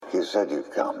You said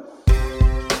you'd come.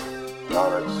 Now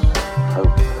let's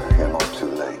hope you're not too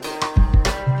late.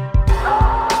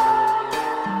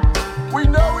 We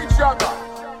know each other.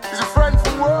 He's a friend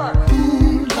from work.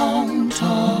 Long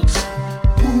talks.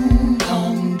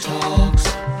 Long talks.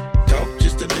 Talk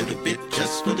just a little bit,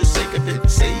 just for the sake of it.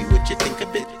 Say what you think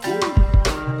of it.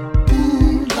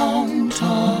 Long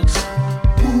talks.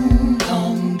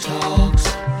 Long talks.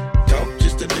 Talk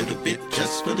just a little bit,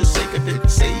 just for the sake of it.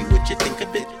 Say what you think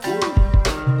of it.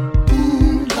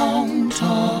 Long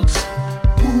talks.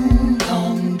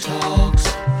 Long talks.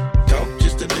 Talk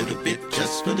just a little bit,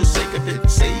 just for the sake of it.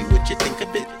 Say what you think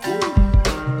of it.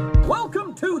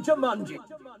 Welcome to Jumanji.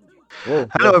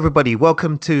 Hello, everybody.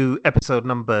 Welcome to episode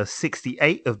number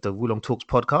 68 of the Wulong Talks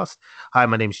podcast. Hi,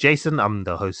 my name's Jason. I'm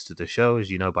the host of the show,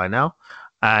 as you know by now.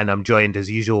 And I'm joined, as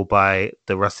usual, by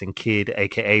the Rustin Kid,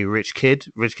 a.k.a. Rich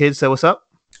Kid. Rich Kid, say what's up?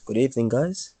 Good evening,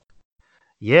 guys.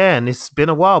 Yeah, and it's been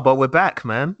a while, but we're back,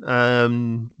 man.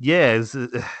 As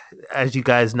you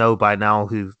guys know by now,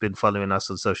 who've been following us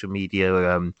on social media,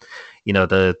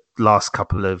 the last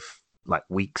couple of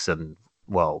weeks and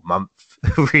month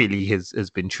really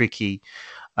has been tricky.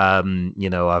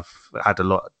 I've had a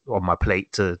lot on my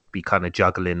plate to be kind of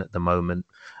juggling at the moment.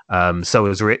 So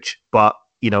is Rich, but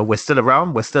we're still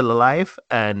around, we're still alive,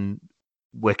 and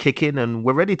we're kicking and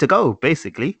we're ready to go,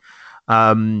 basically.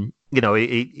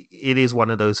 It is one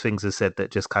of those things, as said,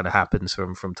 that just kind of happens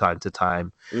from time to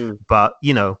time. But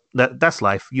that's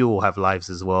life. You all have lives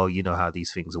as well. You know how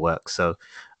these things work. So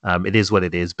it is what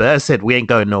it is. But as I said, we ain't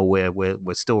going nowhere.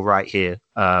 We're still right here,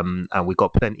 and we've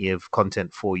got plenty of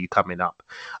content for you coming up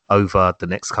over the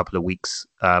next couple of weeks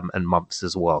and months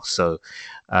as well. So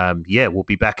we'll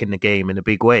be back in the game in a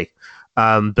big way.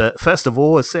 But first of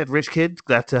all, as said, Rich Kid,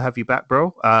 glad to have you back,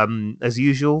 bro. As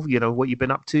usual, what you've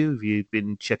been up to? Have you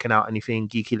been checking out anything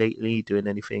geeky lately? Doing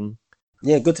anything?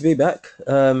 Yeah, good to be back.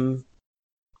 I've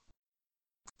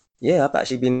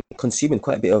actually been consuming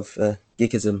quite a bit of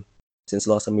geekism since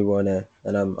last time we were on air,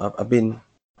 and I've been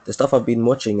the stuff I've been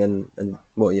watching and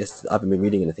yes, I haven't been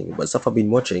reading anything, but stuff I've been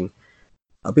watching,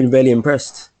 I've been really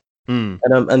impressed.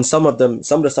 And some of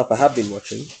the stuff I have been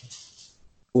watching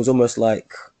was almost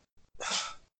like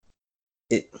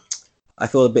I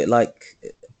feel a bit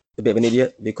of an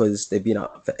idiot because they've been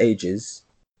out for ages,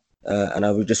 and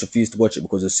I would just refuse to watch it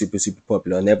because it's super, super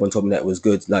popular, and everyone told me that it was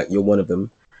good, like you're one of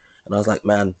them. And I was like,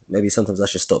 man, maybe sometimes I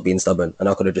should stop being stubborn, and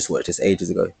I could have just watched this ages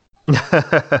ago.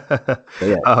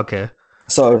 Okay.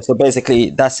 So basically,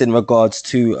 that's in regards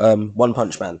to One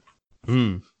Punch Man,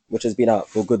 which has been out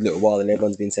for a good little while, and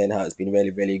everyone's been saying how it's been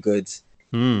really, really good.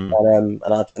 And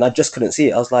I just couldn't see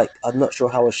it. I was like, I'm not sure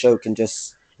how a show can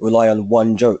just rely on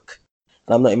one joke.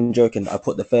 And I'm not even joking. I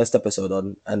put the first episode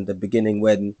on, and the beginning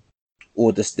when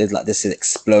all this there's like this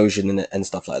explosion and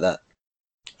stuff like that,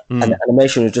 and the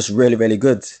animation was just really, really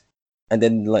good. And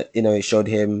then it showed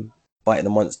him fighting the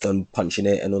monster and punching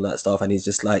it and all that stuff, and he's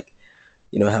just like,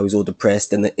 how he's all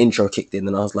depressed. And the intro kicked in,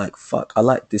 and I was like, fuck, I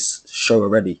like this show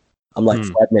already. I'm like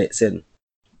 5 minutes in.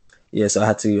 Yeah, so I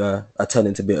had to. I turned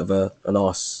into a bit of an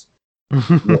arse.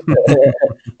 And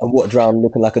walked around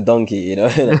looking like a donkey,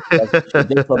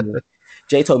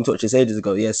 Jay told me to watch this ages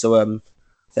ago. Yeah, so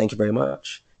thank you very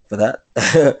much for that.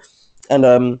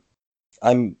 And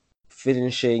I'm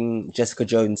finishing Jessica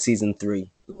Jones season 3.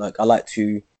 I like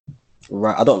to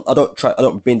write. I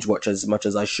don't binge watch as much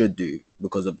as I should do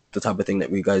because of the type of thing that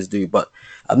we guys do. But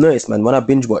I've noticed, man, when I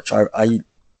binge watch, I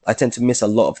tend to miss a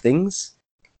lot of things.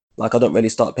 I don't really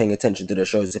start paying attention to the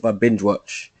shows. If I binge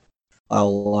watch,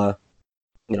 I'll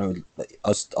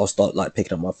start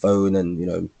picking up my phone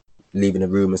and leaving the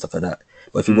room and stuff like that.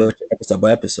 But if you watch episode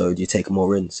by episode, you take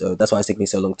more in. So that's why it's taking me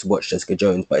so long to watch Jessica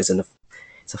Jones. But it's a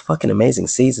fucking amazing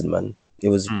season, man. It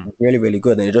was really, really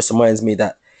good, and it just reminds me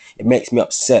that it makes me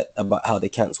upset about how they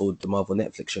cancelled the Marvel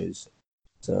Netflix shows.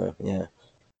 So yeah.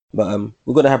 But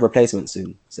we're gonna have replacements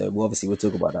soon, so we'll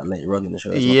talk about that later on in the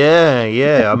show. As well.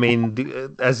 Yeah. I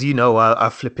mean, as you know, I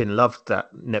flipping loved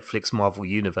that Netflix Marvel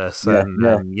universe, and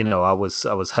I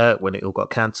was hurt when it all got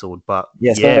cancelled. But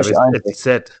as it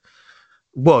said,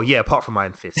 apart from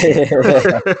Iron Fist,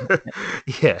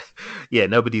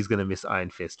 nobody's gonna miss Iron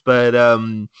Fist. But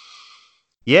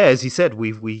as you said,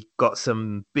 we got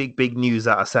some big news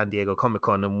out of San Diego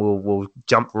Comic-Con, and we'll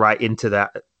jump right into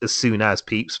that as soon as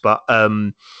peeps. But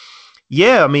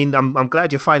Yeah, I mean, I'm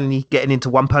glad you're finally getting into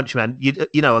One Punch Man.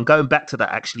 You know, and going back to that,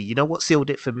 actually, you know what sealed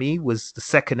it for me was the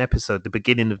second episode, the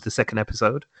beginning of the second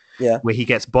episode, Yeah. where he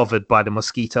gets bothered by the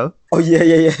mosquito. Oh yeah.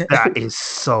 That is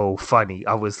so funny.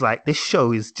 I was like, this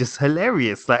show is just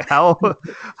hilarious. Like, how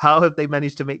have they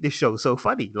managed to make this show so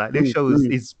funny? Like, this show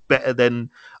is better than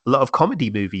a lot of comedy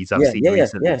movies I've seen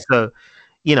recently. Yeah. So,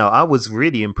 you know, I was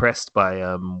really impressed by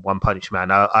One Punch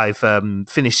Man. I've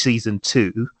finished season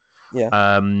 2.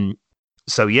 Yeah.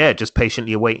 So yeah, just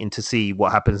patiently awaiting to see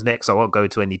what happens next. I won't go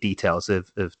into any details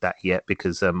of that yet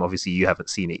because obviously you haven't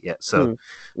seen it yet. So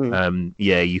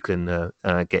yeah, you can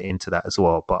get into that as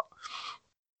well. But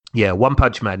yeah, One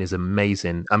Punch Man is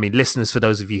amazing. I mean, listeners, for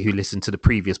those of you who listened to the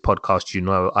previous podcast, you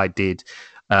know I did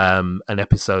an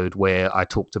episode where I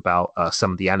talked about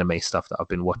some of the anime stuff that I've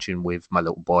been watching with my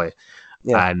little boy.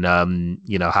 Yeah. And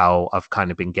you know how I've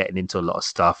kind of been getting into a lot of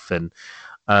stuff, and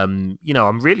you know,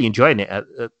 I'm really enjoying it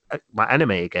at my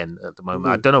anime again at the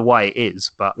moment. I don't know why it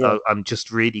is, but I'm just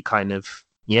really kind of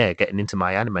getting into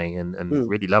my anime and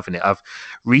really loving it. I've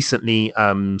recently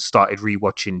started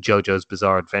rewatching JoJo's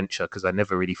Bizarre Adventure because I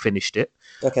never really finished it.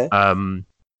 Okay. And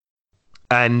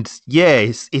yeah,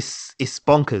 it's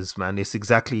bonkers, man. It's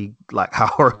exactly like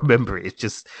how I remember it. It's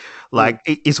just like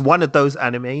it's one of those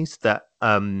animes that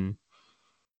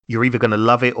you're either going to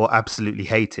love it or absolutely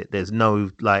hate it. There's no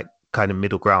like kind of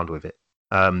middle ground with it,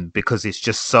 because it's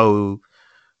just so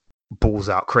balls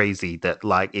out crazy that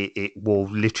like it will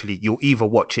literally, you'll either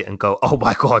watch it and go, oh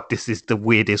my god, this is the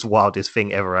weirdest, wildest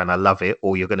thing ever, and I love it,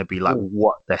 or you're going to be like,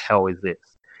 what the hell is this?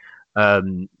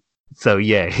 So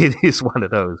yeah, it is one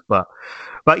of those. But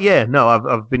yeah, no,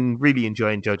 I've been really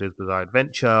enjoying JoJo's Bizarre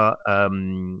Adventure.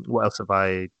 What else have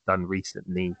I done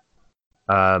recently?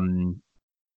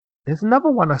 There's another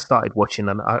one I started watching,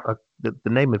 and the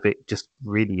name of it just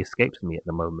really escapes me at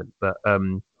the moment. But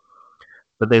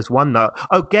there's one that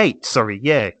Gate. Sorry,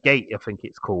 Gate. I think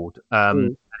it's called.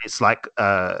 And it's like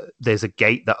there's a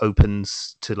gate that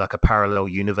opens to like a parallel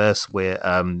universe where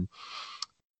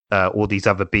all these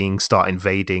other beings start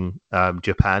invading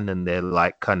Japan, and they're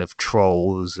like kind of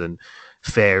trolls and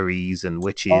fairies and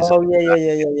witches. Oh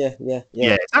yeah.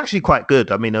 It's actually quite good.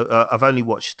 I mean, I've only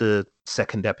watched the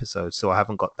second episode, so I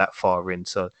haven't got that far in.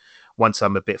 So once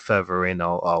I'm a bit further in,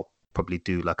 I'll probably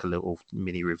do like a little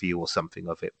mini review or something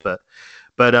of it. But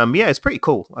yeah, it's pretty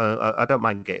cool. I don't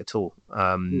mind Gate at all.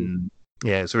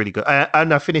 Yeah, it's really good.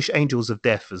 And I finished Angels of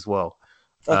Death as well,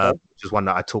 which is one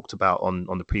that I talked about on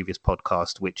the previous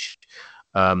podcast, which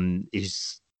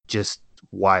is just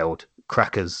wild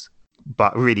crackers,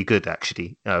 but really good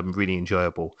actually. Really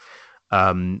enjoyable.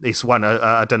 It's one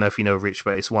I don't know if you know, Rich,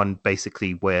 but it's one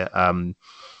basically where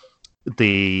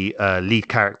the lead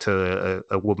character,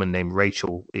 a woman named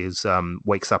Rachel, is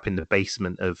wakes up in the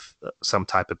basement of some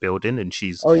type of building, and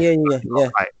she's got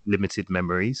quite limited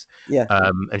memories.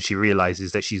 And she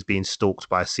realizes that she's being stalked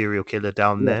by a serial killer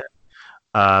down there.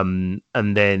 And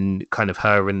then kind of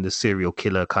her and the serial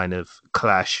killer kind of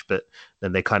clash, but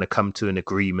then they kind of come to an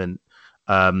agreement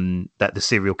that the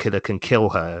serial killer can kill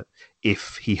her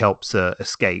if he helps her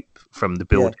escape from the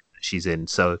building that she's in.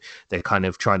 So they're kind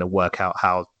of trying to work out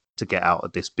how to get out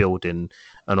of this building,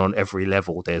 and on every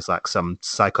level there's like some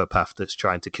psychopath that's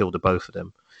trying to kill the both of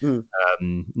them. And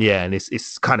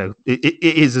it's kind of it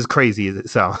is as crazy as it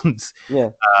sounds.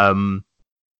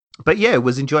 But yeah, it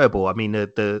was enjoyable. I mean,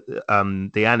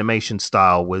 the animation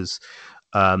style was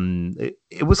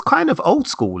it was kind of old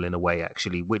school in a way,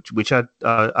 actually, which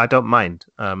I don't mind.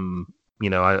 You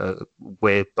know,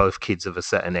 we're both kids of a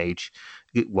certain age.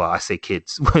 Well, I say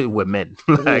kids, we're men.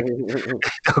 Like,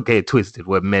 don't get it twisted,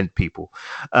 we're men people.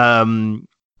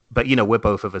 But you know, we're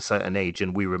both of a certain age,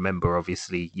 and we remember,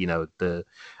 obviously, you know, the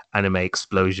anime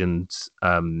explosions,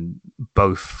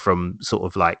 both from sort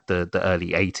of like the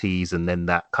early 80s, and then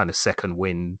that kind of second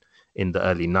wind in the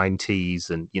early 90s,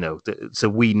 and you know, so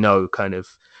we know kind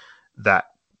of that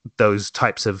those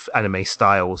types of anime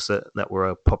styles that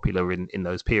were popular in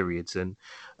those periods. And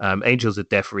Angels of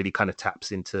Death really kind of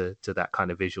taps into that kind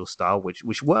of visual style, which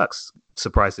works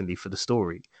surprisingly for the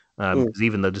story, because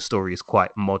even though the story is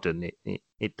quite modern,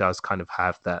 it does kind of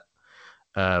have that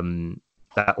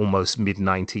that almost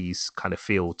mid-90s kind of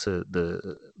feel to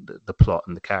the plot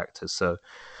and the characters. So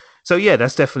yeah,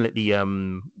 that's definitely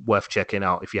worth checking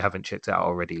out if you haven't checked it out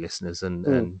already, listeners.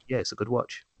 And yeah, it's a good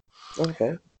watch.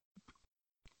 Okay.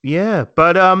 Yeah,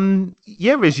 but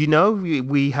yeah, as you know,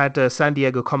 we had San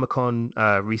Diego Comic-Con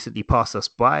recently pass us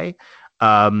by,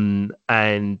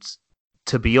 and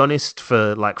to be honest,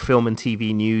 for like film and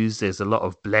TV news, there's a lot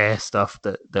of Blair stuff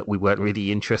that we weren't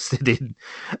really interested in.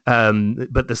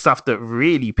 But the stuff that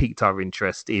really piqued our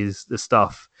interest is the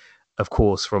stuff of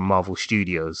course, from Marvel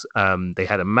Studios. They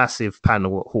had a massive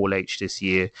panel at Hall H this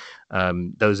year.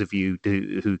 Those of you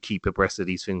who keep abreast of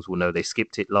these things will know they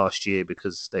skipped it last year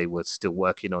because they were still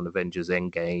working on Avengers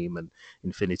Endgame and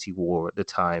Infinity War at the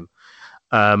time.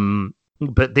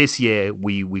 But this year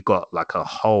we got like a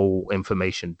whole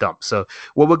information dump. So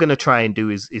what we're going to try and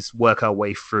do is work our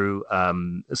way through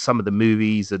some of the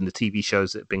movies and the TV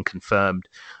shows that have been confirmed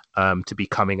to be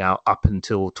coming out up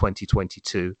until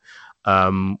 2022.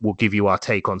 We'll give you our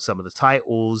take on some of the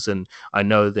titles, and I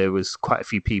know there was quite a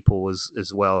few people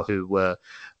as well who were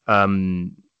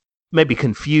maybe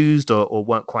confused or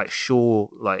weren't quite sure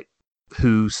like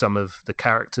who some of the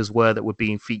characters were that were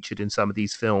being featured in some of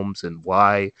these films and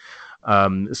why.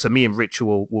 So me and Rich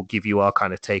will give you our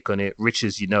kind of take on it. Rich,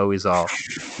 as you know, is our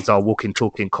walking,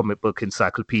 talking comic book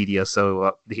encyclopedia.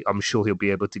 So I'm sure he'll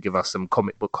be able to give us some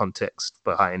comic book context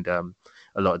behind a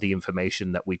lot of the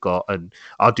information that we got, and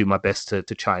I'll do my best to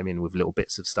chime in with little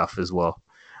bits of stuff as well.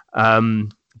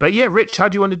 But yeah, Rich, how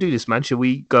do you want to do this, man? Should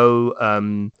we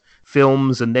go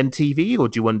films and then TV, or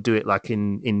do you want to do it like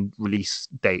in release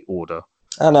date order?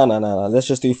 No. Let's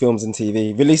just do films and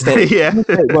TV. Release date, yeah,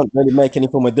 it won't really make any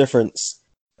form of difference.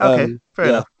 Okay, fair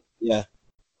enough. Yeah.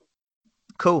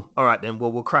 Cool. All right then.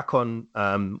 Well, we'll crack on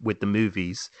with the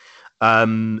movies.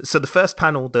 So the first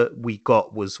panel that we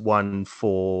got was one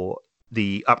for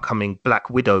the upcoming Black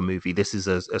Widow movie. This is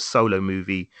a solo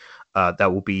movie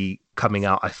that will be coming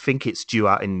out. I think it's due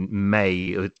out in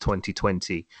May of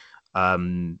 2020.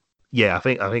 Yeah, I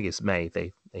think it's May.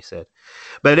 They said,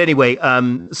 but anyway,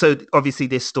 so obviously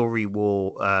this story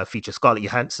will feature Scarlett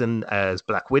Johansson as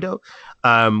Black Widow.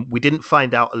 We didn't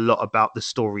find out a lot about the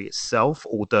story itself,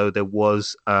 although there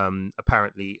was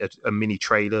apparently a mini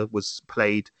trailer was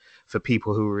played for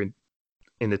people who were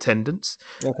in attendance.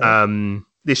 Okay.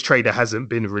 This trailer hasn't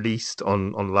been released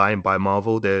online by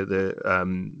Marvel,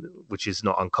 which is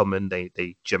not uncommon.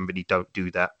 They generally don't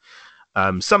do that.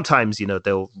 Sometimes,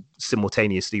 they'll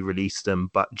simultaneously release them,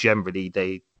 but generally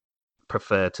they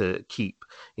prefer to keep,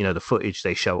 the footage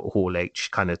they show at Hall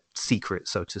H kind of secret,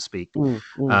 so to speak.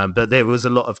 But there was a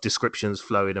lot of descriptions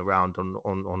flowing around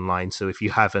online. So if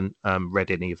you haven't read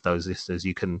any of those, listeners,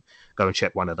 you can go and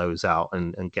check one of those out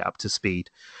and get up to speed.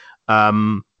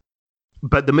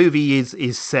 But the movie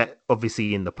is set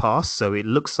obviously in the past, so it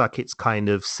looks like it's kind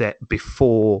of set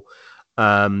before.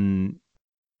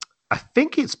 I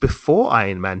think it's before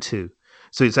Iron Man 2.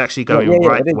 So it's actually going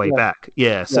way back.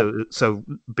 Yeah. So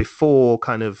before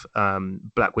kind of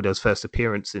Black Widow's first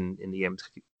appearance in the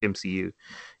MCU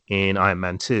in Iron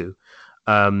Man 2.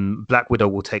 Black Widow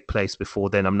will take place before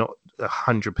then. I'm not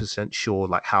 100% sure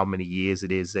like how many years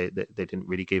it is. They didn't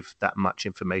really give that much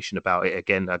information about it.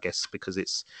 Again, I guess because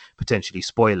it's potentially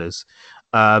spoilers.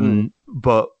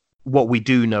 But what we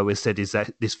do know is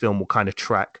that this film will kind of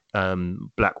track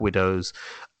Black Widow's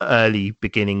early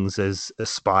beginnings as a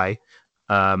spy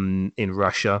in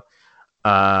Russia.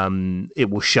 It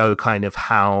will show kind of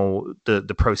how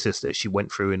the process that she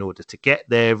went through in order to get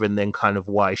there, and then kind of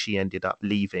why she ended up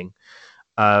leaving.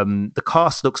 The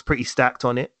cast looks pretty stacked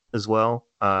on it as well.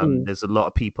 There's a lot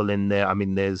of people in there. I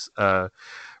mean, there's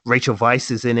Rachel Weisz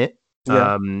is in it,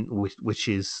 which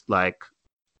is like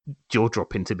jaw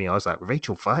dropping to me. I was like,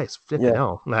 Rachel Weisz, flipping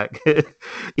hell, like and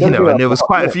there was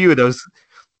quite a few of those.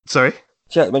 Sorry,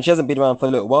 she hasn't been around for a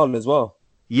little while as well.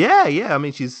 Yeah. I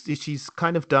mean, she's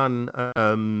kind of done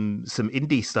some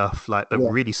indie stuff, like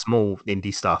really small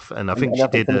indie stuff, and I think she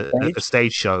did a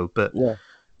stage show, but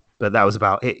that was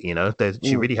about it.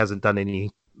 She really hasn't done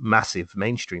any massive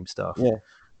mainstream stuff.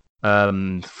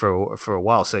 For a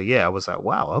while. So I was like,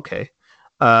 wow, okay.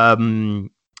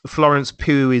 Florence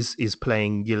Pugh is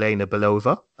playing Yelena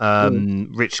Belova.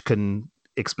 Rich can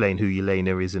explain who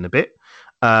Yelena is in a bit.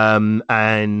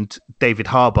 And David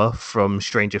Harbour from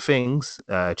Stranger Things,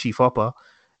 Chief Hopper,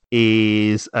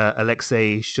 is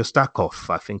Alexei Shostakov,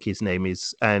 I think his name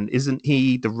is. And isn't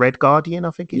he the Red Guardian,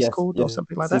 I think he's called, or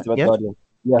something like that? The Red Guardian.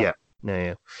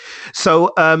 Yeah.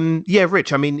 So,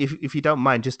 Rich, I mean, if you don't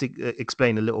mind, just to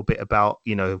explain a little bit about,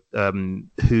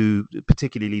 who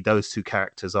particularly those two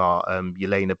characters are,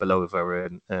 Yelena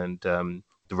Belova and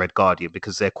the Red Guardian,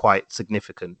 because they're quite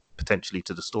significant potentially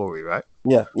to the story, right?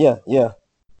 Yeah.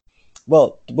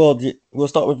 Well, we'll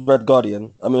start with Red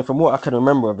Guardian. I mean, from what I can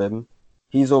remember of him,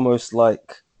 he's almost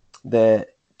like the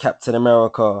Captain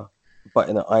America, but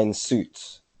in an iron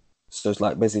suit. So it's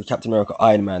like basically Captain America,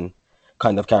 Iron Man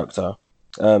kind of character.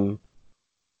 He's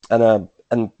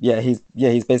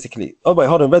basically. Oh wait,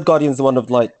 hold on. Red Guardian's the one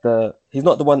of like he's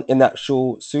not the one in the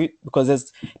actual suit, because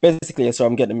there's basically. Sorry,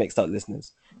 I'm getting mixed up,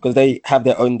 listeners, because they have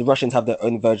their own. The Russians have their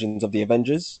own versions of the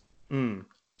Avengers. And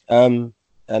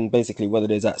And basically, what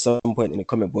it is, at some point in the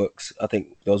comic books, I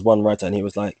think there was one writer, and he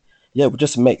was like, "Yeah, it would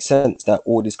just make sense that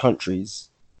all these countries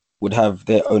would have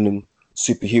their own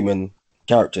superhuman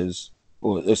characters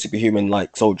or superhuman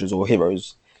like soldiers or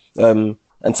heroes, and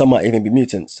some might even be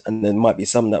mutants, and there might be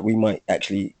some that we might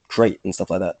actually create and stuff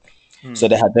like that." So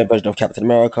they had their version of Captain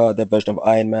America, their version of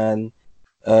Iron Man.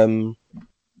 There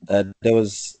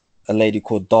was a lady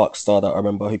called Darkstar that I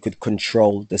remember who could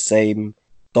control the same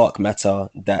dark matter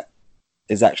that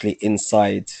is actually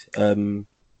inside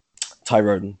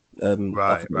Tyrone.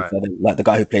 Right. Like the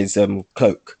guy who plays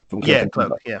Cloak from Cloak and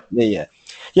Cloak, Thunder.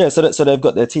 Yeah. So they've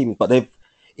got their team, but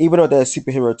even though they're a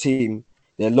superhero team,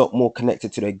 they're a lot more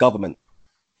connected to their government.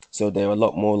 So they're a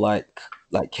lot more like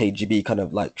KGB kind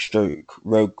of like stroke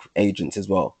rogue agents as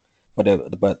well. So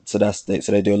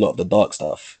they do a lot of the dark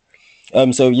stuff.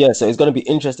 So it's going to be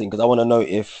interesting because I want to know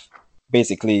if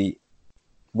basically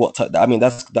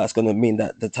that's going to mean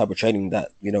that the type of training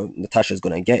that Natasha's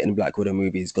going to get in Black Widow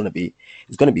movie is going to be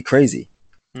crazy.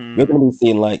 We're going to be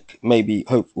seeing like maybe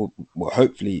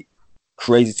hopefully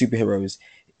crazy superheroes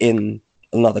in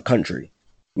another country.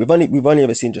 We've only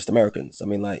ever seen just Americans. I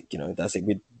mean, like, that's it.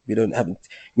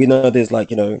 We know there's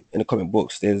like, in the comic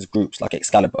books, there's groups like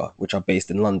Excalibur, which are based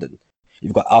in London.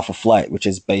 You've got Alpha Flight, which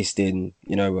is based in,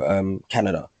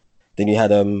 Canada. Then you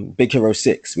had Big Hero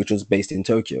 6, which was based in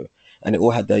Tokyo. And it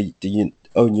all had their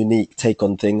own unique take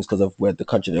on things because of where the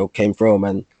country they all came from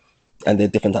and their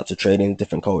different types of training,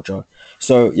 different culture.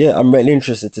 So, yeah, I'm really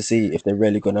interested to see if they're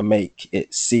really going to make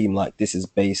it seem like this is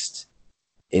based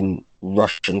in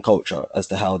Russian culture as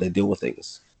to how they deal with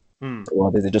things.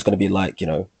 Or is it just going to be like,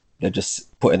 they're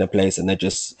just put in a place and they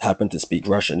just happen to speak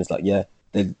Russian? It's like, yeah,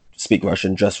 they speak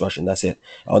Russian, just Russian, that's it.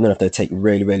 I don't know if they take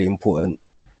really, really important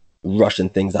Russian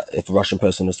things that if a Russian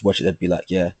person was to watch it, they'd be like,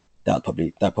 yeah, that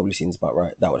probably seems about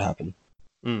right. That would happen.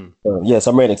 So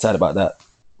I'm really excited about that.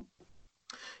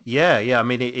 Yeah. I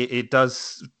mean, it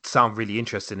does sound really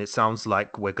interesting. It sounds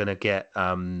like we're gonna get,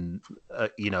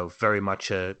 very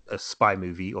much a spy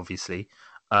movie, obviously.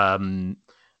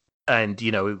 And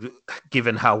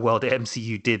given how well the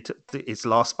MCU did its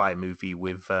last spy movie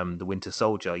with the Winter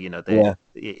Soldier,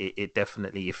 it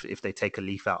definitely, if they take a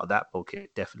leaf out of that book,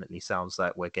 it definitely sounds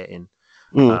like we're getting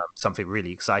something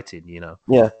really exciting.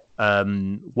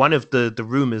 One of the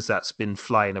rumors that's been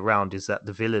flying around is that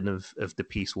the villain of the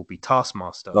piece will be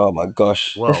Taskmaster. Oh my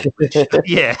gosh! Well,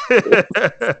 yeah.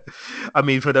 I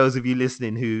mean, for those of you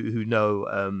listening who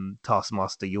know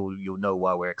Taskmaster, you'll know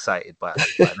why we're excited by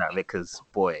that, because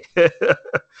boy,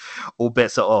 all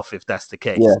bets are off if that's the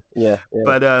case. Yeah.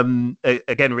 But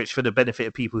again, Rich, for the benefit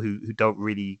of people who don't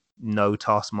really know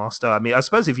Taskmaster, I mean, I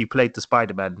suppose if you played the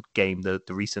Spider-Man game, the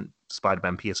recent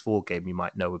Spider-Man PS4 game, you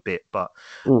might know a bit, but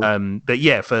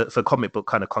yeah, for comic book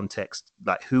kind of context,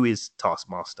 like, who is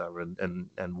Taskmaster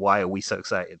and why are we so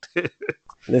excited?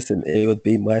 Listen, it would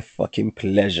be my fucking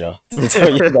pleasure to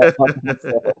tell you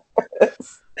that.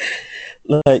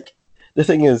 Like, the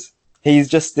thing is, he's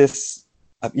just this,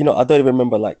 I don't even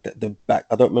remember like the back.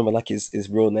 I don't remember like his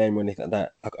real name or anything like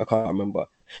that. I can't remember.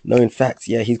 No, in fact,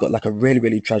 yeah, he's got like a really,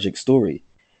 really tragic story.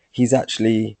 He's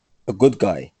actually a good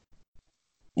guy.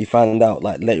 You find out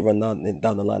like later on down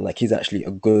the line, like he's actually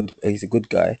a good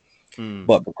guy,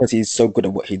 but because he's so good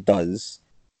at what he does,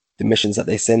 the missions that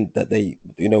they send,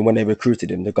 when they recruited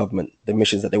him, the government, the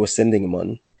missions that they were sending him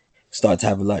on, started to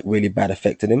have like really bad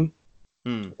effect on him.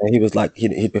 And he was like,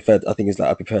 he preferred, I think he's like,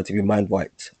 I prefer to be mind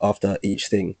wiped after each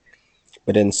thing,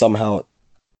 but then somehow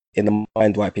in the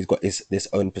mind wipe, he's got this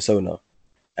own persona.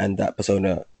 And that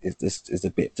persona is a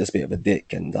bit of a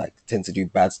dick and like tends to do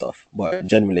bad stuff. But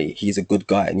generally, he's a good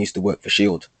guy and used to work for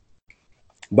SHIELD.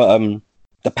 But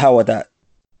the power that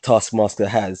Taskmaster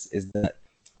has is that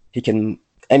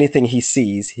anything he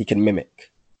sees, he can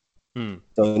mimic.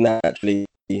 So naturally,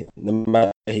 no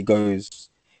matter where he goes,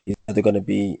 he's either going to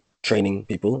be training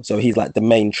people. So he's like the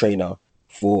main trainer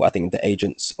for, I think, the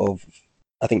agents of,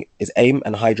 I think, is AIM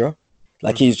and Hydra.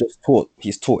 Like he's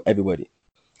taught everybody.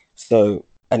 So.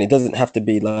 And it doesn't have to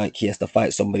be like he has to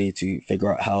fight somebody to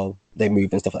figure out how they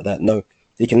move and stuff like that. No,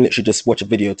 he can literally just watch a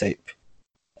videotape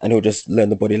and he'll just learn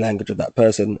the body language of that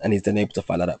person and he's then able to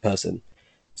fight like that person.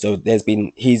 So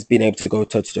he's been able to go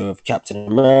toe-to-toe with Captain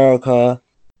America,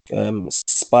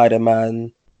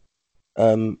 Spider-Man.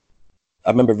 I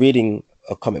remember reading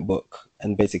a comic book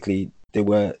and basically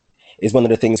it's one of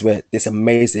the things where this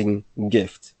amazing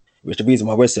gift, which the reason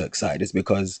why we're so excited is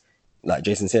because, like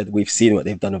Jason said, we've seen what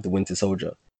they've done with the Winter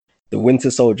Soldier. The Winter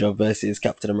Soldier versus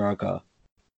Captain America,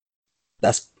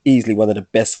 that's easily one of the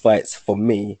best fights for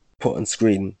me put on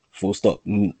screen, full stop,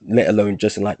 let alone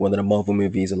just in like one of the Marvel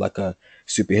movies or like a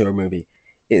superhero movie.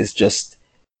 It's just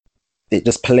it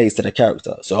just plays to the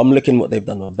character. So I'm looking what they've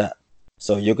done with that.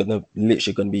 So you're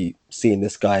literally gonna be seeing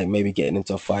this guy maybe getting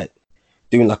into a fight,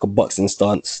 doing like a boxing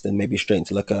stance, then maybe straight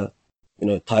into like a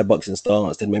Thai boxing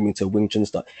stance, then maybe into a Wing Chun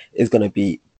stance. It's gonna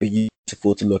be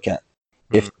beautiful to look at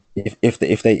if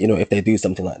they do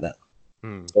something like that.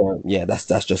 Yeah,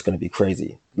 that's just gonna be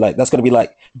crazy. Like that's gonna be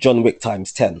like John Wick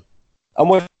times 10. I'm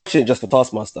watching it just for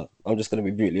Taskmaster. I'm just gonna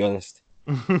be brutally honest.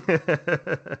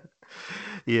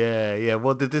 Yeah.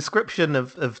 Well, the description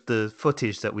of the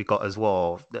footage that we got as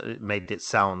well made it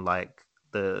sound like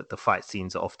the fight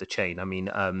scenes are off the chain. I mean,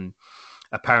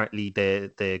 apparently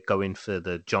they're going for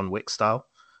the John Wick style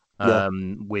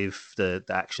with the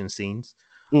action scenes.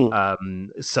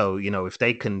 So if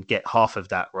they can get half of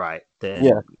that right, then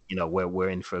we're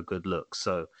in for a good look.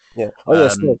 So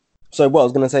so what I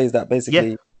was gonna say is that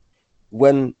basically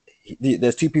when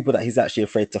there's two people that he's actually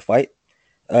afraid to fight,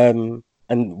 and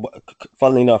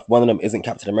funnily enough, one of them isn't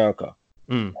Captain America.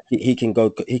 He can go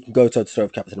toe to toe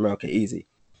with Captain America easy,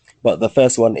 but the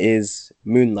first one is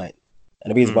Moon Knight.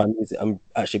 And the reason why I'm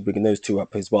actually bringing those two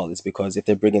up as well is because if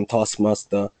they're bringing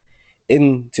Taskmaster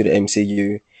into the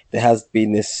MCU, there has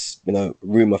been this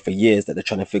rumor for years that they're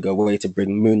trying to figure a way to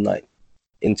bring Moon Knight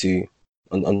onto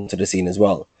the scene as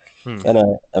well.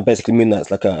 And basically Moon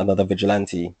Knight's like another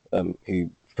vigilante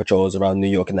who patrols around New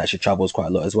York and actually travels quite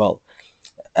a lot as well.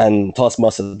 And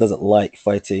Taskmaster doesn't like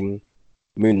fighting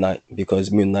Moon Knight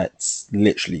because Moon Knight's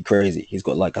literally crazy. He's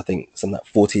got like I think some like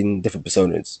 14 different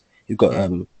personas. He's got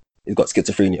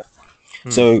schizophrenia.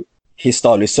 So his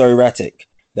style is so erratic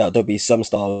that there'll be some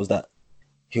styles that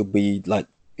he'll be like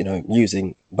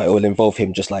using, but it will involve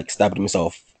him just like stabbing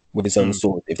himself with his own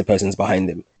sword if the person's behind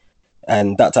him.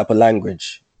 And that type of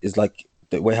language is like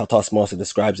the way how Taskmaster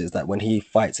describes it, is that when he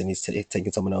fights and he's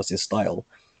taking someone else's style,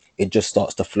 it just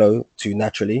starts to flow too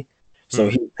naturally. So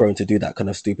he's prone to do that kind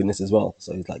of stupidness as well.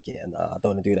 So he's like, I don't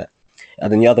want to do that.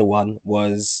 And then the other one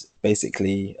was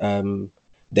basically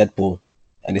Deadpool.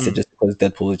 And he said just because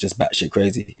Deadpool is just batshit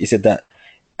crazy. He said that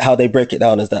how they break it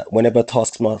down is that whenever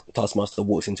Taskmaster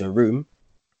walks into a room,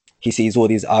 he sees all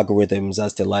these algorithms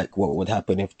as to like what would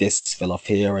happen if this fell off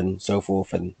here and so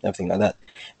forth and everything like that.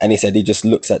 And he said he just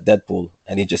looks at Deadpool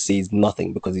and he just sees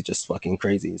nothing because he's just fucking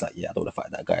crazy. He's like, I don't want to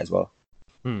fight that guy as well.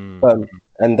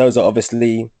 And those are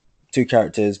obviously two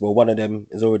characters. Well, one of them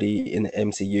is already in the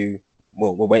MCU.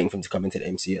 Well, we're waiting for him to come into the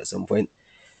MCU at some point.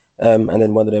 And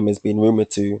then one of them is being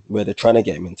rumored to where they're trying to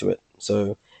get him into it.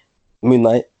 So Moon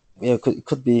Knight,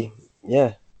 could be,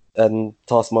 and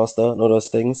Taskmaster and all those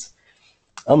things.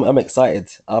 I'm excited.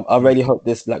 I really hope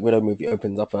this Black Widow movie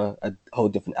opens up a whole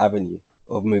different avenue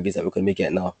of movies that we're going to be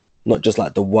getting now. Not just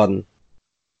like the one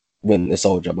Winter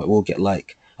Soldier, but we'll get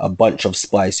like a bunch of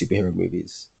spy superhero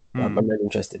movies. I'm really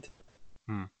interested.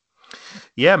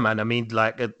 Yeah, man. I mean,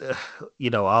 like,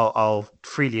 I'll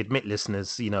freely admit,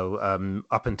 listeners,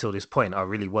 up until this point, I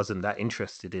really wasn't that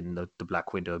interested in the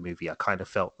Black Widow movie. I kind of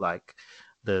felt like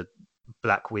the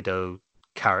Black Widow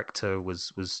character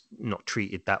was not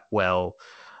treated that well,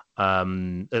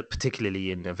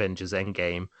 particularly in Avengers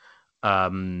Endgame.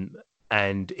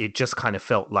 And it just kind of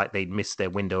felt like they'd missed their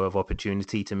window of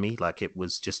opportunity to me. Like it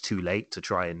was just too late to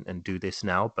try and do this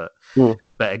now. But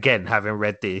again, having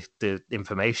read the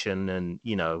information and,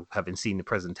 having seen the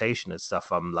presentation and stuff,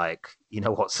 I'm like, you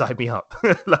know what, sign me up.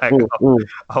 Like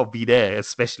I'll be there,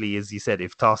 especially as you said,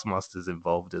 if Taskmaster's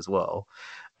involved as well.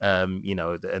 And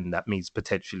that means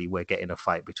potentially we're getting a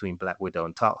fight between Black Widow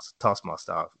and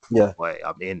Taskmaster. Boy,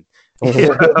 I'm in.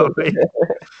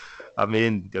 I'm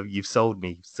in. You've sold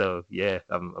me. So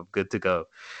I'm good to go.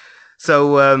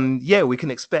 So we can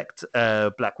expect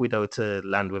Black Widow to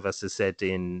land with us, as said,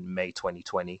 in May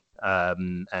 2020,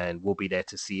 and we'll be there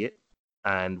to see it.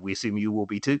 And we assume you will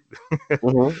be too.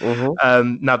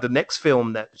 Now, the next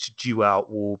film that's due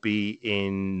out will be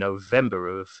in November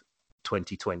of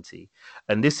 2020,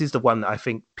 and this is the one that I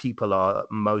think people are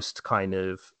most kind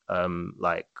of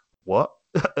like, what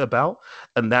about?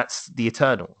 And that's The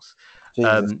Eternals.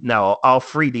 Now, I'll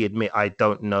freely admit I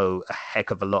don't know a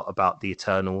heck of a lot about The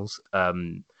Eternals.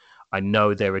 I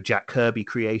know they're a Jack Kirby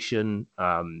creation,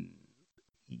 and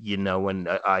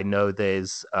I know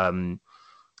there's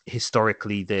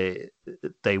historically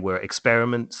they were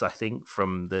experiments, I think,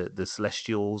 from the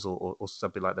Celestials or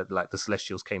something like that. Like the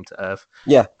Celestials came to Earth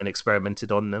and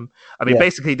experimented on them. I mean,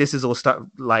 basically this is all stuff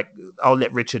like, I'll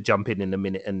let Richard jump in a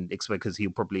minute and explain, because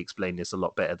he'll probably explain this a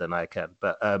lot better than I can.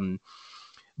 But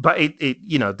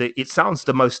it sounds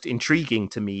the most intriguing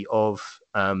to me of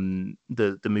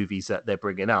the movies that they're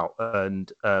bringing out,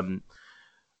 and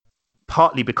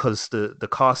partly because the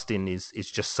casting is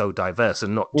just so diverse,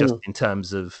 and not just in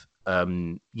terms of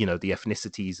the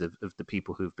ethnicities of the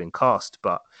people who've been cast,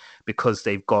 but because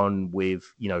they've gone with,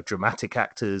 dramatic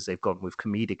actors, they've gone with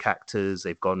comedic actors,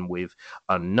 they've gone with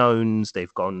unknowns,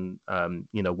 they've gone,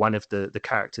 one of the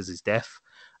characters is deaf,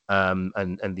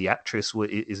 and the actress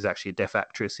is actually a deaf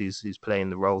actress who's playing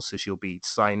the role, so she'll be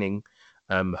signing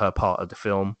her part of the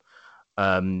film.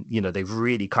 They've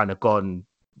really kind of gone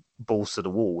balls to the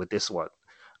wall with this one.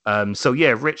 So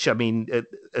yeah, Rich, I mean,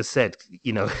 as said,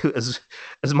 as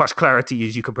much clarity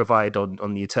as you can provide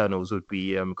on the Eternals would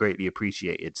be greatly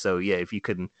appreciated. So yeah, if you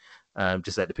can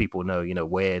just let the people know,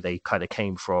 where they kind of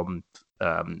came from,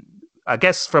 I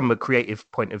guess from a creative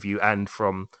point of view and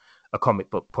from a comic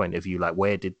book point of view, like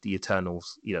where did the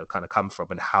Eternals, kind of come from,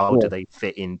 and how do they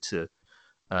fit into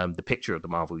the picture of the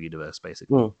Marvel Universe,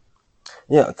 basically?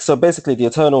 Yeah, so basically the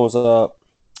Eternals are,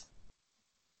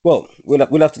 well,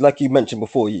 we'll have to, like you mentioned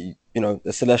before, the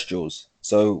Celestials.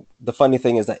 So the funny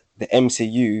thing is that the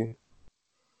MCU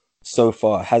so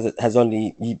far has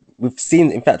only, we have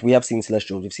seen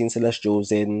Celestials. We've seen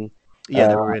Celestials in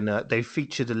they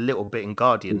featured a little bit in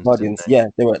Guardians. Yeah,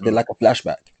 they're like a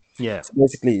flashback. Yeah. So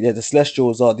basically, the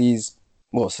Celestials are these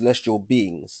celestial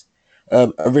beings.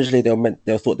 Originally,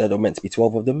 they thought that there were meant to be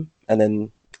 12 of them, and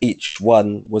then each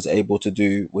one was able to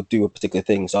do a particular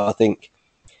thing. So I think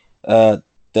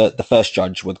the first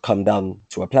judge would come down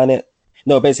to a planet.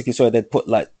 No, basically, so they'd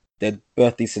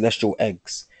birth these celestial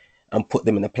eggs and put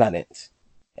them in a planet,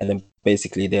 and then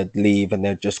basically they'd leave and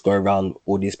they'd just go around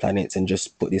all these planets and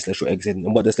just put these celestial eggs in.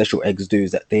 And what the celestial eggs do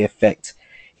is that they affect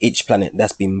each planet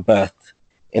that's been birthed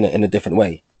in a different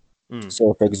way.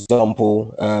 So, for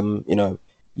example,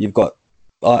 you've got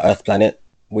our Earth planet.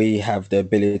 We have the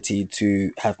ability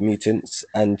to have mutants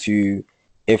and to,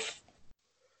 if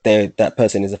that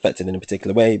person is affected in a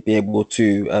particular way, be able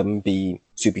to be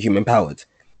superhuman powered,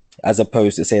 as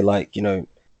opposed to say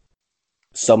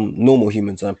some normal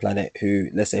humans on a planet who,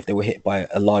 let's say if they were hit by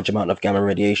a large amount of gamma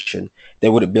radiation, they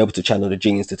wouldn't be able to channel the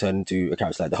genes to turn into a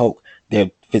character like the Hulk.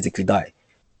 They'd physically die.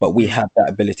 But we have that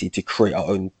ability to create our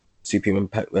own superhuman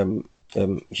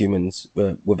humans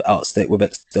with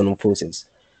external forces.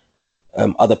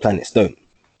 Other planets don't.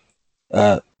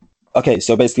 Okay,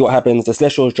 so basically what happens, the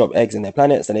Celestials drop eggs in their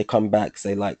planets and they come back,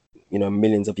 say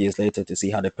millions of years later to see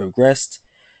how they progressed.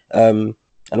 And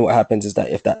what happens is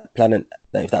that if that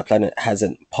planet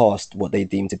hasn't passed what they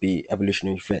deem to be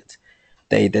evolutionary fit,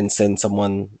 they then send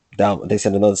someone down, they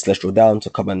send another Celestial down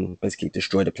to come and basically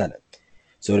destroy the planet.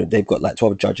 So they've got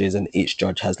 12 judges, and each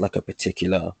judge has a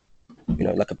particular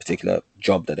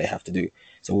job that they have to do.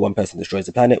 So one person destroys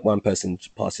the planet, one person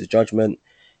passes judgment,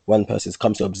 one person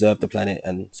comes to observe the planet,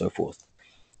 and so forth.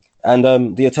 And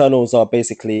the Eternals are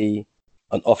basically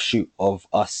an offshoot of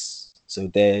us. So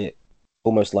they're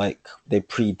almost like they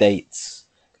predate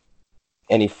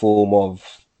any form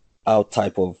of our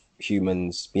type of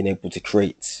humans being able to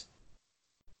create,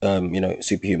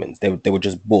 superhumans. They were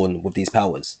just born with these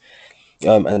powers.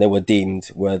 And they were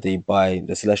deemed worthy by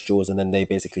the Celestials, and then they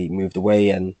basically moved away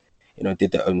and,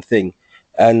 did their own thing.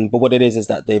 But what it is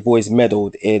that they've always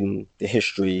meddled in the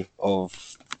history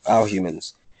of our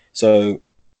humans. So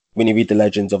when you read the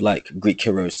legends of Greek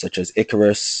heroes such as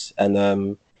Icarus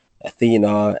and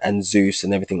Athena and Zeus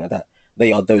and everything like that,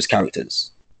 they are those characters.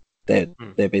 They're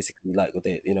basically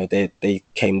they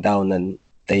came down and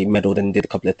they meddled and did a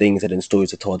couple of things, and then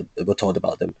stories were told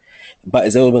about them. But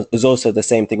it's also the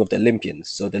same thing with the Olympians.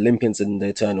 So the Olympians and the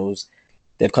Eternals,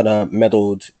 they've kind of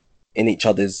meddled in each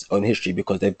other's own history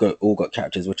because they've all got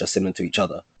characters which are similar to each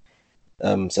other.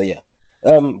 But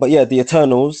yeah, the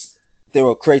Eternals, they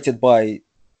were created by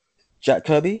Jack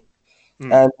Kirby,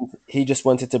 and he just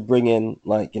wanted to bring in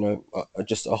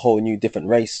just a whole new different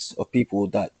race of people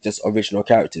that just original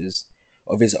characters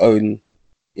of his own,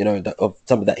 of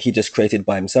something that he just created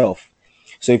by himself.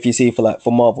 So if you see for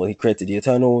Marvel, he created the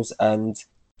Eternals, and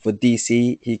for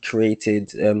DC, he created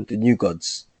the New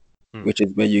Gods, which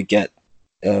is where you get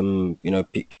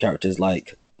characters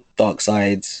like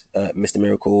Darkseid, Mr.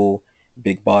 Miracle,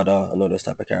 Big Barda, and all those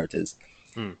type of characters.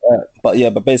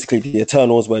 But basically the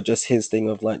Eternals were just his thing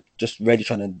of just really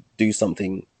trying to do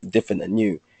something different and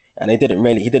new, and they didn't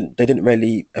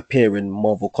really appear in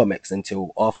Marvel comics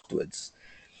until afterwards.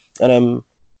 And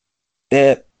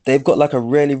they've got a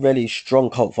really, really strong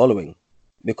cult following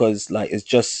because it's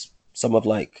just some of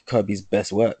Kirby's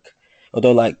best work.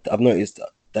 Although I've noticed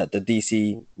that the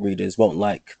DC readers won't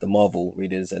like the Marvel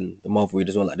readers, and the Marvel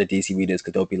readers won't like the DC readers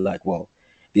because they'll be well,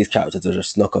 these characters are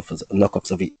just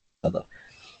knockoffs of each other.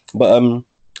 But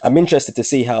I'm interested to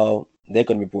see how they're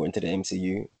going to be brought into the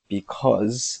MCU,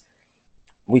 because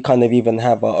we kind of even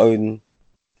have our own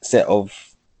set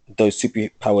of those super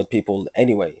powered people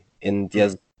anyway in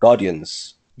the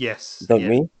Guardians, Yes. don't Yeah.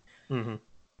 we? Hmm.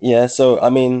 Yeah. So I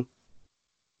mean,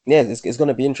 yeah, it's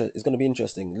gonna be It's gonna be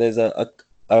interesting. There's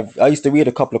I used to read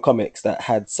a couple of comics that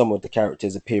had some of the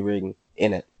characters appearing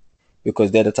in it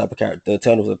because they're the type of character. The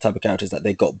Eternals are the type of characters that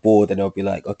they got bored and they'll be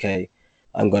like, okay,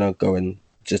 I'm gonna go and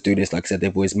just do this. Like I said,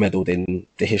 they've always meddled in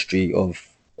the history of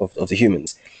the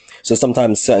humans. So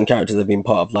sometimes certain characters have been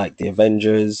part of like the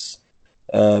Avengers.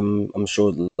 I'm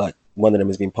sure like one of them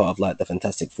has been part of like the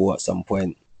Fantastic Four at some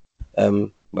point.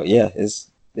 But yeah,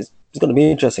 it's going to be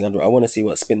interesting. I want to see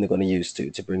what spin they're going to use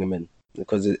to bring him in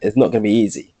because it's not going to be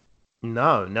easy.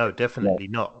 No, definitely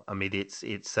not. I mean, it's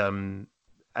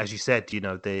as you said,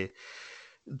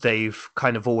 they've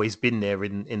kind of always been there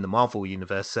in the Marvel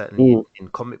universe, certainly in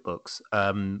comic books.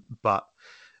 But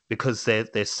because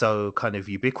they're so kind of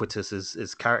ubiquitous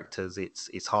as characters,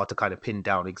 it's hard to kind of pin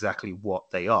down exactly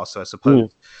what they are. So I suppose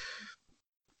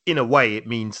in a way it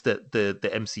means that the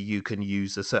MCU can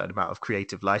use a certain amount of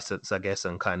creative license, I guess,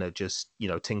 and kind of just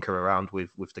tinker around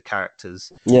with the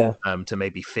characters, to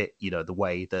maybe fit the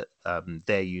way that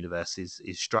their universe is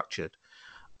structured.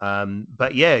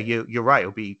 But yeah, you're right.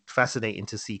 It'll be fascinating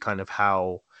to see kind of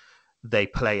how they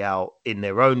play out in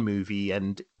their own movie,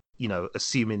 and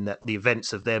assuming that the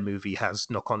events of their movie has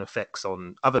knock-on effects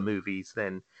on other movies,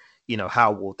 then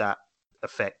how will that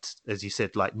affect, as you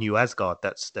said, like New Asgard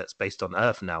that's based on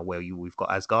Earth now, where we've got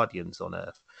Asgardians on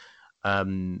Earth,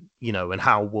 and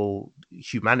how will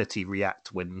humanity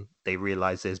react when they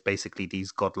realize there's basically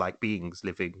these godlike beings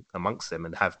living amongst them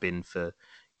and have been for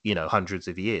hundreds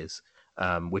of years,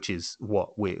 which is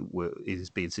what is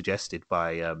being suggested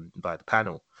by the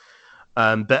panel.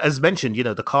 But as mentioned,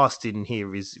 the cast in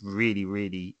here is really,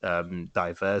 really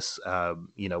diverse.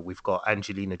 We've got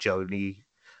Angelina Jolie,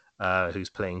 who's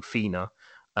playing Fina.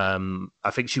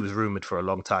 I think she was rumored for a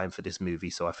long time for this movie,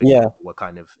 so I think we're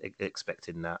kind of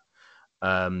expecting that.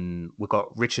 We've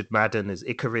got Richard Madden as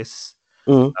Icarus,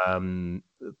 Kumail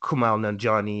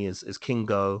Nanjiani as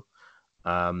Kingo.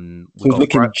 Who's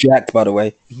looking jacked, by the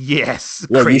way. Yes,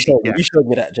 yeah, you showed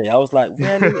me that, Jay. I was like,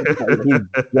 man,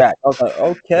 he's jacked. I was like,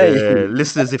 okay.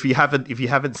 Listeners, if you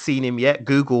haven't seen him yet,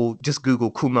 Google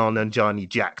Kumail Nanjiani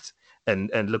jacked,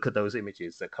 and look at those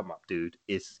images that come up, dude.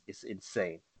 It's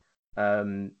insane.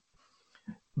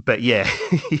 But yeah,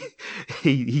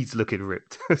 he's looking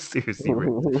ripped, seriously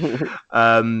ripped.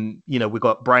 We've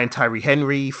got Brian Tyree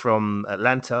Henry from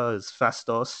Atlanta as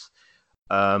Phastos.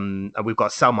 And we've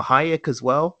got Salma Hayek as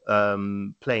well,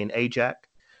 playing Ajak.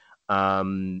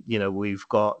 We've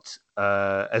got,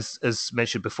 as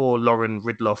mentioned before, Lauren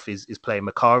Ridloff is playing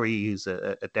Makari, who's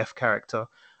a deaf character.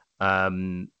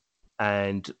 And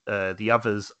the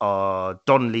others are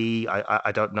Don Lee.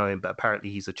 I don't know him, but apparently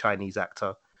he's a Chinese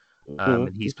actor.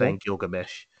 And he's playing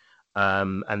Gilgamesh.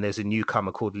 And there's a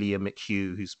newcomer called Leah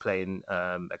McHugh who's playing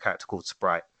a character called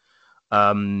Sprite.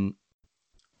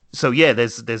 So yeah,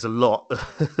 there's a lot,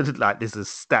 like there's a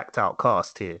stacked out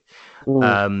cast here.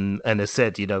 And as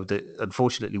said, that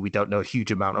unfortunately we don't know a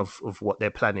huge amount of what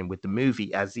they're planning with the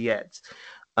movie as yet.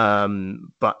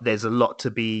 But there's a lot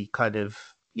to be kind of,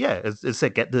 as I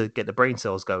said, get the brain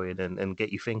cells going and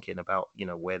get you thinking about,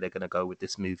 where they're going to go with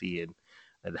this movie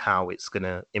and how it's going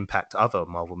to impact other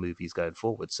Marvel movies going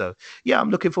forward. So yeah, I'm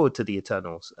looking forward to the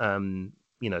Eternals.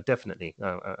 Definitely,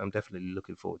 I'm definitely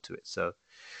looking forward to it. So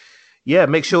yeah,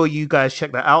 make sure you guys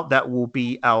check that out. That will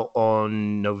be out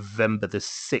on November the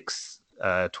 6th,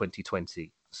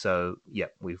 2020. So yeah,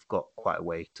 we've got quite a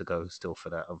way to go still for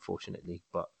that, unfortunately.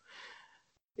 But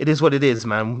it is what it is,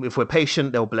 man. If we're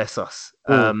patient, they'll bless us.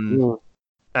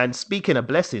 And speaking of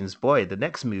blessings, boy, the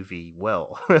next movie,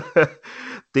 well,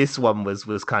 this one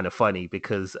was kind of funny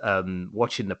because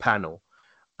watching the panel,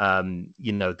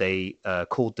 they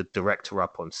called the director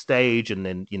up on stage, and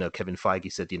then, Kevin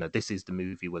Feige said, this is the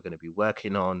movie we're going to be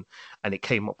working on. And it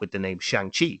came up with the name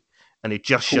Shang-Chi, and it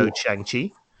just showed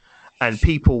Shang-Chi. And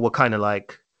people were kind of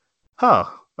like, huh,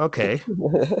 okay,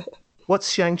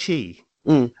 what's Shang-Chi?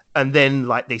 And then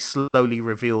like they slowly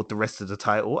revealed the rest of the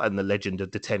title and the Legend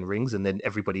of the Ten Rings, and then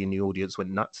everybody in the audience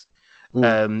went nuts.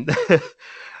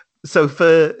 So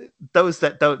for those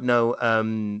that don't know,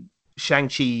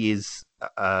 Shang-Chi is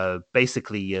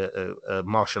basically a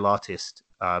martial artist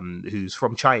who's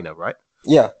from China, right?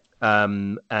 Yeah. I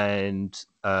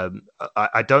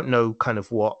don't know kind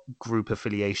of what group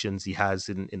affiliations he has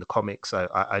in the comics.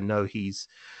 I know he's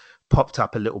popped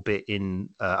up a little bit in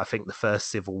I think the first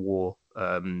Civil War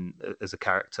as a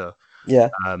character. Yeah.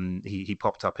 He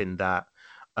popped up in that.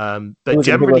 But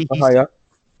generally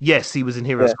yes, he was in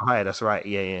Heroes for Hire. That's right.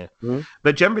 Yeah.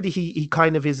 But generally he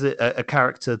kind of is a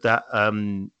character that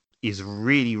is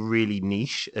really, really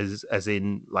niche, as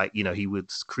in, like, you know, he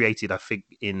was created, I think,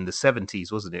 in the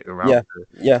 70s, wasn't it? Around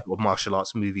the sort of martial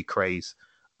arts movie craze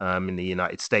in the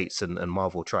United States, and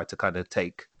Marvel tried to kind of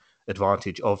take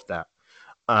advantage of that.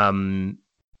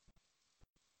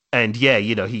 And yeah,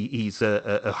 you know, he's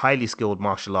a highly skilled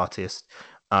martial artist.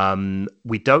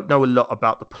 We don't know a lot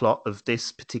about the plot of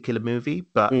this particular movie,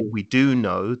 but we do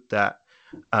know that,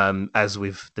 as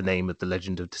with the name of The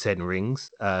Legend of the Ten Rings,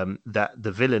 that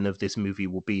the villain of this movie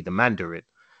will be the Mandarin.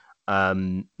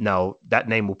 Now, that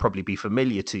name will probably be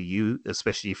familiar to you,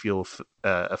 especially if you're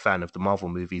a fan of the Marvel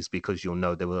movies, because you'll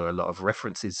know there were a lot of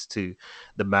references to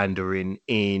the Mandarin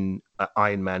in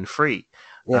Iron Man 3.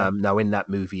 Now, in that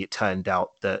movie, it turned out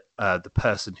that the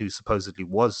person who supposedly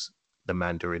was the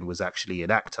Mandarin was actually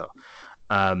an actor,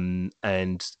 and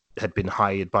had been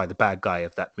hired by the bad guy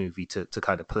of that movie to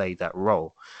kind of play that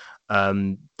role.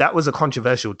 That was a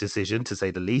controversial decision, to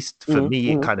say the least. For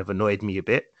me, it kind of annoyed me a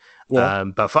bit.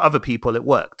 But for other people, it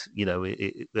worked. You know,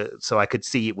 so I could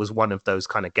see it was one of those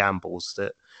kind of gambles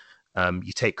that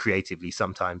you take creatively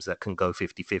sometimes that can go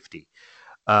 50-50.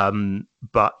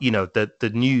 But, you know,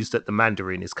 the news that the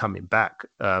Mandarin is coming back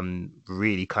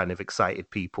really kind of excited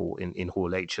people in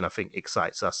Hall H, and I think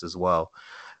excites us as well.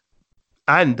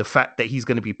 And the fact that he's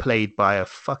going to be played by a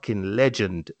fucking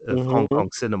legend of Hong Kong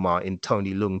cinema in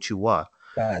Tony Leung Chua.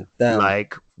 God damn.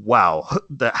 Like, wow.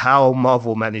 How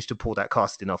Marvel managed to pull that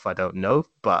casting off, I don't know.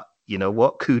 But you know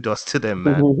what? Kudos to them,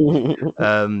 man.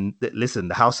 Listen,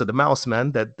 the House of the Mouse,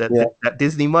 man. That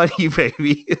Disney money,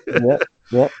 baby.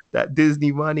 That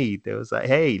Disney money. They was like,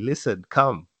 hey, listen,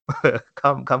 come.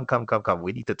 come.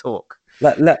 We need to talk.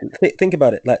 Think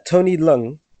about it. Like, Tony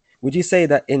Leung, would you say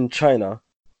that in China,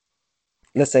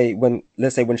 let's say when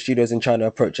studios in China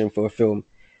approach him for a film,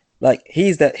 like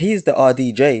he's the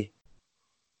RDJ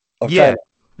of China.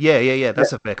 Yeah.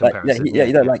 That's a fair comparison.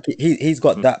 Like he's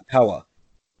got that power.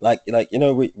 Like you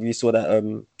know, we saw that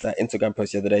Instagram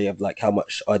post the other day of like how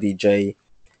much RDJ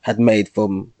had made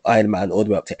from Iron Man all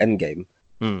the way up to Endgame.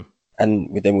 And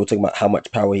then we were talking about how much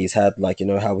power he's had, like, you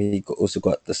know, how he also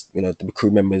got this, you know, the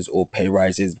crew members all pay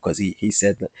rises because he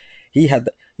said that he had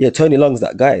Tony Leung's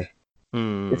that guy.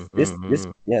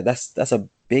 That's a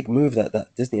big move that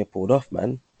Disney have pulled off,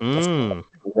 man. That's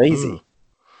crazy.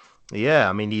 Yeah,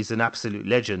 I mean, he's an absolute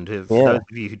legend. For those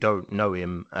of you who don't know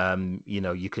him, you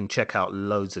know, you can check out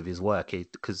loads of his work,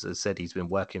 because, as I said, he's been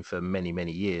working for many,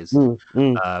 many years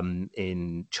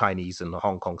in Chinese and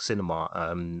Hong Kong cinema.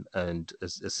 And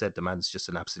as I said, the man's just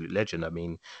an absolute legend. I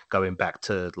mean, going back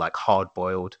to like Hard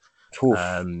Boiled,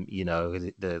 you know,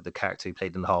 the character he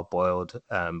played in Hard Boiled,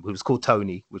 who was called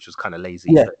Tony, which was kind of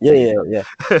lazy. Yeah.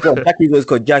 Jackie was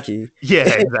called Jackie. Yeah,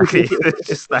 exactly.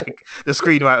 Just like the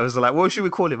screenwriters was like, what should we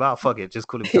call him? Fuck it, just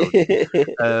call him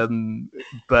Tony.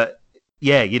 But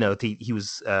yeah, you know, he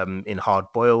was in Hard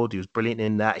Boiled. He was brilliant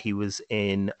in that. He was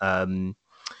in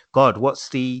God, what's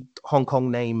the Hong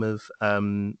Kong name of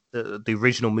the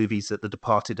original movies that The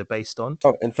Departed are based on?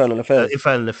 Oh, Infernal Affairs.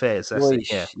 Infernal Affairs, that's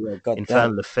it, yeah.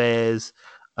 Infernal Affairs.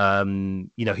 You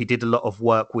know, he did a lot of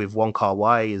work with Wong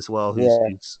Kar-wai as well,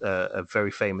 who's a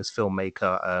very famous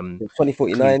filmmaker.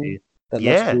 2049.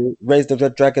 Raise the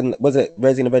Red Dragon. Was it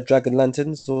Raising the Red Dragon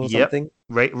Lanterns or something?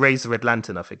 Raise the Red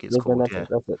Lantern, I think it's called. Lantern,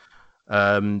 that's it.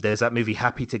 There's that movie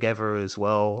Happy Together as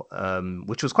well,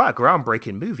 which was quite a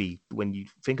groundbreaking movie when you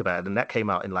think about it, and that came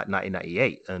out in like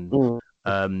 1998, and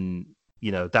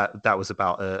you know, that was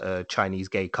about a Chinese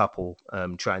gay couple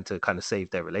trying to kind of save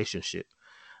their relationship,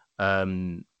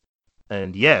 and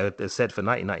yeah, as I said, for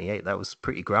 1998 that was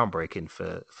pretty groundbreaking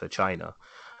for China.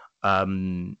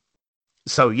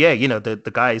 So yeah, you know,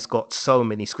 the guy's got so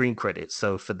many screen credits.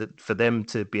 So for them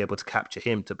to be able to capture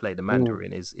him to play the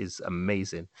Mandarin is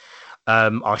amazing.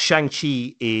 Our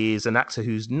Shang-Chi is an actor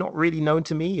who's not really known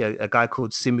to me, a guy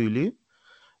called Simu Liu,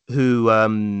 who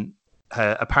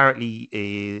apparently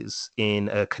is in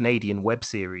a Canadian web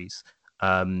series.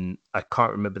 I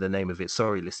can't remember the name of it.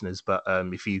 Sorry, listeners, but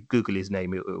if you Google his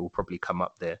name, it will probably come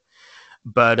up there.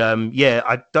 But yeah,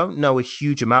 I don't know a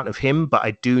huge amount of him, but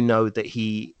I do know that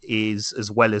he is,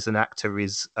 as well as an actor,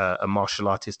 is a martial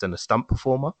artist and a stunt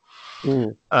performer.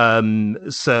 So,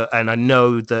 and I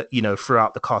know that, you know,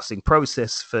 throughout the casting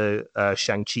process for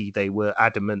Shang-Chi, they were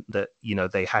adamant that, you know,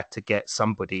 they had to get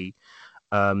somebody,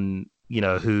 you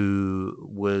know, who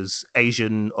was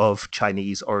Asian of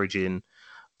Chinese origin,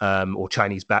 or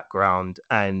Chinese background,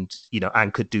 and, you know,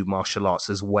 and could do martial arts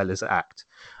as well as act.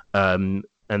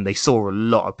 and they saw a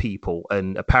lot of people.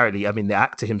 And apparently, I mean, the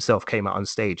actor himself came out on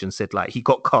stage and said, like, he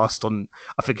got cast on,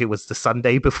 I think it was the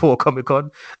Sunday before Comic-Con,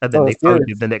 and then they phoned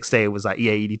him the next day. It was like,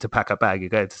 yeah, you need to pack a bag. You're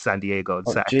going to San Diego on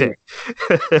Saturday.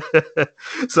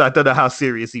 So I don't know how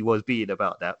serious he was being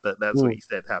about that, but that's what he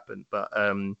said happened. But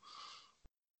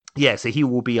yeah, so he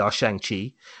will be our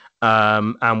Shang-Chi.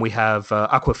 And we have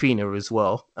Awkwafina as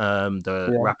well,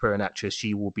 the rapper and actress.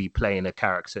 She will be playing a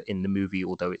character in the movie,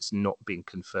 although it's not been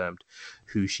confirmed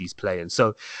who she's playing.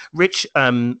 So, Rich,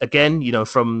 again, you know,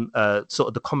 from sort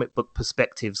of the comic book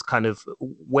perspectives, kind of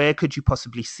where could you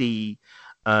possibly see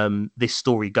this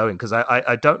story going? Because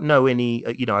I don't know any,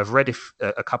 you know, I've read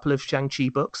a couple of Shang-Chi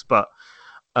books, but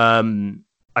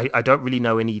I don't really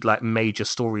know any like major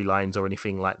storylines or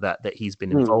anything like that he's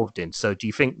been involved in. So do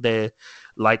you think they're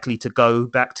likely to go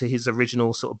back to his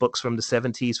original sort of books from the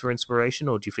 70s for inspiration,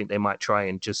 or do you think they might try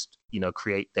and just, you know,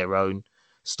 create their own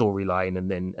storyline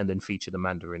and then feature the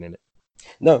Mandarin in it?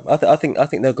 No, I think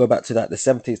they'll go back to that, the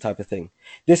 70s type of thing.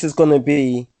 This is going to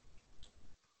be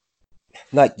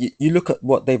like, you look at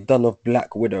what they've done of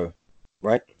Black Widow,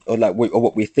 right? Or like or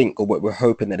what we think, or what we're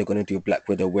hoping that they're going to do with Black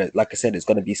Widow, where, like I said, it's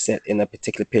going to be set in a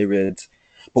particular period,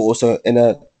 but also in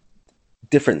a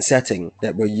different setting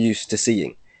that we're used to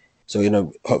seeing. So, you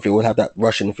know, hopefully we'll have that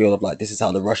Russian feel of like, this is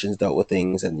how the Russians dealt with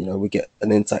things, and, you know, we get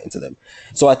an insight into them.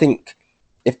 So I think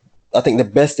the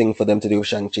best thing for them to do with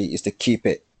Shang-Chi is to keep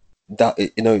it that,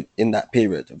 you know, in that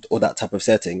period or that type of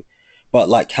setting, but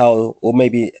like how, or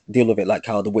maybe deal with it like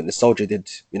how the Winter Soldier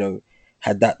did, you know,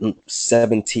 had that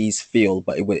 70s feel,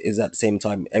 but it is at the same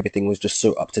time everything was just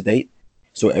so up to date,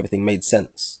 so everything made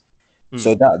sense.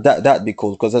 So that'd be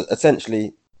cool, because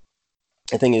essentially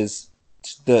the thing is,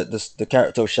 the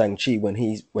character of Shang-Chi, when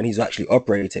he's actually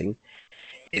operating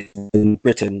in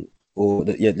Britain, or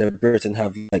the Britain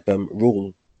have like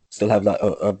rule, still have like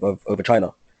over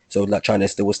China, so like China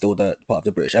was still the part of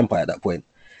the British Empire at that point.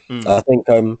 I think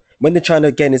when did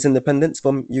China gain its independence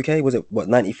from UK? Was it what,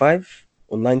 95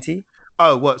 or 90?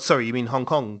 Oh, what? Sorry, you mean Hong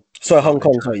Kong? Sorry, Hong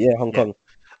Kong. Sorry, yeah, Hong Kong.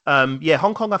 Yeah,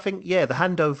 Hong Kong. I think the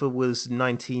handover was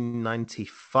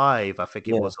 1995. I think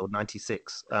it was, or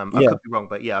 96. I could be wrong,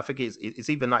 but yeah, I think it's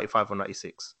either 95 or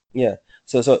 96. Yeah.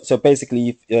 So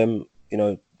basically, you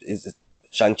know,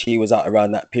 Shang-Chi was out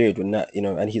around that period when that, you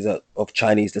know, and he's of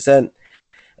Chinese descent,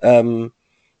 and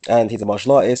he's a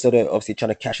martial artist. So they're obviously trying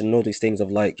to cash in all these things of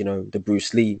like, you know, the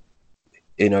Bruce Lee,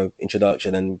 you know,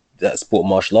 introduction, and that's brought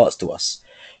martial arts to us.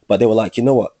 But they were like, you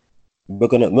know what? We're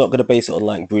not gonna base it on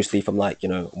like Bruce Lee from like, you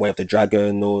know, Way of the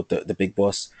Dragon or the Big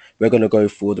Boss. We're gonna go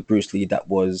for the Bruce Lee that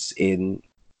was in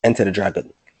Enter the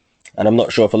Dragon. And I'm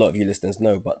not sure if a lot of you listeners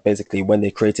know, but basically when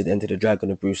they created Enter the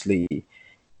Dragon of Bruce Lee,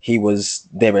 he was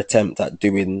their attempt at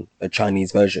doing a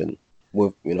Chinese version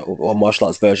with, you know, or martial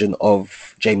arts version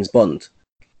of James Bond.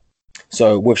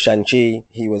 So with Shang-Chi,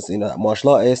 he was, you know, that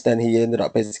martial artist, and he ended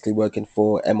up basically working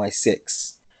for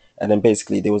MI6, and then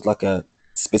basically there was like a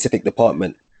specific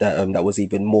department that was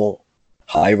even more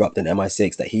higher up than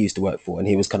MI6 that he used to work for, and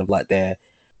he was kind of like their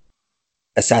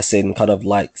assassin, kind of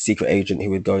like secret agent who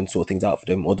would go and sort things out for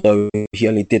them. Although he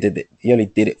only did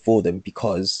it for them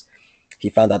because he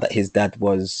found out that his dad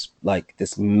was like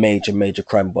this major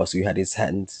crime boss who had his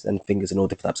hands and fingers in all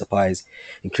different types of pies,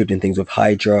 including things with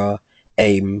Hydra,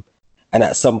 AIM, and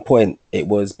at some point it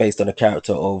was based on a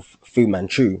character of Fu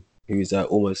Manchu, who's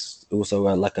almost also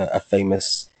like a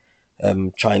famous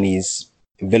Chinese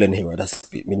villain hero that's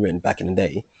been written back in the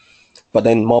day. But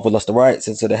then Marvel lost the rights,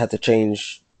 and so they had to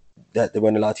change that. They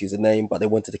weren't allowed to use the name, but they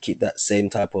wanted to keep that same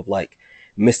type of like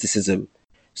mysticism.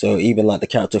 So even like the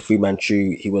character Fu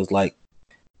Manchu, he was like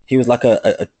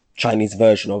a Chinese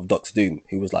version of Doctor Doom,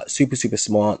 who was like super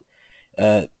smart,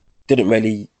 didn't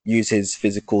really use his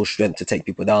physical strength to take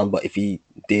people down, but if he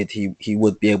did, he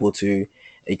would be able to.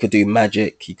 He could do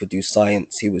magic, he could do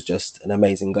science. He was just an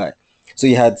amazing guy. So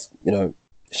you had, you know,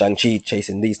 Shang-Chi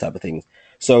chasing these type of things.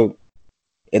 So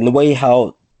in the way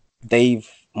how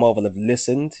Marvel have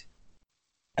listened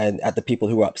and at the people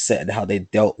who were upset and how they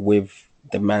dealt with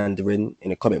the Mandarin in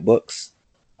the comic books,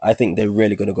 I think they're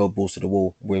really going to go balls to the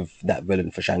wall with that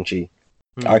villain for Shang-Chi.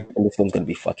 I reckon this film's going to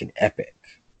be fucking epic.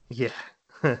 Yeah.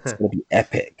 It's going to be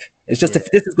epic. It's just,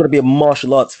 if this is going to be a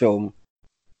martial arts film,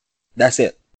 that's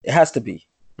it. It has to be.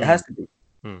 It has to be.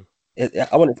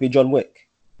 I want it to be John Wick.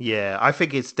 Yeah, I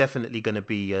think it's definitely going to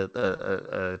be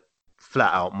a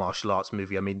flat out martial arts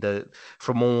movie. I mean,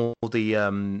 from all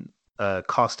the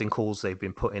casting calls they've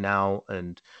been putting out,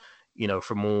 and you know,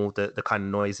 from all the kind of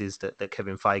noises that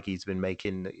Kevin Feige's been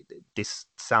making, this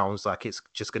sounds like it's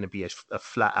just going to be a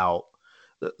flat out,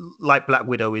 like Black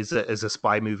Widow is as a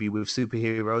spy movie with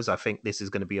superheroes. I think this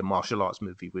is going to be a martial arts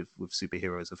movie with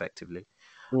superheroes effectively.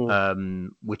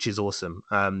 which is awesome.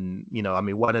 You know, I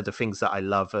mean, one of the things that I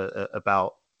love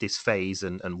about this phase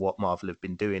and what Marvel have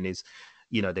been doing is,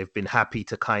 you know, they've been happy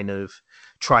to kind of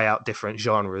try out different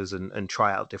genres and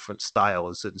try out different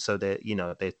styles. And so they're, you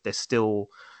know, they're still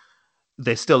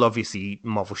obviously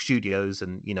Marvel Studios,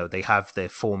 and, you know, they have their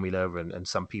formula, and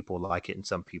some people like it and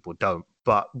some people don't.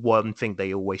 But one thing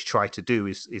they always try to do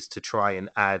is to try and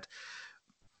add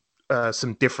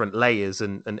some different layers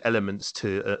and elements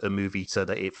to a movie, so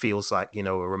that it feels like, you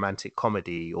know, a romantic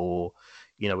comedy, or,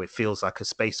 you know, it feels like a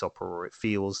space opera, or it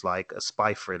feels like a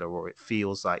spy thriller, or it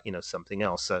feels like, you know, something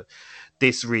else. So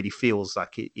this really feels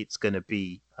like it's going to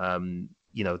be,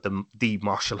 you know, the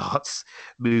martial arts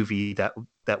movie that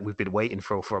we've been waiting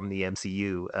for from the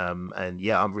MCU. And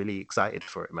yeah, I'm really excited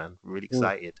for it, man. Really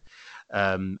excited.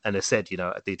 And as said, you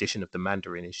know, the addition of the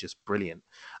Mandarin is just brilliant.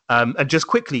 And just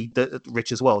quickly,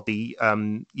 Rich, as well, the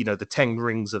you know, the 10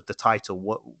 rings of the title,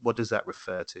 what does that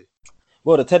refer to?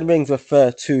 Well, the 10 rings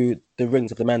refer to the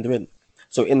rings of the Mandarin.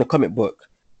 So in the comic book,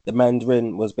 the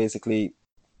Mandarin was basically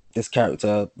this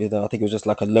character with, I think it was just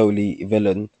like a lowly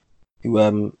villain who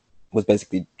was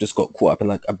basically just got caught up in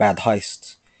like a bad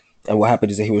heist. And what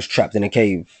happened is that he was trapped in a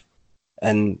cave.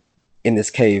 And in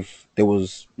this cave, there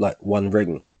was like one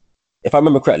ring. If I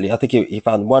remember correctly, I think he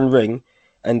found one ring,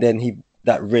 and then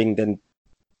that ring then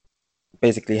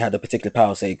basically had a particular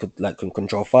power, so he could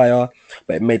control fire,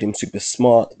 but it made him super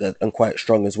smart and quite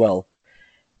strong as well.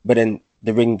 But then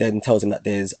the ring then tells him that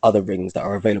there's other rings that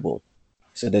are available.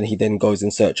 So then he then goes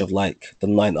in search of like the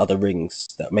 9 other rings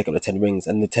that make up the 10 rings,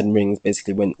 and the 10 rings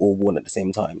basically when all worn at the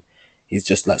same time, he's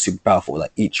just like super powerful.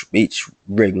 Like each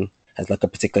ring has like a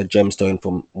particular gemstone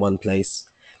from one place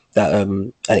that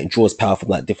and it draws power from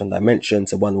like different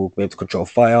dimensions. So one will be able to control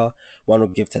fire, one will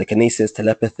give telekinesis,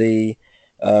 telepathy,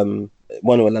 one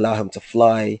will allow him to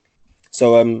fly.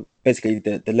 So basically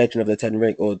the legend of the 10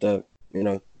 ring, or the, you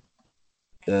know,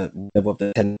 the level of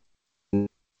the 10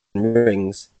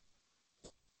 rings,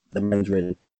 the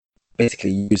Mandarin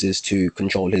basically uses to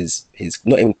control his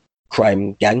not even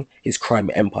crime gang, his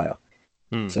crime empire.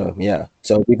 So yeah,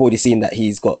 so we've already seen that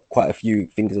he's got quite a few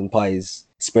fingers and pies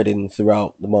spreading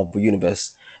throughout the Marvel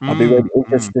universe. I'll be really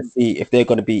interested to see if they're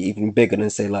going to be even bigger than,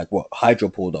 say, like what Hydra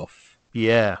pulled off.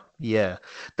 Yeah,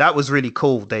 that was really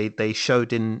cool. They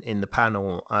showed in the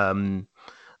panel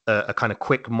a kind of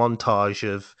quick montage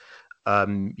of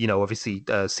you know, obviously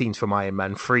scenes from Iron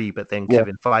Man 3, but then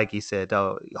Kevin Feige said,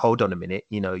 "Oh, hold on a minute,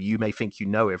 you know, you may think you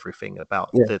know everything about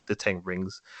the 10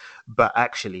 rings, but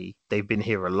actually they've been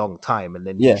here a long time." And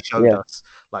then he showed us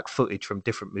like footage from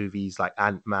different movies, like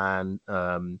Ant-Man.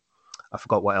 I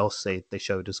forgot what else they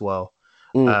showed as well.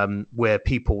 Where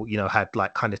people, you know, had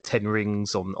like kind of 10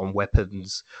 rings on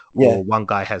weapons, or one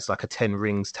guy has like a 10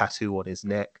 rings tattoo on his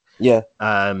neck.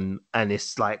 And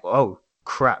it's like, oh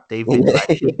crap, they've been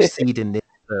like seeding this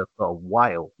for a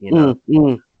while, you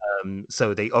know.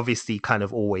 So they obviously kind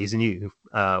of always knew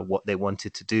what they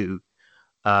wanted to do,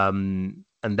 and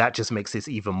that just makes this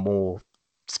even more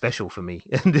special for me,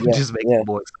 and it just makes it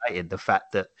more exciting, the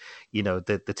fact that, you know,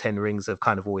 the 10 rings have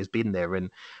kind of always been there. And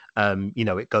you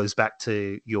know, it goes back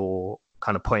to your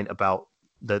kind of point about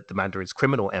the Mandarin's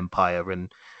criminal empire,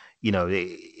 and, you know,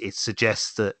 it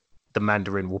suggests that the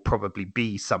Mandarin will probably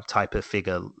be some type of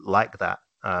figure like that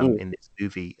in this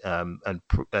movie.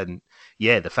 And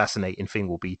yeah, the fascinating thing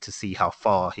will be to see how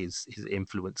far his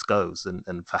influence goes,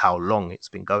 and for how long it's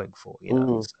been going for, you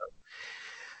know.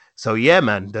 So yeah,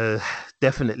 man,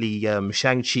 definitely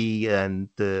Shang-Chi and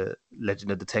the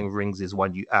Legend of the Ten Rings is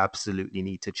one you absolutely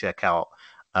need to check out,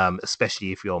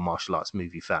 especially if you're a martial arts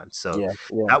movie fan. So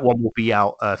that one will be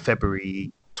out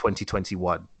February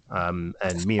 2021.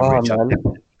 And me and Rich are definitely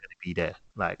going to be there.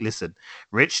 Like, listen,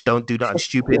 Rich, don't do nothing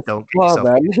stupid. Don't get yourself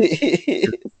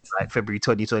like February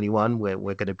 2021.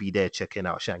 We're going to be there checking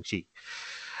out Shang-Chi.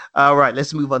 All right,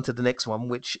 let's move on to the next one,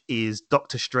 which is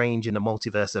Doctor Strange in the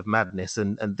Multiverse of Madness.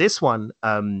 And this one,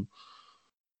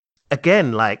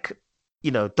 again, like,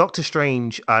 you know, Doctor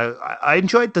Strange, I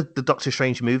enjoyed the Doctor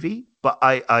Strange movie, but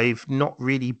I've not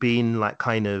really been like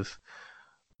kind of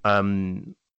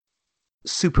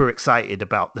super excited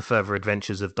about the further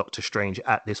adventures of Doctor Strange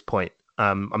at this point.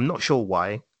 I'm not sure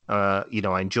why. You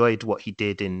know, I enjoyed what he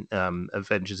did in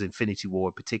Avengers Infinity War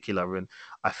in particular, and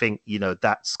I think, you know,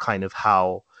 that's kind of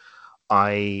how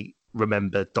I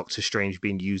remember Doctor Strange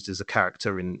being used as a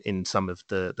character in some of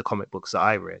the comic books that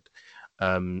I read.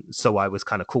 So I was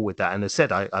kind of cool with that. And as I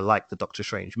said, I liked the Doctor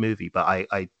Strange movie, but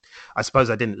I suppose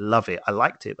I didn't love it. I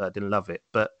liked it, but I didn't love it.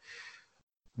 But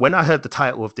when I heard the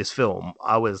title of this film,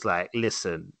 I was like,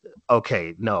 listen,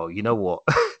 okay, no, you know what?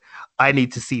 I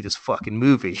need to see this fucking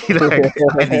movie. Like,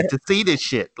 I need to see this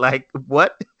shit. Like,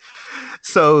 what?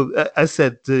 So I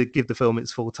said, to give the film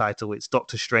its full title, it's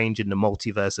Doctor Strange in the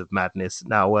Multiverse of Madness.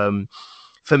 Now,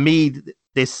 for me,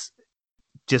 this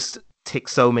just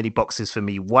ticks so many boxes for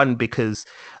me. One, because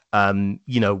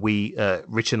we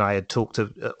Rich and I had talked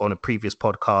on a previous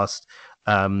podcast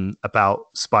about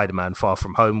Spider-Man Far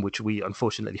From Home, which we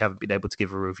unfortunately haven't been able to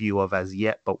give a review of as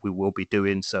yet, but we will be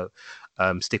doing so.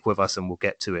 Stick with us and we'll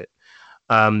get to it.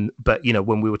 But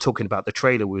when we were talking about the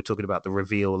trailer, we were talking about the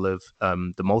reveal of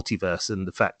the multiverse and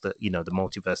the fact that the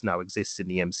multiverse now exists in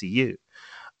the MCU.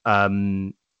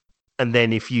 And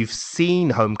then if you've seen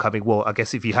Homecoming, well, I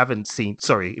guess if you haven't seen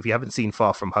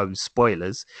Far From Home,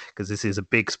 spoilers, because this is a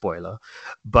big spoiler.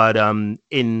 But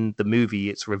in the movie,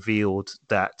 it's revealed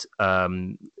that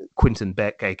Quentin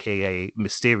Beck, aka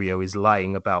Mysterio, is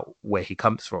lying about where he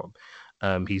comes from.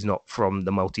 He's not from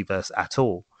the multiverse at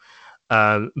all.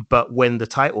 But when the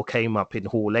title came up in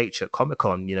Hall H at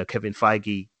Comic-Con, Kevin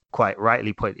Feige quite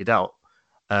rightly pointed out,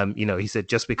 he said,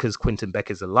 just because Quentin Beck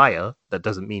is a liar, that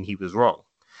doesn't mean he was wrong.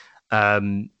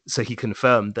 So he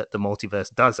confirmed that the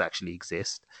multiverse does actually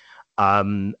exist,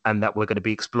 and that we're going to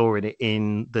be exploring it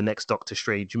in the next Doctor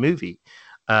Strange movie.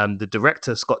 The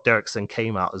director, Scott Derrickson,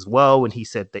 came out as well, and he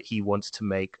said that he wants to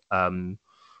make a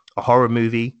horror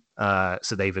movie.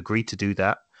 So they've agreed to do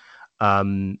that.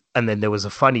 And then there was a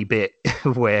funny bit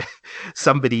where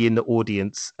somebody in the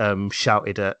audience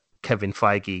shouted at Kevin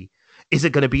Feige, "Is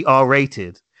it going to be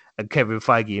R-rated?" And Kevin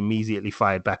Feige immediately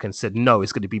fired back and said, "No,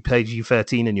 it's going to be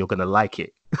PG-13 and you're going to like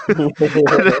it."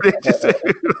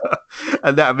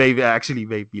 And that actually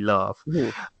made me laugh.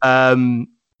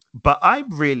 But I'm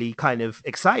really kind of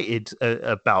excited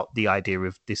about the idea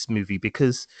of this movie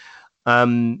because, a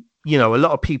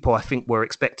lot of people, I think, were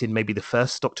expecting maybe the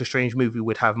first Doctor Strange movie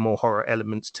would have more horror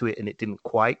elements to it, and it didn't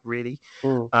quite really.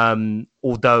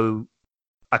 Although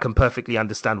I can perfectly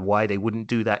understand why they wouldn't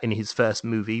do that in his first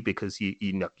movie, because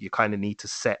you kind of need to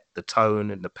set the tone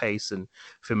and the pace and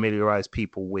familiarize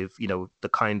people with the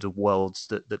kinds of worlds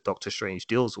that Doctor Strange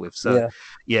deals with. So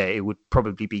yeah, it would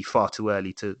probably be far too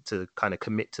early to kind of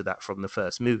commit to that from the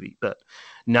first movie. But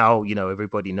now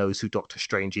everybody knows who Doctor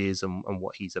Strange is and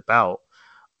what he's about.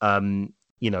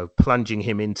 Plunging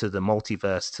him into the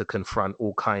multiverse to confront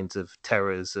all kinds of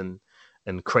terrors and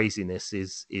craziness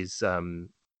is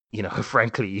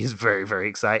frankly, is very, very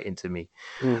exciting to me.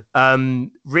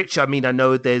 Rich, I mean, I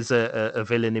know there's a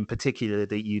villain in particular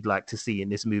that you'd like to see in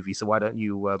this movie, so why don't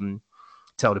you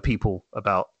tell the people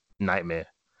about Nightmare?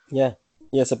 Yeah.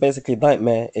 So basically,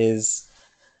 Nightmare he's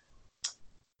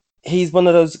one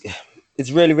of those.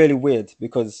 It's really, really weird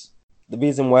because the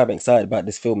reason why I'm excited about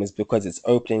this film is because it's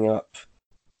opening up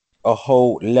a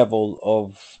whole level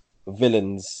of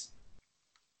villains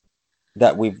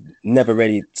that we've never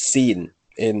really seen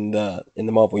in the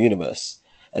Marvel universe,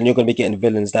 and you're going to be getting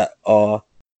villains that are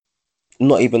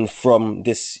not even from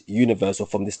this universe or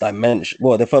from this dimension.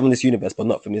 Well, they're from this universe, but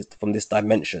not from this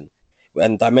dimension.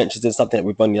 And dimensions is something that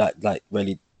we've only like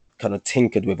really kind of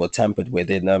tinkered with or tampered with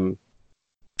in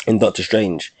Doctor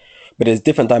Strange. But there's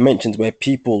different dimensions where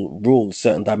people rule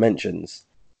certain dimensions,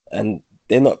 and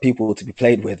they're not people to be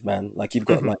played with, man. Like you've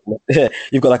got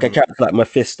like a character like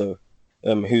Mephisto,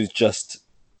 who's just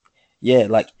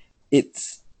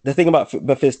it's the thing about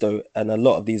Mephisto and a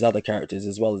lot of these other characters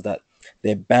as well is that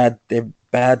they're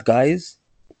bad guys,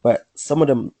 but some of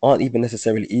them aren't even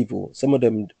necessarily evil. Some of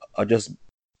them are just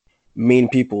mean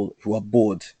people who are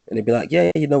bored, and they'd be like,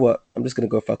 yeah, you know what, I'm just gonna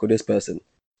go fuck with this person.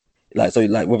 Like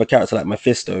with a character like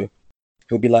Mephisto,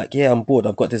 he'll be like, yeah, I'm bored.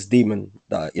 I've got this demon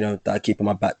that I keep in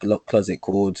my back closet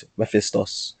called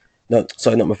Mephistos. No,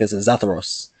 sorry, not Mephistos,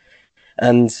 Zatharos.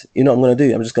 And you know what I'm gonna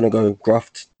do? I'm just gonna go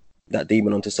graft that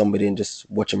demon onto somebody and just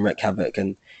watch him wreak havoc,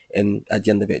 and at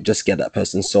the end of it, just get that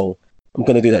person's soul. I'm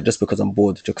gonna do that just because I'm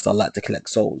bored, just because I like to collect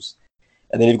souls.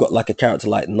 And then you've got like a character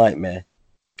like Nightmare,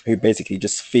 who basically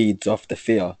just feeds off the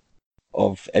fear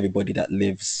of everybody that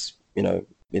lives, in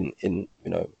the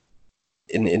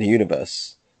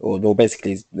universe, or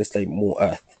basically, let's say, more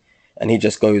Earth. And he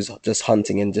just goes just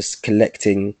hunting and just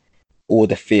collecting all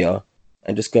the fear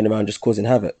and just going around just causing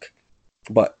havoc.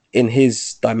 But in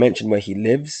his dimension where he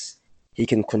lives, he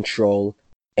can control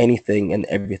anything and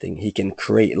everything. He can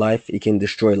create life, he can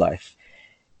destroy life.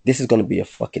 This is going to be a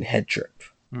fucking head trip.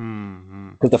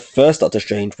 Because the first Doctor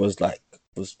Strange was super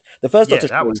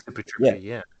trippy.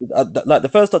 Yeah. Like the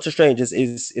first Doctor Strange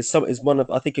is one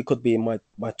of, I think it could be in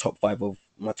my top five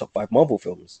Marvel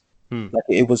films. Like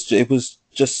it was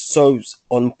just so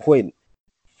on point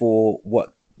for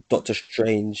what Doctor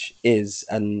Strange is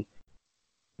and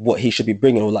what he should be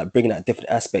bringing, or like bringing that different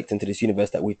aspect into this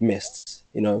universe that we've missed.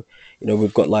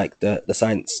 We've got like the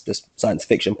science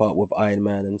fiction part with Iron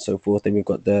Man and so forth, and we've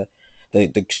got the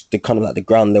kind of like the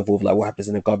ground level of like what happens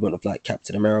in the government of like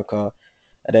Captain America,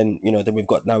 and then then we've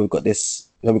got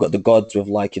the gods with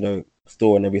like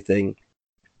Thor and everything.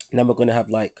 And then we're gonna have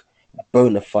like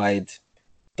bona fide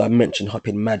dimension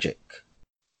hopping magic.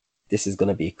 This is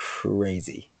gonna be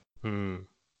crazy.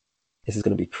 This is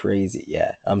going to be crazy.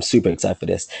 Yeah, I'm super excited for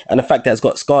this. And the fact that it's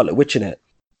got Scarlet Witch in it.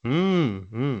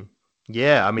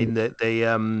 Yeah, I mean, they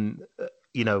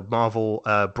Marvel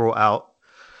brought out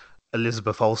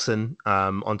Elizabeth Olsen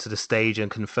onto the stage and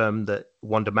confirmed that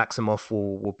Wanda Maximoff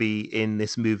will be in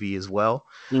this movie as well.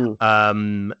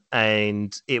 And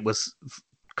it was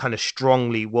kind of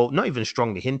strongly, well, not even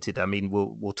strongly hinted. I mean,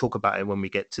 we'll talk about it when we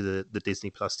get to the Disney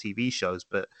Plus TV shows,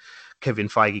 but Kevin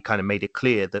Feige kind of made it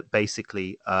clear that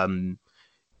basically,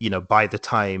 by the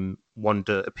time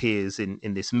Wanda appears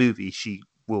in this movie, she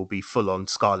will be full on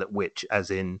Scarlet Witch, as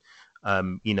in,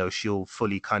 she'll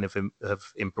fully kind of have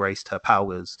embraced her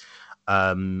powers.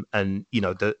 And,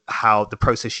 how the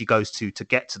process she goes to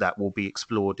get to that will be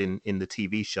explored in the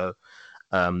TV show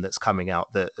that's coming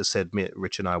out, that, as said,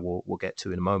 Rich and I will get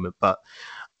to in a moment. But,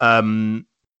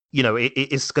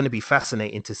 it's going to be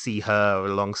fascinating to see her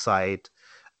alongside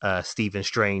Stephen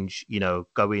Strange,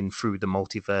 going through the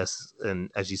multiverse and,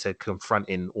 as you said,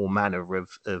 confronting all manner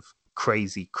of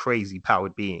crazy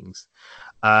powered beings.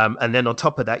 And then on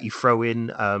top of that, you throw in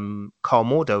Carl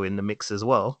Mordo in the mix as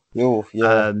well. Oh,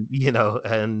 yeah.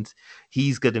 And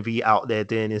he's going to be out there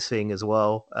doing his thing as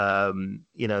well.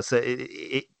 So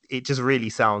it just really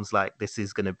sounds like this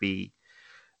is going to be,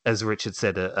 as Richard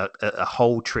said, a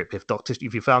whole trip.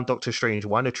 If you found Doctor Strange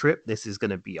 1 a trip, this is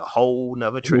going to be a whole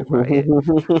nother trip right here.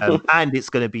 And it's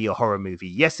going to be a horror movie.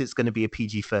 Yes, it's going to be a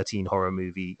PG-13 horror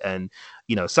movie. And,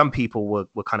 some people were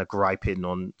kind of griping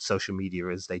on social media,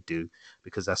 as they do,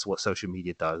 because that's what social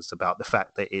media does, about the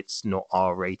fact that it's not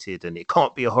R-rated and it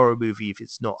can't be a horror movie if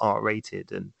it's not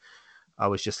R-rated. And I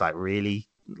was just like, really?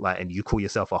 Like, and you call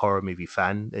yourself a horror movie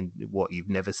fan, and what, you've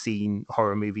never seen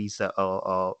horror movies that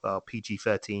are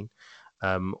PG-13,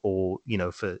 or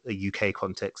for a UK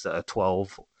context, that are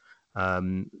 12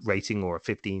 rating or a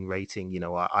 15 rating.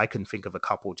 I can think of a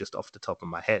couple just off the top of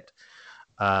my head.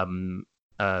 Some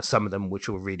of them which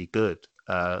were really good,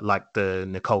 like the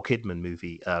Nicole Kidman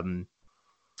movie.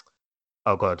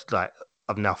 Oh god, like,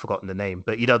 I've now forgotten the name,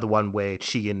 but the one where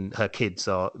she and her kids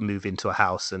move into a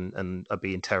house and are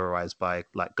being terrorized by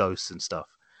like ghosts and stuff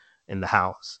in the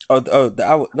house. The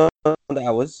Hour. No, the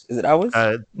Hours. Is it Hours?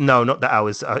 No, not the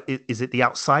Hours. Is it The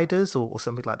Outsiders or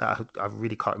something like that? I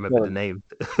really can't remember the name,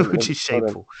 which is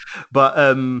shameful. But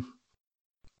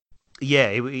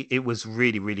it was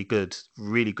really, really good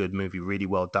movie, really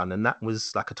well done, and that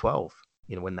was like a 12.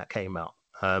 When that came out,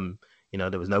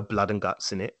 there was no blood and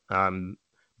guts in it.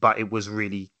 But it was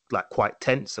really like quite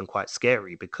tense and quite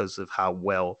scary because of how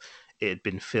well it had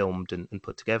been filmed and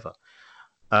put together.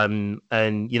 And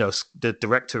the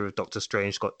director of Doctor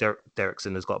Strange, Scott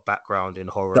Derrickson, has got background in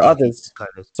horror. The Others.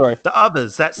 The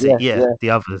Others. That's it. Yeah,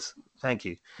 The Others. Thank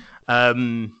you.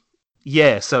 So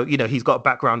he's got a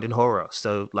background in horror,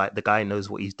 so like the guy knows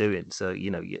what he's doing. So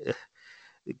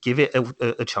give it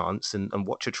a chance and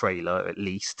watch a trailer at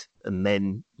least, and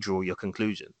then draw your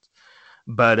conclusions.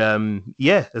 But as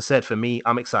I said, for me,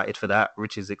 I'm excited for that.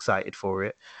 Rich is excited for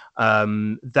it.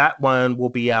 That one will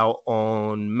be out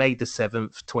on May the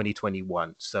 7th,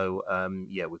 2021. So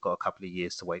we've got a couple of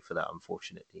years to wait for that,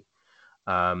 unfortunately.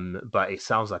 But it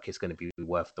sounds like it's going to be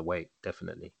worth the wait,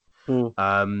 definitely.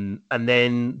 And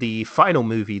then the final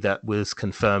movie that was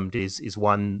confirmed is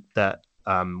one that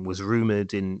was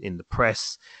rumored in the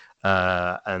press,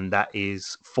 and that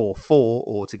is 4,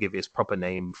 or to give it its proper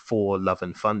name, Thor: Love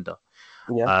and Thunder.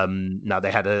 Yeah. Now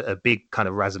they had a big kind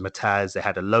of razzmatazz. They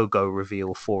had a logo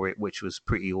reveal for it, which was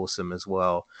pretty awesome as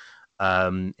well.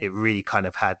 It really kind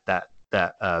of had that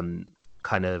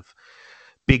kind of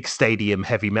big stadium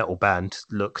heavy metal band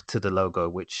look to the logo,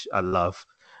 which I love.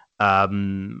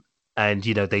 And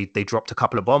they dropped a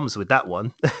couple of bombs with that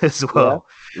one as well.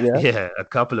 Yeah, a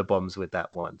couple of bombs with that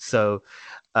one. So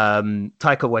Taika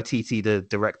Waititi, the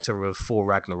director of Thor: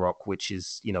 Ragnarok, which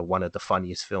is one of the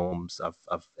funniest films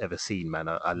I've ever seen, man.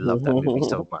 I love that movie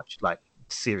so much. Like,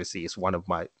 seriously, it's one of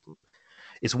my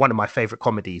favorite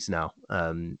comedies now.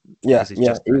 It's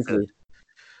just easily.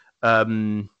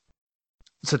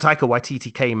 So Taika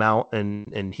Waititi came out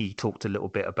and he talked a little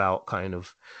bit about kind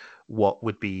of what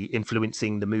would be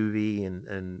influencing the movie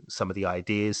and some of the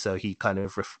ideas. So he kind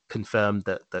of confirmed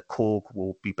that Korg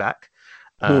will be back.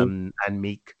 and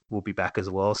Meek will be back as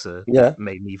well. So Yeah. that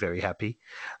made me very happy.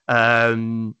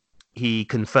 He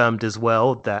confirmed as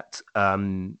well that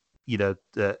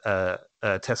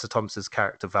Tessa Thompson's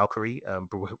character Valkyrie,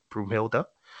 Broomhilda,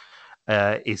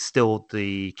 is still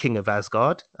the King of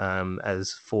Asgard,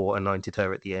 as Thor anointed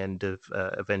her at the end of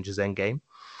Avengers Endgame.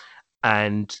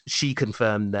 And she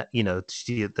confirmed that,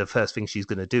 the first thing she's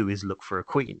going to do is look for a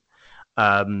queen,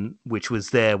 which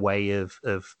was their way of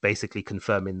basically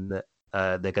confirming that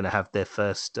they're going to have their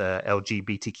first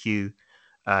LGBTQ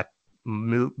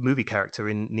movie character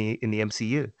in the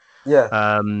MCU.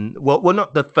 Yeah. Well,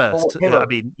 not the first. Hero. I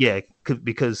mean, yeah,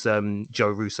 because Joe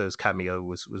Russo's cameo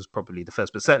was probably the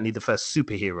first, but certainly the first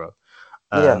superhero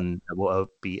that will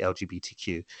be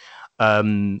LGBTQ.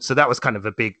 So that was kind of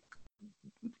a big,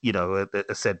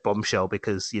 a said bombshell,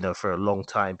 because for a long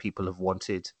time people have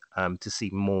wanted to see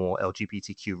more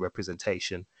LGBTQ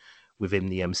representation within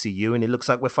the MCU, and it looks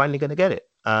like we're finally going to get it.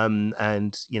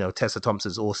 And Tessa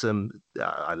Thompson's awesome.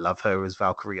 I love her as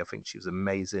Valkyrie. I think she was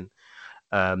amazing.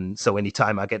 So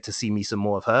anytime I get to see me some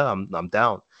more of her, I'm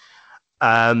down.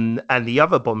 And the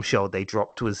other bombshell they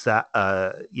dropped was that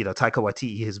Taika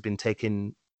Waititi has been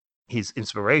taking his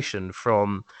inspiration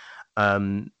from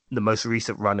the most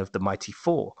recent run of the Mighty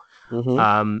Thor.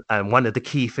 And one of the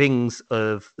key things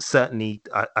of, certainly,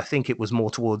 I think it was more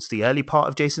towards the early part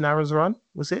of Jason Aaron's run,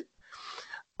 was it?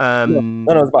 No,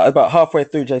 it was about halfway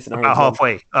through Jason Aaron's run.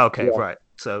 Halfway. Okay, yeah. Right.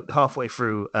 So halfway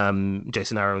through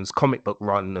Jason Aaron's comic book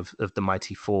run of the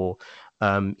Mighty Thor,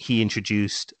 he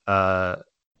introduced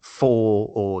Thor,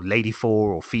 or Lady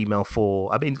Thor, or Female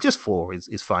Thor. I mean, just Thor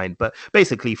is fine, but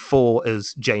basically Thor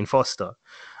as Jane Foster.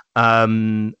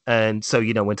 And so,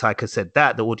 when Taika said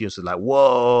that, the audience was like,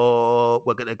 whoa,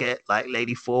 we're gonna get like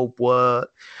Lady Thor, what?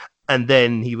 And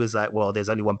then he was like, well, there's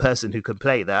only one person who can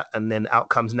play that, and then out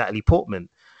comes Natalie Portman.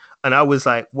 And I was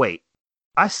like, wait,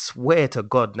 I swear to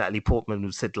God, Natalie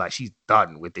Portman said like she's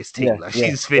done with this team,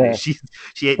 she's finished. Yeah.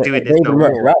 She ain't doing this no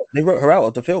more. They wrote her out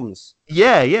of the films.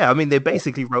 Yeah. I mean, they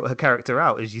basically wrote her character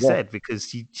out, as you said, because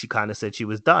she kind of said she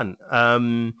was done.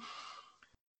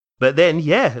 But then,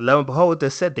 lo and behold, they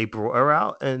said they brought her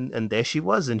out, and there she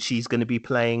was, and she's going to be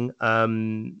playing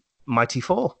Mighty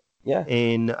Thor. Yeah.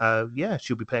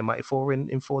 She'll be playing Mighty Thor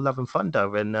in Thor: Love and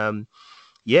Thunder, and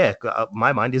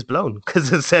my mind is blown,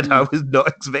 because I said I was not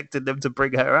expecting them to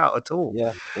bring her out at all.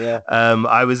 Yeah.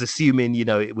 I was assuming,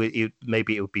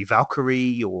 maybe it would be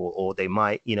Valkyrie, or they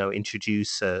might,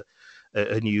 introduce a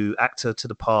new actor to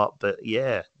the part, but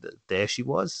there she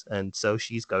was, and so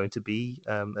she's going to be,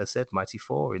 as I said, Mighty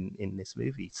Thor in this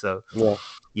movie. So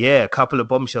a couple of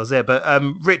bombshells there. But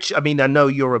Rich, I mean, I know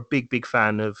you're a big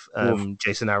fan of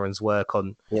Jason Aaron's work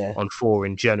on Thor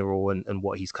in general, and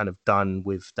what he's kind of done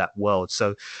with that world.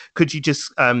 So could you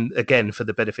just again, for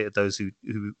the benefit of those who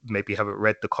maybe haven't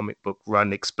read the comic book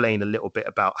run, explain a little bit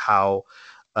about how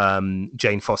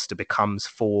Jane Foster becomes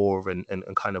Thor, and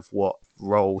kind of what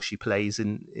role she plays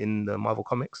in the Marvel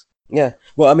comics? Yeah,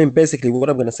 well, I mean, basically what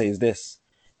I'm going to say is this.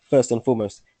 First and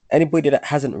foremost, anybody that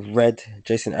hasn't read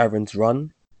Jason Aaron's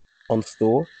run on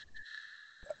Thor,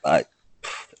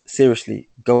 seriously,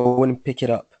 go and pick it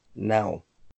up now.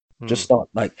 Just start.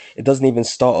 Like, it doesn't even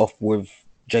start off with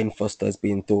Jane Foster as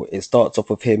being Thor. It starts off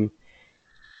with him.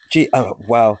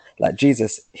 Wow, like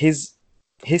Jesus, his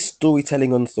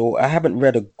storytelling on Thor. I haven't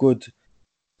read a good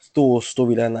Thor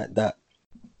storyline like that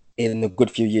in a good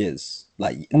few years.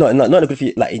 Like, not a good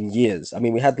few, like in years. I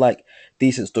mean, we had like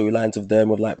decent storylines of them,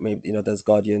 with like, maybe, there's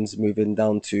Guardians moving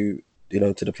down to,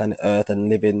 to the planet Earth and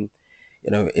living,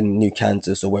 in New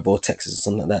Kansas or wherever, or Texas or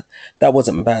something like that. That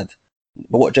wasn't bad.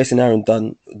 But what Jason Aaron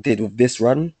did with this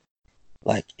run,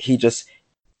 like, he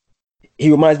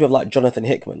reminds me of like Jonathan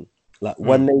Hickman. Like,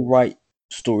 when they write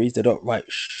stories, they don't write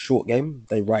short game,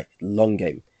 they write long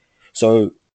game.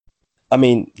 So, I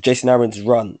mean, Jason Aaron's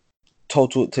run,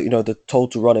 the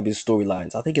total run of his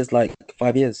storylines, I think it's like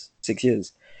 5 years, 6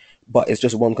 years, but it's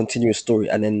just one continuous story.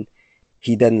 And then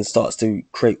he then starts to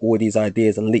create all these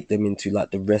ideas and leak them into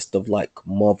like the rest of like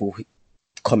Marvel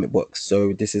comic books.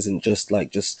 So this isn't just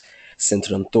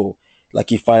centered on Thor.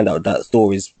 Like, you find out that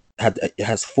Thor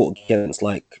has fought against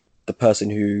like the person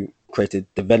who created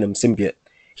the Venom symbiote.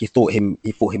 He fought him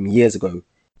years ago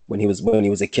when he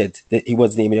was a kid. He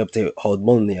wasn't even able to hold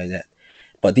Mjolnir yet.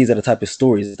 But these are the type of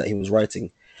stories that he was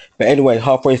writing. But anyway,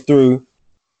 halfway through,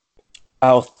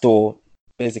 our Thor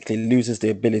basically loses the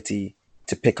ability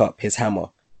to pick up his hammer.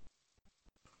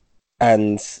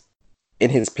 And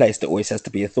in his place, there always has to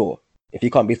be a Thor. If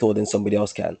you can't be Thor, then somebody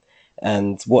else can.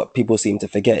 And what people seem to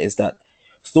forget is that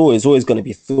Thor is always going to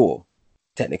be Thor,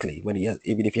 technically,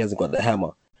 even if he hasn't got the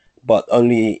hammer. But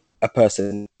only a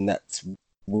person that's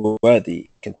worthy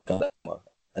can pick up the hammer,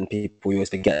 and people always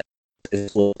forget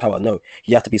it's all power. No,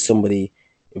 you have to be somebody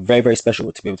very, very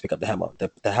special to be able to pick up the hammer.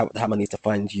 The hammer needs to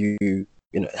find you. You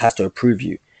know, it has to approve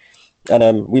you.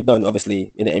 And we've known,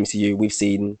 obviously, in the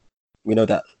MCU, we know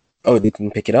that Odin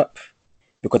can pick it up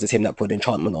because it's him that put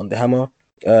enchantment on the hammer.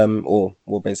 Or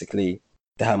basically,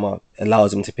 the hammer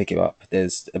allows him to pick it up.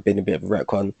 There's been a bit of a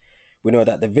retcon. We know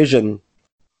that the Vision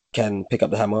can pick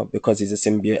up the hammer because he's a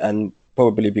symbiote, and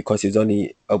probably because he'd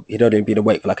only been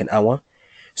awake for like an hour.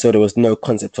 So there was no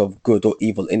concept of good or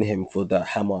evil in him for the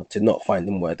hammer to not find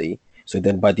him worthy. So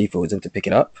then by default, he's able to pick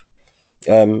it up.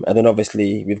 And then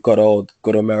obviously we've got old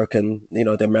good American,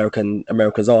 the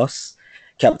America's ass,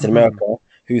 Captain America,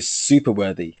 who's super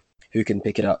worthy, who can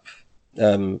pick it up,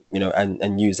 and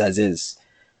use as is.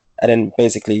 And then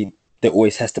basically there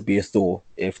always has to be a Thor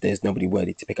if there's nobody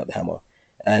worthy to pick up the hammer.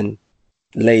 And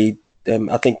I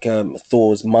think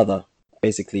Thor's mother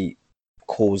basically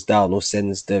calls down or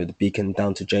sends the beacon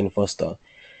down to Jane Foster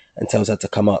and tells her to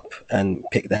come up and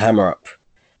pick the hammer up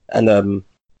and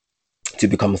to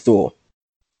become Thor.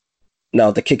 Now,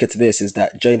 the kicker to this is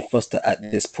that Jane Foster at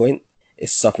this point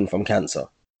is suffering from cancer.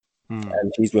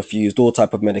 And she's refused all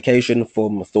type of medication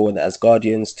from Thor and the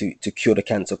Asgardians to cure the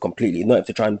cancer completely. Not if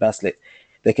they try and battle it,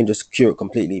 they can just cure it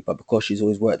completely. But because she's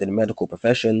always worked in the medical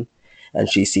profession and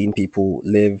she's seen people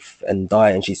live and die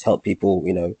and she's helped people,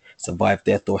 survive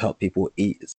death or help people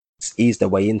ease their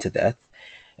way into death,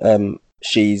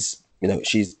 she's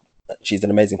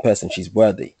an amazing person. She's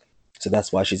worthy. So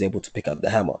that's why she's able to pick up the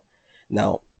hammer.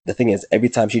 Now, the thing is, every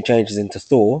time she changes into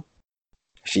Thor,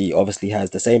 she obviously has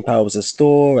the same powers as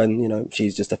Thor, and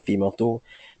she's just a female Thor.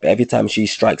 But every time she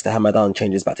strikes the hammer down and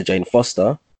changes back to Jane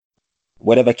Foster,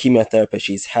 whatever chemotherapy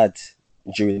she's had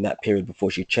during that period before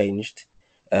she changed,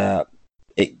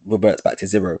 it reverts back to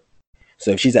zero. So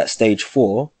if she's at stage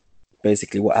 4,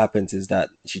 basically what happens is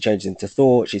that she changes into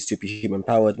Thor, she's superhuman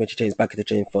powered. When she changes back into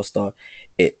Jane Foster,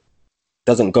 it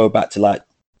doesn't go back to like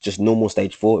just normal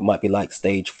stage 4. It might be like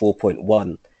stage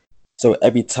 4.1. So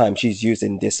every time she's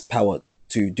using this power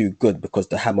to do good because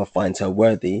the hammer finds her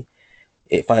worthy,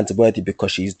 it finds her worthy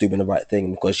because she's doing the right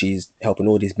thing, because she's helping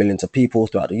all these millions of people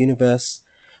throughout the universe.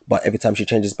 But every time she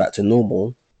changes back to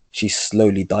normal, she's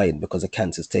slowly dying because the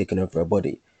cancer's taken over her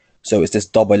body. So it's this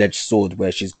double-edged sword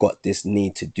where she's got this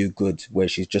need to do good, where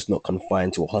she's just not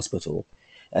confined to a hospital.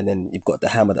 And then you've got the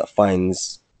hammer that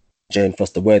finds Jane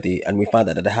Foster worthy, and we find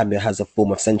out that the hammer has a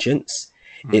form of sentience.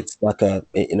 It's like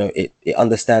it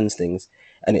understands things,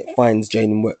 and it finds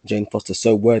Jane Foster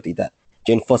so worthy that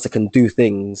Jane Foster can do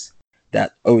things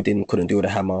that Odin couldn't do with a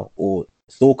hammer, or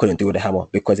Thor couldn't do with a hammer,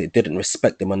 because it didn't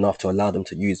respect them enough to allow them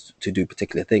to do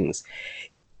particular things.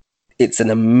 It's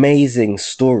an amazing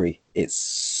story. It's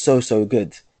so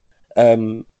good. But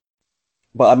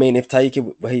I mean, if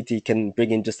Taika Waititi can bring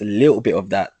in just a little bit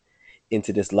of that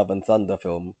into this Love and Thunder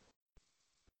film,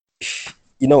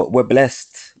 we're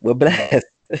blessed. We're blessed.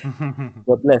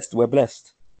 We're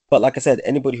blessed. But like I said,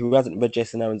 anybody who hasn't read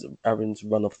Jason Aaron's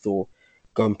run of Thor,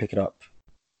 go and pick it up.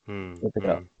 Go pick it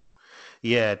up.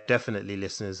 Yeah, definitely,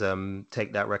 listeners.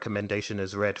 Take that recommendation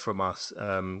as read from us.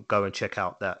 Go and check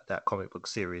out that comic book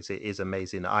series. It is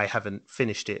amazing. I haven't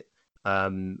finished it,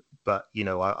 but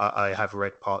I have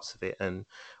read parts of it, and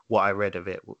what I read of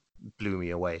it blew me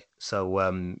away. So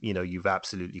you've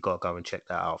absolutely got to go and check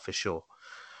that out for sure.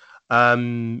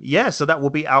 So that will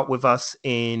be out with us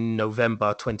in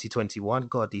November 2021.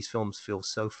 God, these films feel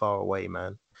so far away,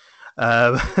 man.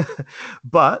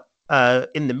 But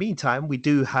in the meantime, we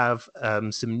do have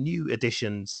some new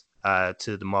additions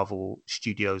to the Marvel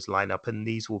Studios lineup, and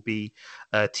these will be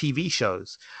TV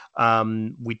shows.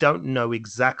 We don't know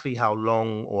exactly how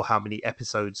long or how many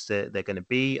episodes they're going to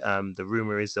be. The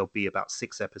rumor is there'll be about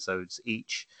 6 episodes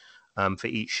each for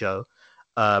each show.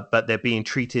 But they're being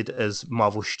treated as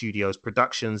Marvel Studios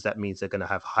productions. That means they're going to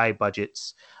have high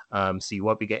budgets. So you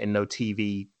won't be getting no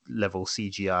TV level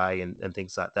CGI and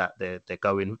things like that. They're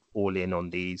going all in on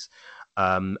these.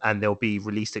 And they'll be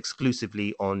released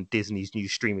exclusively on Disney's new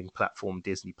streaming platform,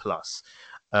 Disney Plus.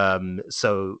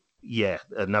 So yeah,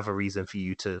 another reason for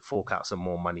you to fork out some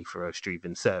more money for a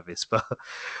streaming service.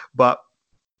 But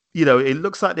it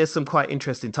looks like there's some quite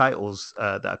interesting titles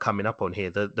that are coming up on here.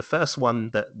 The first one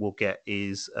that we'll get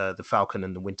is The Falcon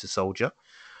and the Winter Soldier.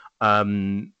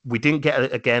 We didn't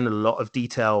get, again, a lot of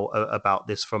detail about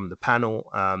this from the panel.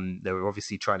 They were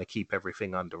obviously trying to keep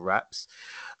everything under wraps.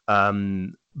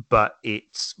 But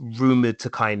it's rumored to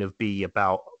kind of be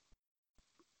about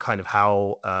kind of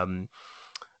how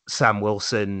Sam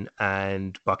Wilson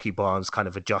and Bucky Barnes kind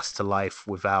of adjust to life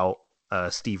without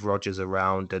Steve Rogers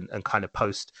around and kind of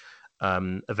post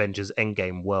Avengers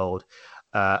Endgame world.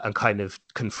 and kind of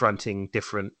confronting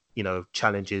different,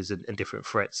 challenges and different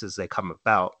threats as they come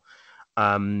about.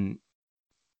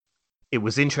 It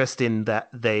was interesting that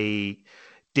they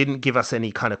didn't give us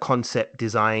any kind of concept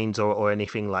designs or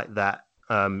anything like that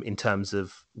in terms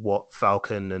of what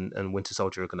Falcon and Winter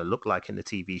Soldier are going to look like in the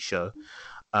TV show.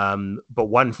 But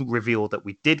one reveal that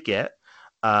we did get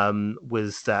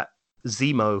was that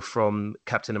Zemo from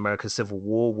Captain America Civil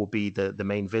War will be the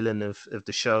main villain of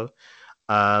the show.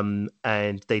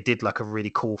 And they did like a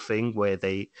really cool thing where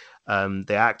the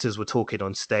actors were talking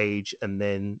on stage, and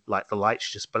then like the lights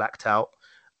just blacked out.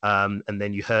 And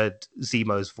then you heard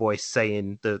Zemo's voice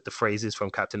saying the phrases from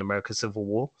Captain America Civil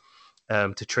War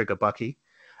to trigger Bucky.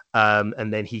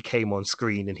 And then he came on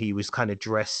screen and he was kind of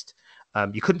dressed.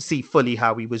 You couldn't see fully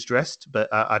how he was dressed, but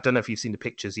I don't know if you've seen the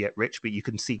pictures yet, Rich, but you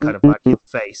can see kind of like his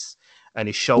face and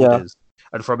his shoulders. Yeah.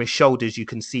 And from his shoulders, you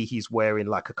can see he's wearing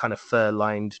like a kind of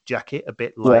fur-lined jacket, a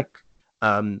bit like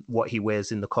what he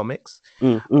wears in the comics.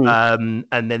 And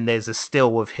then there's a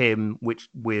still of him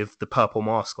with the purple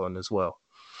mask on as well.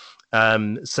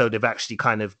 So they've actually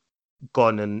kind of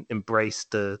gone and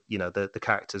embraced the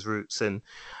character's roots. And,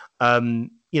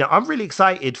 I'm really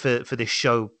excited for this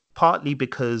show, partly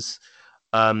because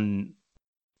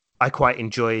I quite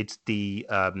enjoyed the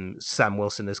Sam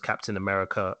Wilson as Captain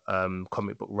America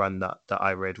comic book run that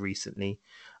I read recently.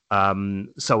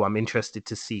 So I'm interested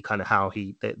to see kind of how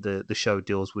the show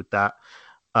deals with that.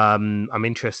 I'm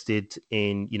interested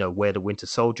in, where the Winter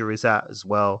Soldier is at as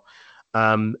well.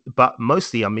 But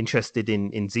mostly I'm interested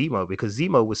in Zemo, because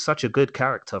Zemo was such a good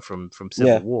character from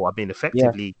Civil War. I mean,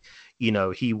 effectively,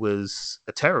 he was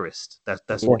a terrorist.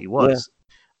 That's what he was. Yeah.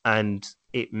 And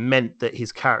it meant that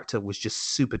his character was just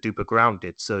super duper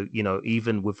grounded. So,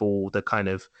 even with all the kind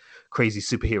of crazy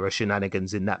superhero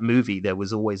shenanigans in that movie, there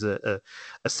was always a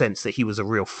sense that he was a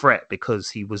real threat, because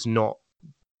he was not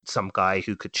some guy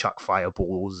who could chuck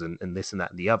fireballs and this and that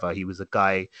and the other. He was a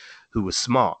guy who was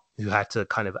smart, who had to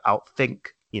kind of outthink,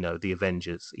 the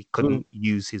Avengers. He couldn't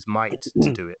use his might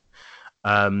to do it.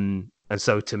 And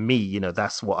so to me,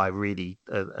 that's what I really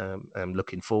am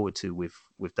looking forward to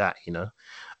with that,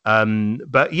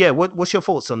 But yeah, what's your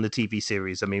thoughts on the TV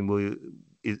series? I mean,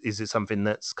 is it something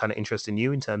that's kind of interesting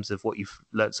you in terms of what you've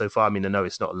learned so far? I mean, I know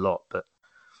it's not a lot, but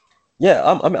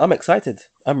yeah, I'm excited.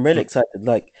 I'm really excited.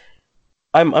 Like,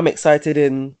 I'm excited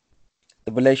in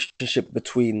the relationship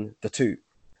between the two,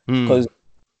 because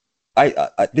I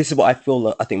this is what I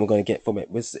feel. I think we're going to get from it.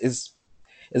 Is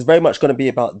very much going to be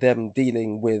about them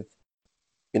dealing with,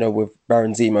 with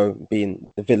Baron Zemo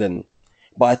being the villain.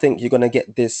 But I think you're going to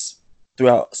get this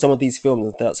throughout some of these films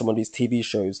and throughout some of these TV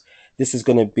shows. This is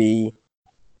going to be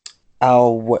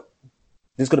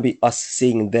there's going to be us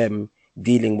seeing them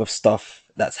dealing with stuff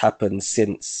that's happened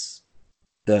since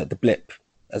the blip,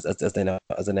 as they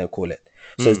now call it.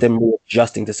 So it's them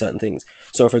adjusting to certain things.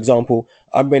 So, for example,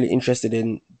 I'm really interested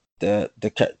in the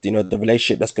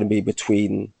relationship that's going to be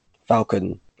between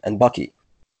Falcon and Bucky.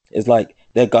 It's like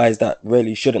they're guys that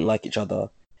really shouldn't like each other,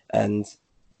 and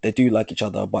they do like each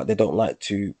other, but they don't like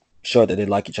to show that they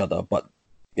like each other. But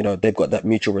they've got that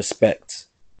mutual respect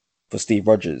for Steve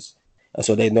Rogers, and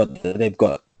so they know that they've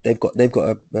got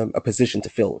a position to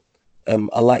fill.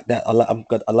 I like that.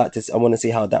 I like this. I want to see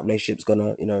how that relationship's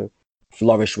gonna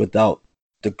flourish without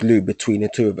the glue between the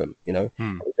two of them.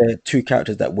 They're two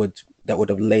characters that would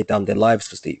have laid down their lives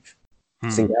for Steve.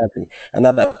 Single-handedly. And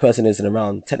now that person isn't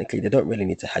around, technically they don't really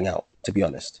need to hang out, to be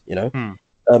honest.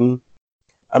 I'm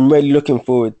really looking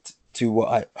forward to what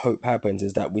I hope happens,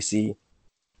 is that we see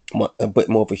a bit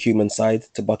more of a human side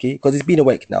to Bucky, because he's been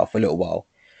awake now for a little while.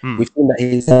 We've seen that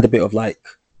he's had a bit of like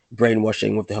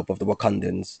brainwashing with the help of the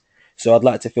Wakandans, so I'd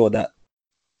like to feel that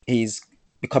he's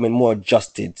becoming more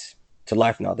adjusted to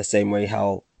life now, the same way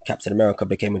how Captain America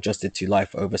became adjusted to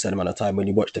life over a certain amount of time. When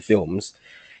you watch the films,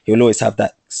 he'll always have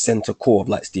that center core of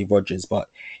like Steve Rogers, but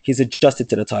he's adjusted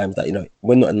to the times that,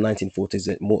 we're not in the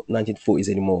 1940s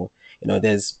anymore.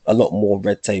 There's a lot more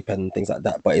red tape and things like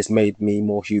that, but it's made me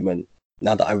more human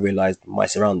now that I realized my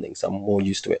surroundings. I'm more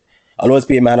used to it. I'll always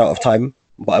be a man out of time,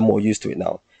 but I'm more used to it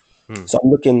now. So I'm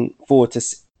looking forward to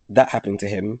that happening to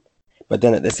him, but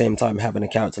then at the same time having a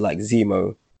character like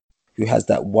Zemo, who has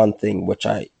that one thing, which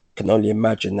I can only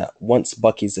imagine that once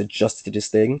Bucky's adjusted to this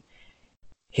thing,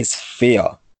 his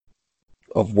fear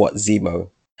of what Zemo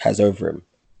has over him.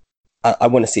 I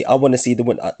want to see I want to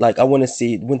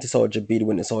see Winter Soldier be the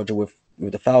Winter Soldier with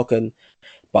the Falcon,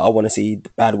 but I want to see the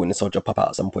bad Winter Soldier pop out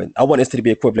at some point. I want this to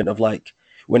be equivalent of like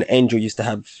when Angel used to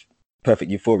have perfect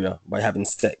euphoria by having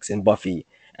sex in Buffy,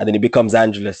 and then he becomes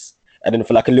Angelus, and then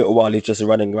for like a little while he's just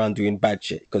running around doing bad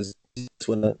shit because he just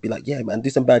want to be like, yeah man, do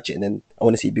some bad shit, and then I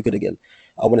want to see it be good again.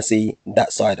 I want to see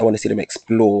that side. I want to see them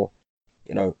explore,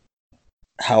 you know,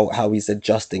 how he's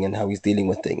adjusting and how he's dealing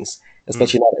with things,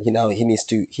 especially now that he needs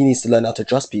to learn how to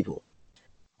trust people.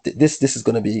 This is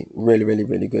going to be really, really,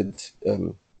 really good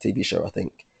TV show, I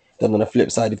think. Then on the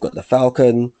flip side, you've got the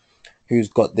Falcon, who's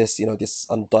got this, you know, this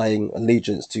undying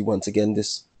allegiance to, once again,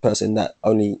 this person that's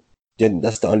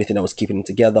the only thing that was keeping them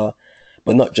together.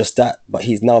 But not just that, but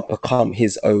he's now become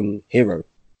his own hero.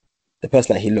 The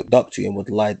person that he looked up to and would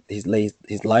lay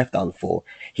his life down for,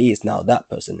 he is now that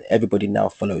person. Everybody now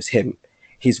follows him.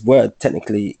 His word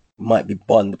technically might be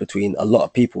bond between a lot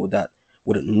of people that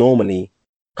wouldn't normally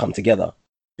come together,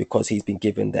 because he's been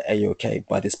given the AOK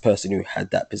by this person who had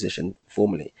that position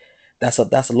formerly. That's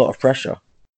a lot of pressure.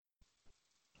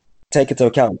 Take into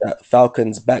account that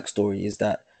Falcon's backstory is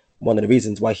that one of the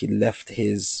reasons why he left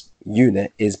his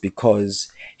unit is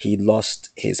because he lost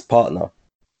his partner.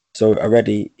 So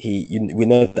already we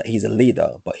know that he's a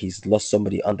leader, but he's lost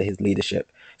somebody under his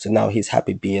leadership. So now he's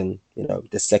happy being, you know,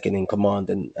 the second in command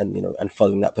and you know, and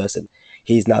following that person.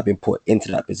 He's now been put into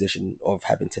that position of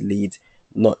having to lead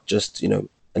not just, you know,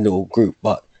 a little group,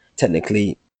 but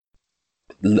technically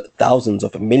thousands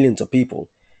of millions of people.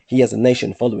 He has a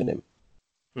nation following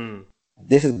him.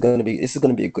 This is gonna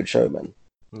be a good show, man.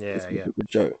 Yeah, a good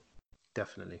show.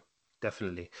 Definitely.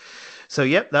 So,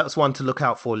 yep, that's one to look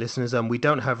out for, listeners. We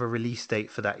don't have a release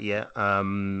date for that yet.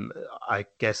 I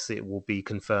guess it will be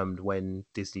confirmed when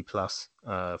Disney Plus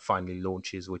finally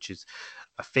launches, which is,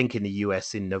 I think, in the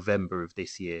US in November of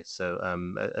this year. So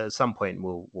at some point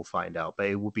we'll find out, but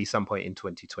it will be some point in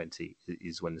 2020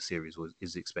 is when the series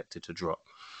is expected to drop.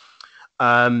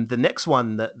 The next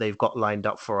one that they've got lined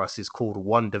up for us is called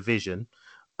WandaVision.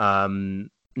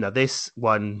 Now, this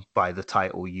one, by the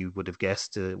title, you would have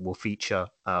guessed, will feature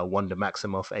Wanda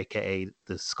Maximoff, aka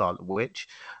the Scarlet Witch,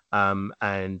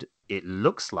 and it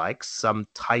looks like some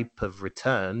type of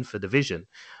return for the Vision,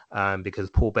 because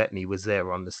Paul Bettany was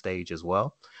there on the stage as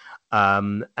well,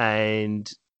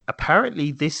 and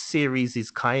apparently this series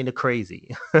is kind of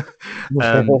crazy.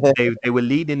 They were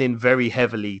leaning in very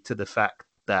heavily to the fact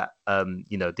that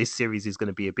you know, this series is going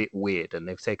to be a bit weird, and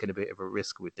they've taken a bit of a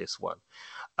risk with this one.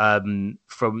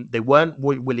 They weren't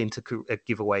willing to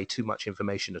give away too much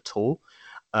information at all,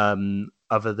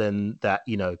 other than that,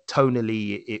 you know,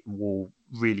 tonally it will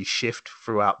really shift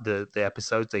throughout the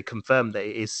episodes. They confirmed that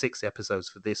it is 6 episodes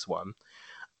for this one,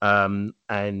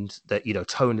 and that, you know,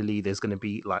 tonally there's going to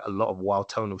be like a lot of wild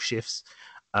tonal shifts,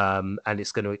 and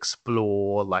it's going to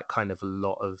explore like kind of a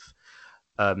lot of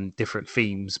different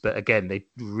themes, but again, they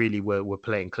really were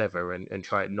playing clever and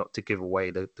trying not to give away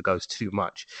the ghost too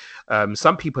much.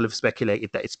 Some people have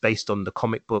speculated that it's based on the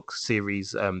comic book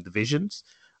series, The Visions,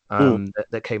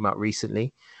 that came out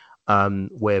recently,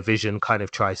 where Vision kind of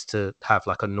tries to have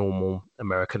like a normal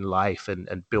American life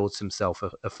and builds himself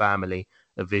a family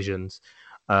of Visions.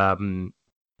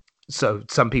 So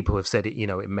some people have said it, you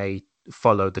know, it may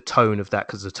follow the tone of that,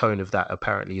 because the tone of that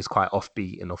apparently is quite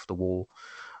offbeat and off the wall.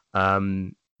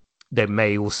 They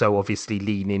may also obviously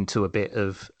lean into a bit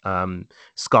of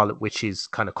Scarlet Witch's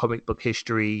kind of comic book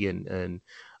history and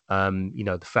you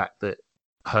know, the fact that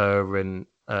her and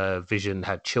Vision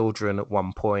had children at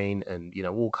one point, and, you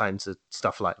know, all kinds of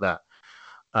stuff like that.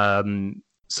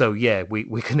 So yeah,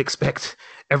 we can expect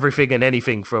everything and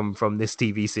anything from this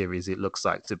TV series, it looks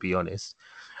like, to be honest.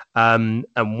 And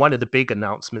one of the big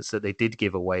announcements that they did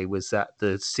give away was that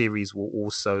the series will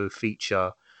also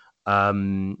feature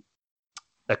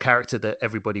a character that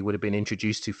everybody would have been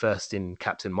introduced to first in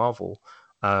Captain Marvel,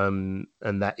 and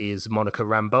that is Monica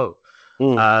Rambeau.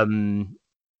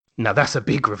 Now, that's a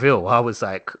big reveal. I was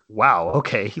like, wow,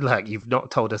 okay, like, you've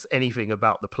not told us anything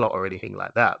about the plot or anything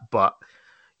like that, but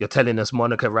you're telling us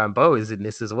Monica Rambeau is in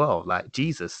this as well. Like,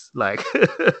 Jesus, like,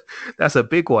 that's a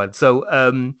big one. So,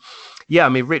 yeah, I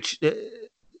mean, Rich,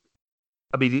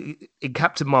 I mean, in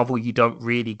Captain Marvel, you don't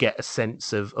really get a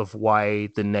sense of why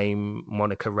the name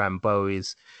Monica Rambeau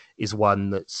is one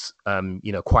that's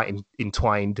you know, quite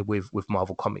entwined with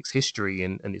Marvel Comics history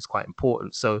and it's quite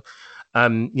important. So,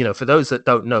 you know, for those that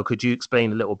don't know, could you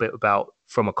explain a little bit about,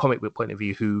 from a comic book point of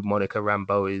view, who Monica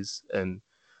Rambeau is and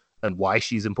why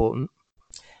she's important?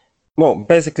 Well,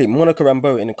 basically, Monica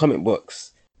Rambeau in the comic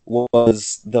books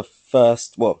was the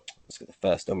first. Well,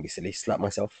 don't be silly, slap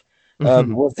myself.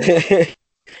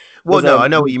 Well, no, I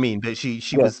know what you mean, but she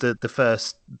was the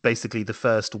first, basically the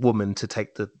first woman to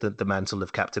take the mantle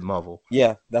of Captain Marvel.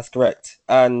 Yeah, that's correct.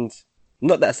 And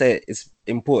not that I say it's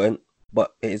important,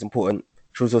 but it is important.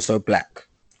 She was also black.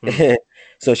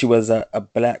 So she was a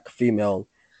black female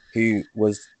who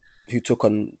took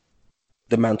on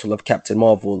the mantle of Captain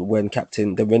Marvel when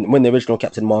the original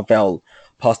Captain Marvel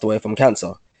passed away from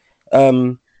cancer.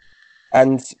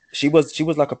 And she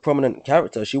was like a prominent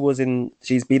character.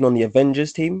 She's been on the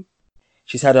Avengers team.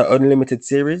 She's had her own limited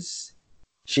series.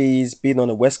 She's been on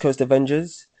the West Coast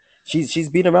Avengers. She's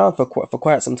been around for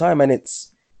quite some time, and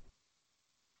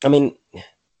I mean,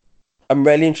 I'm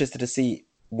really interested to see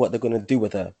what they're going to do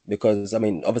with her because I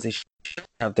mean, obviously she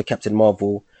have the Captain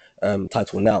Marvel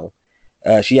title now.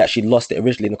 She actually lost it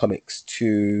originally in the comics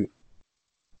to.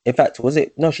 In fact, was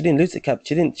it? No, she didn't lose it.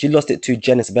 She didn't. She lost it to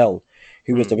Janice Bell,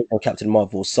 who was the original Captain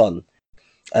Marvel's son.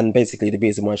 And basically, the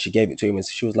reason why she gave it to him is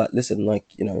she was like, "Listen, like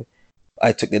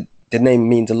I took the name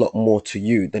means a lot more to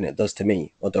you than it does to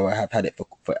me, although I have had it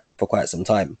for quite some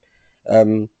time.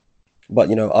 But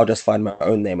I'll just find my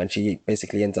own name." And she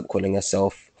basically ends up calling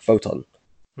herself Photon.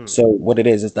 So what it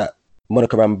is that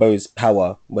Monica Rambeau's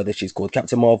power, whether she's called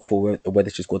Captain Marvel or whether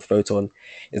she's called Photon,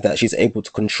 is that she's able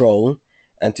to control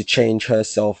and to change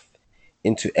herself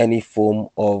into any form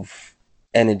of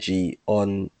energy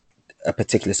on a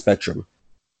particular spectrum.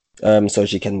 So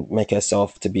she can make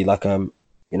herself to be like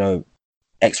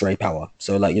X-ray power.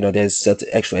 So like there's certain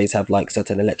X-rays have like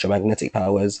certain electromagnetic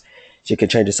powers. She can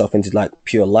change herself into like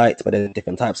pure light, but there's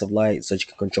different types of light. So she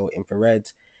can control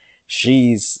infrared.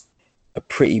 She's a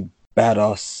pretty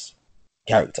badass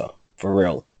character for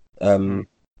real.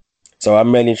 So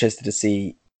I'm really interested to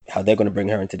see how they're going to bring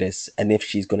her into this and if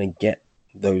she's going to get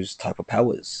those type of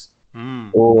powers.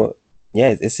 Or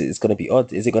it's going to be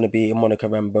odd. Is it going to be a Monica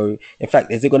Rambeau? In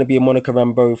fact, is it going to be a Monica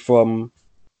Rambeau from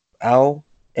our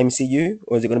MCU,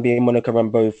 or is it going to be a Monica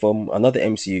Rambeau from another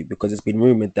MCU? Because it's been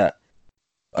rumored that,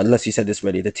 unless you said this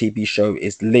already, the TV show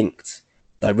is linked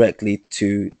directly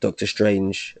to Doctor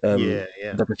Strange,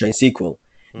 Doctor Strange sequel,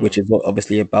 which is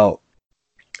obviously about,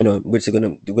 which are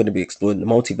going to be exploring the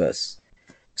multiverse.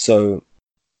 So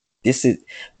this is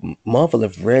Marvel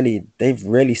they've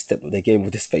really stepped up their game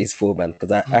with this Phase 4, man.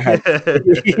 Because I had when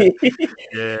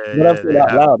I'm saying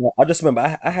out loud, I just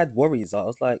remember I had worries. I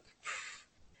was like,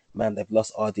 man, they've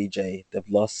lost RDJ, they've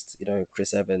lost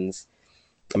Chris Evans.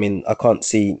 I mean, I can't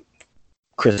see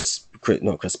Chris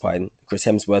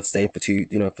Hemsworth staying for too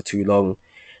long.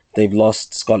 They've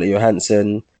lost Scarlett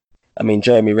Johansson. I mean,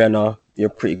 Jeremy Renner, you're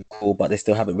pretty cool, but they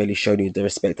still haven't really shown you the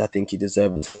respect I think you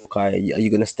deserve. And Hawkeye, are you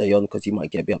going to stay on because you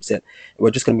might get a bit upset?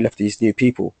 We're just going to be left with these new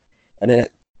people. And then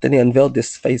they unveiled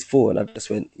this Phase 4, and I just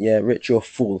went, yeah, Rich, you're a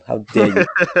fool. How dare you?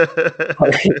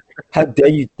 How dare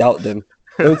you doubt them?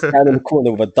 Don't stand in the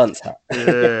corner with a dunce hat.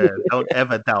 Don't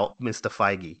ever doubt Mr.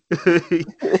 Feige.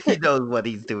 He knows what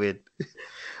he's doing.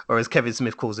 Or as Kevin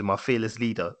Smith calls him, our fearless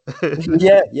leader.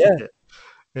 Yeah.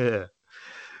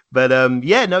 But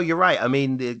no, you're right. I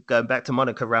mean, going back to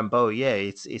Monica Rambeau,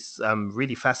 it's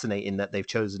really fascinating that they've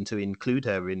chosen to include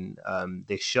her in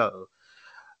this show.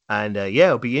 And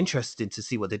it'll be interesting to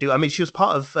see what they do. I mean, she was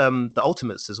part of the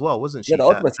Ultimates as well, wasn't she? Yeah, the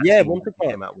Ultimates. Yeah, one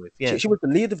came out with. Yeah, she was the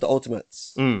lead of the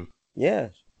Ultimates. Yeah,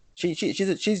 she's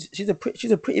a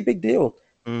pretty big deal.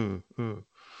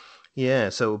 Yeah,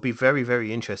 so it'll be very,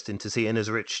 very interesting to see. And as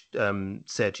Rich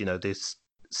said, this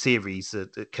series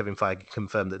that Kevin Feige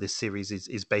confirmed that this series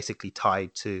is basically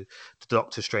tied to the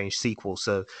Doctor Strange sequel.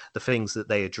 So the things that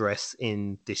they address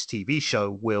in this TV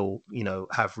show will,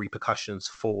 have repercussions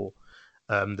for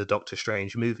the Doctor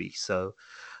Strange movie. So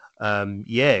again,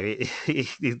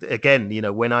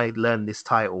 when I learned this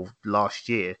title last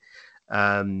year,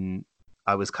 I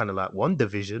was kind of like,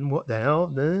 WandaVision, what the hell?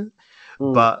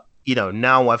 But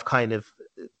now I've kind of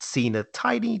seen a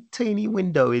teeny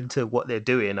window into what they're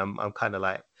doing. I'm kind of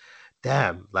like,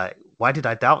 damn, like, why did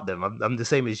I doubt them? I'm the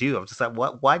same as you. I'm just like,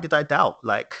 why did I doubt?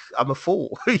 Like, I'm a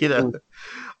fool. I'm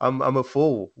a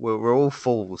fool. We're all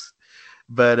fools.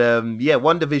 But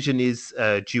WandaVision is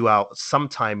due out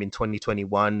sometime in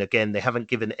 2021. Again, they haven't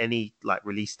given any like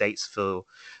release dates for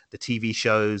the TV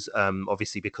shows,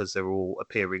 obviously because they're all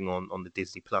appearing on the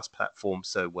Disney Plus platform.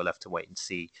 So we'll have to wait and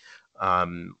see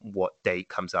what date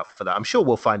comes out for that. I'm sure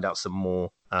we'll find out some more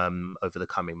over the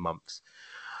coming months.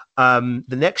 The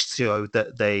next show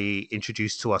that they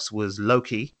introduced to us was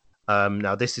Loki.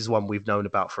 Now this is one we've known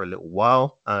about for a little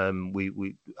while. I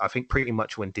think pretty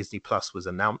much when Disney Plus was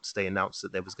announced, they announced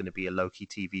that there was going to be a Loki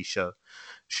TV show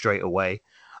straight away.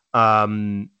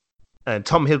 And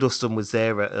Tom Hiddleston was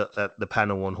there at the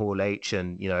panel on Hall H,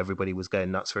 and everybody was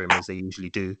going nuts for him as they usually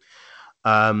do.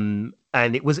 And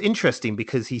it was interesting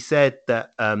because he said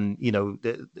that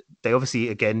they obviously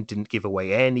again didn't give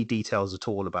away any details at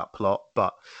all about plot,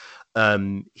 but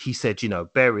he said,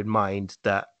 bear in mind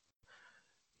that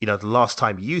the last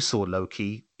time you saw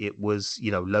Loki, it was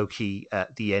Loki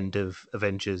at the end of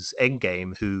Avengers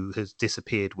Endgame who has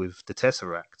disappeared with the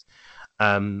Tesseract.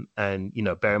 And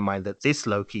bear in mind that this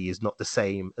Loki is not the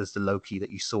same as the Loki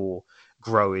that you saw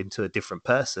grow into a different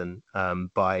person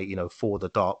by for the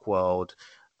Dark World,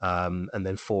 and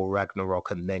then for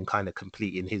Ragnarok, and then kind of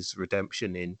completing his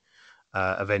redemption in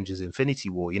Avengers Infinity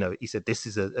War. He said this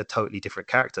is a totally different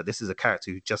character. This is a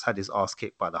character who just had his ass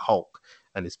kicked by the Hulk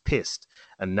and is pissed,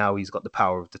 and now he's got the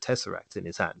power of the Tesseract in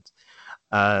his hand.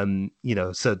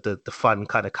 So the fun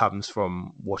kind of comes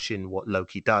from watching what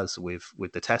Loki does with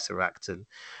the Tesseract, and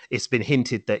it's been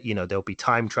hinted that there'll be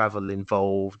time travel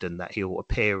involved, and that he'll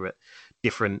appear at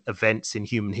different events in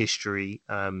human history.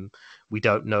 We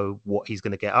don't know what he's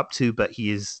going to get up to, but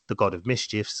he is the god of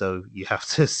mischief, so you have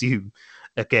to assume,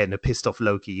 again, a pissed off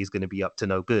Loki is going to be up to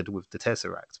no good with the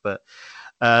Tesseract. But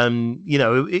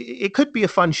it could be a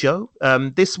fun show.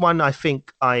 This one, I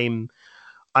think I am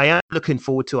looking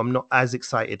forward to. I'm not as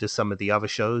excited as some of the other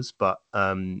shows, but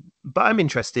I'm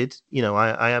interested.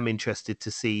 I am interested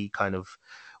to see kind of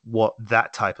what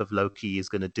that type of Loki is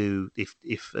going to do if,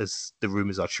 as the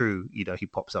rumors are true, he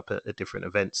pops up at different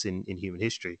events in human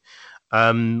history.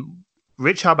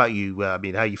 Rich, how about you? How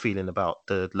are you feeling about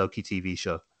the Loki TV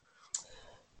show?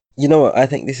 You know what? I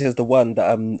think this is the one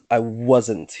that I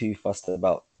wasn't too fussed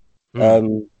about. Yeah,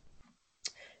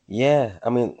 I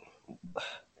mean,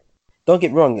 don't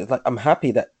get me wrong. It's like I'm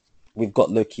happy that we've got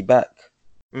Loki back.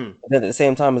 But then at the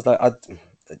same time, it's like I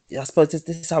suppose this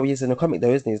is how he is in the comic,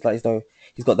 though, isn't he? It's like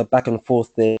he's got the back and forth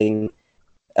thing,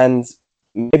 and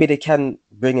maybe they can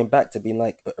bring him back to being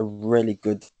like a really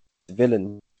good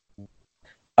villain.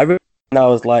 I really now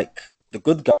was like the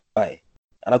good guy,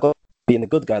 and I got being the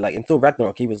good guy. Like in Thor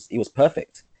Ragnarok, he was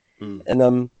perfect,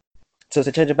 and so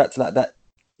to change it back to like that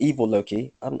evil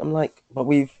Loki, I'm like, but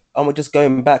we're just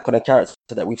going back on a character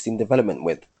that we've seen development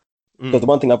with. Because the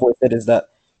one thing I've always said is that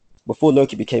before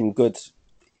Loki became good,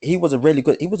 he was a really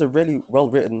well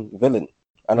written villain,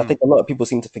 and I think a lot of people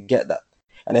seem to forget that,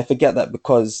 and they forget that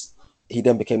because he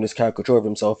then became this caricature of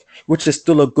himself, which is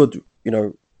still a good,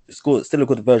 still a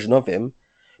good version of him,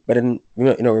 but then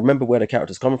remember where the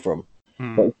characters come from.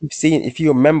 But if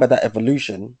you remember that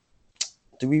evolution,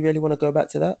 do we really want to go back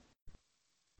to that?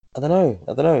 I don't know.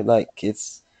 Like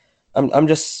I'm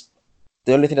just,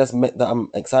 the only thing that I'm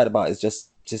excited about is just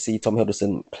to see Tom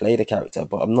Hiddleston play the character,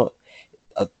 but I'm not.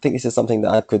 I think this is something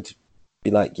that I could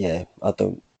be like, yeah, I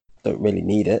don't really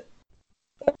need it.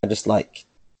 I just like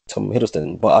Tom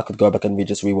Hiddleston, but I could go back and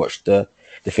just rewatch the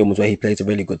films where he plays a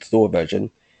really good Thor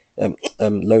version,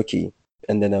 Loki,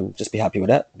 and then just be happy with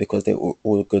that because they're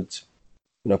all good,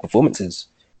 performances.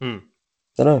 I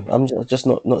don't know. I'm just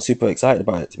not super excited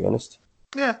about it, to be honest.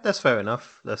 Yeah, that's fair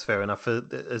enough. As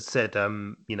said,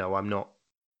 I'm not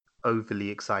overly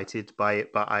excited by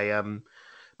it, but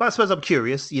but I suppose I'm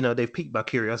curious. They've piqued my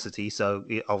curiosity, so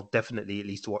I'll definitely at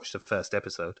least watch the first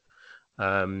episode,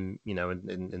 and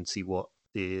see what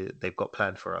they've got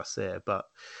planned for us there. But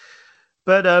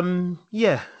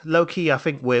yeah, Loki. I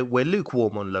think we're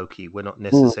lukewarm on Loki. We're not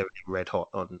necessarily red hot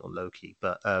on Loki,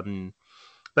 but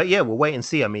yeah, we'll wait and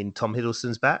see. I mean, Tom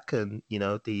Hiddleston's back, and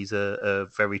he's a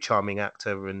very charming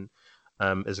actor, and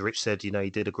as Rich said, he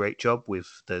did a great job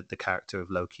with the character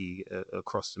of Loki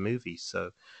across the movie.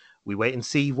 So we wait and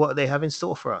see what they have in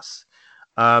store for us.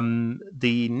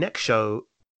 The next show,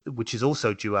 which is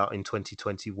also due out in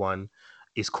 2021,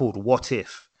 is called What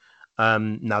If.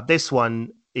 Now, this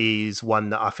one is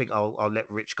one that I think I'll let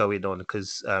Rich go in on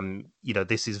because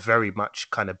this is very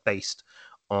much kind of based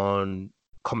on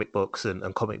comic books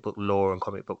and comic book lore and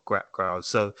comic book background.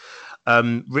 So,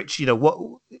 Rich, what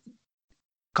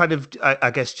kind of, I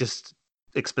guess, just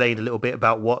explain a little bit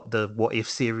about what the What If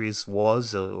series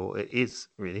was or it is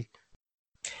really.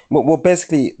 Well,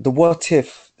 basically, the What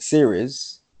If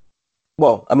series.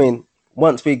 Well, I mean,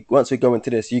 once we go into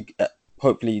this, you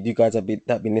hopefully you guys that been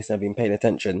listening, have been paying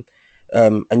attention,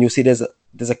 and you'll see there's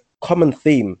a common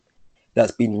theme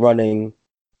that's been running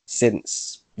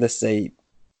since, let's say,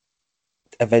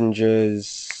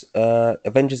 Avengers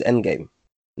Endgame.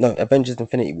 No, Avengers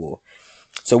Infinity War.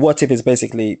 So What If is based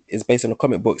on a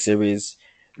comic book series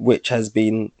which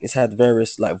it's had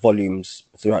various like volumes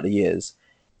throughout the years.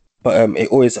 But it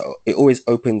always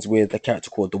opens with a character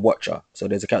called the Watcher. So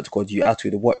there's a character called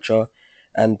Uatu the Watcher,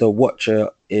 and the Watcher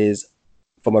is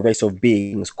from a race of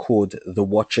beings called the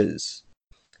Watchers.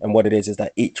 And what it is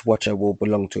that each Watcher will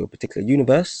belong to a particular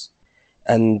universe,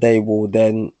 and they will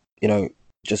then,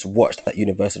 just watch that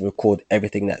universe and record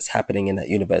everything that's happening in that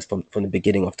universe from the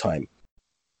beginning of time.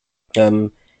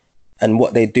 And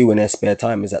what they do in their spare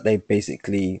time is that they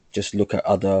basically just look at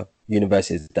other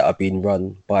universes that are being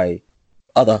run by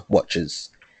other Watchers.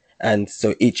 And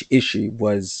so each issue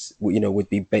would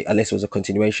be unless it was a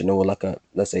continuation or like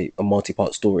let's say a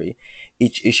multi-part story,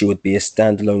 each issue would be a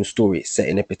standalone story set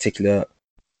in a particular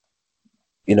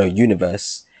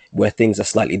universe where things are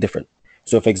slightly different.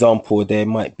 So, for example, there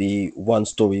might be one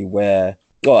story where,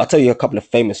 oh, I'll tell you a couple of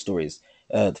famous stories.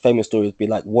 The famous story would be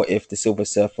like, what if the Silver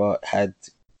Surfer had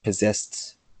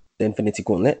possessed the Infinity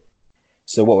Gauntlet?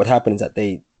 So what would happen is that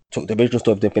they took the original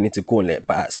story of the Infinity Gauntlet,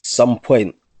 but at some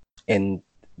point in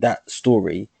that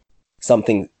story,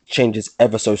 something changes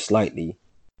ever so slightly,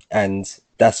 and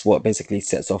that's what basically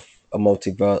sets off a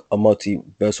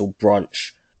multiversal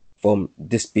branch from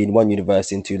this being one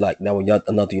universe into like now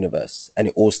another universe, and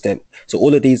it all stem. So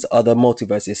all of these other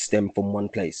multiverses stem from one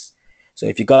place. So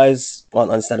if you guys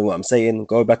aren't understanding what I'm saying,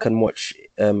 go back and watch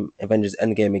Avengers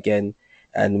Endgame again,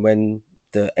 and when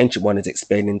the Ancient One is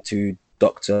explaining to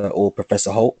Doctor or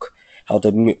Professor Hulk how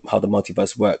the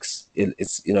multiverse works,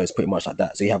 it's pretty much like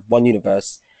that. So you have one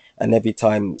universe, and every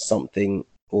time something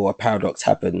or a paradox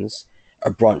happens,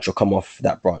 a branch will come off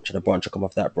that branch, and a branch will come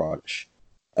off that branch.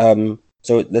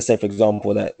 So let's say, for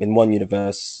example, that in one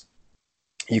universe,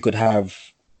 you could have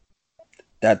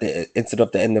that instead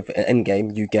of the end of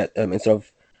Endgame, you get instead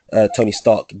of Tony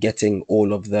Stark getting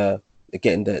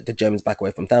the gems back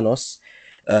away from Thanos,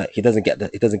 he doesn't get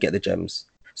the gems.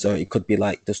 So it could be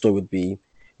like the story would be,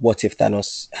 what if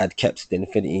Thanos had kept the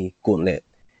Infinity Gauntlet,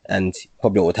 and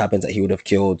probably what would happen is that he would have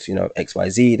killed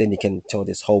XYZ. Then you can tell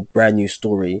this whole brand new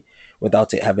story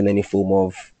without it having any form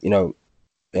of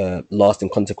lasting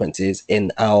consequences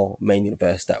in our main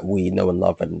universe that we know and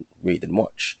love and read and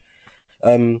watch.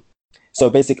 So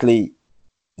basically,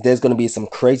 there's going to be some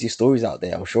crazy stories out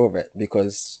there, I'm sure of it,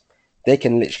 because they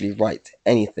can literally write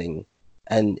anything,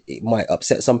 and it might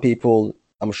upset some people.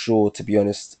 I'm sure, to be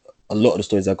honest, a lot of the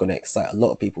stories are going to excite a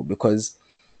lot of people, because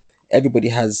everybody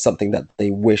has something that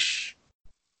they wish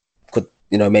could,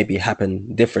 maybe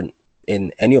happen different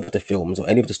in any of the films or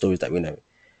any of the stories that we know.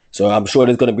 So I'm sure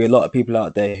there's going to be a lot of people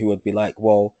out there who would be like,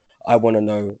 well, I want to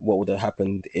know what would have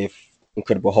happened if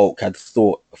Incredible Hulk had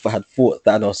fought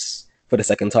Thanos for the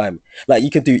second time. Like,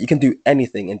 you can do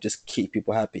anything and just keep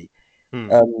people happy.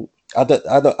 I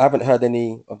haven't heard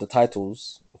any of the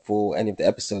titles for any of the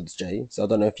episodes, Jay. So I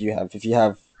don't know if you have. If you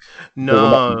have,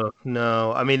 no.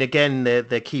 I mean, again,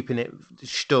 they're keeping it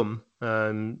stum.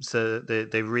 So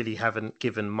they really haven't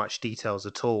given much details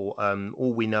at all.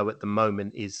 All we know at the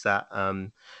moment is that,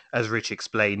 as Rich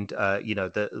explained,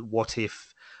 the what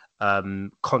if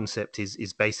concept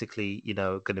is basically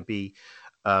going to be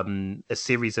a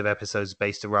series of episodes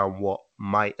based around what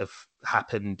might have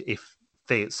happened if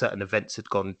certain events had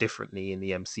gone differently in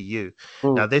the MCU.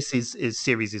 Now, this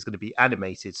series is going to be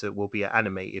animated, so it will be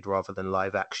animated rather than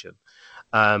live action.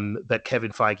 But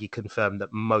Kevin Feige confirmed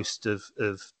that most of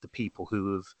the people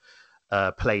who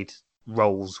have played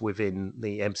roles within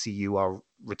the MCU are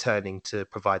returning to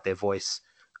provide their voice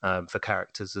for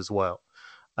characters as well.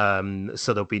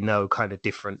 So there'll be no kind of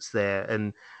difference there.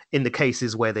 And in the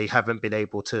cases where they haven't been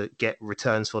able to get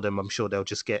returns for them, I'm sure they'll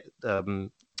just get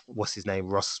what's his name,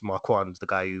 Ross Marquand, the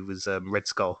guy who was Red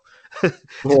Skull, to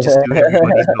just do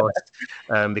everybody's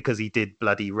voice, because he did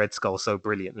bloody Red Skull so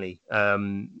brilliantly.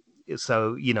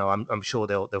 So I'm sure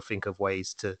they'll think of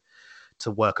ways to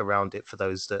work around it for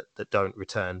those that don't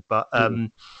return. But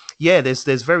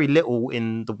there's very little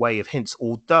in the way of hints,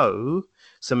 although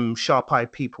some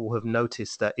sharp-eyed people have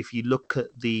noticed that if you look at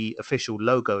the official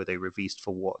logo they released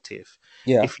for What If,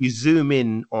 if you zoom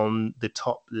in on the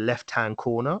top left-hand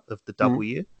corner of the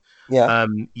W,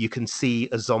 you can see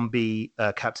a zombie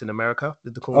Captain America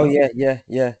in the corner. Oh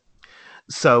yeah.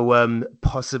 So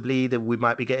possibly that we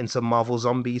might be getting some Marvel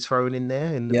zombies thrown in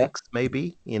there in the mix,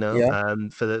 maybe,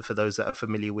 for those that are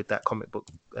familiar with that comic book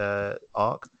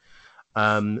arc.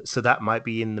 So that might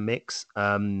be in the mix.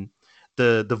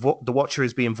 The Watcher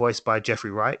is being voiced by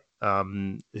Jeffrey Wright,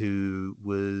 who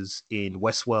was in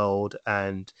Westworld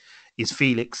and is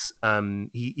Felix.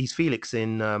 He's Felix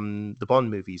in the Bond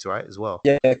movies, right, as well.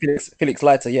 Yeah, Felix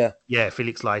Leiter. Yeah,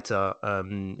 Felix Leiter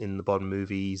in the Bond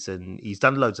movies, and he's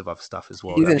done loads of other stuff as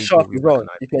well. He's in Sharpie as well.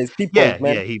 He plays Peoples,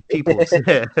 man. Yeah, Peoples.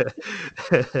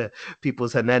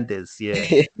 Peoples Hernandez.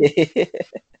 Yeah.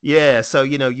 Yeah, so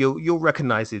you'll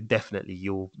recognize it definitely.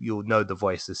 You'll know the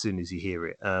voice as soon as you hear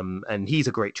it. And he's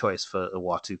a great choice for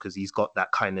Uatu because he's got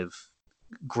that kind of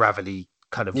gravelly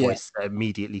kind of voice that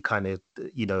immediately kind of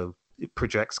it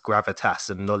projects gravitas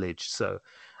and knowledge. So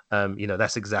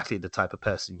that's exactly the type of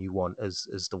person you want as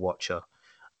the Watcher.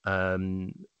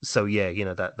 So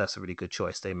yeah, that's a really good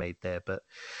choice they made there.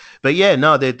 But yeah,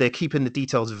 no, they're keeping the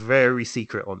details very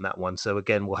secret on that one. So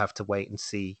again, we'll have to wait and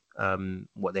see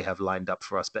what they have lined up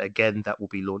for us. But again, that will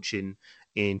be launching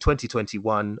in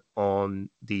 2021 on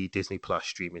the Disney Plus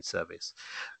streaming service.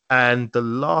 And the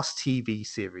last TV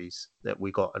series that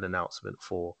we got an announcement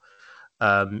for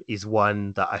is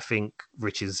one that I think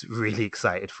Rich is really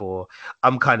excited for.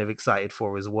 I'm kind of excited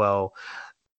for as well,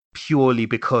 purely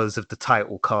because of the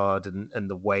title card and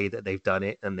the way that they've done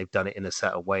it, and they've done it in a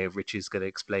certain way. Rich is going to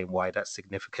explain why that's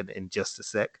significant in just a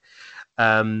sec.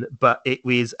 But it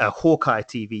is a Hawkeye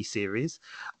TV series.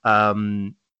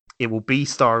 It will be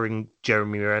starring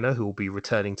Jeremy Renner, who will be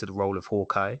returning to the role of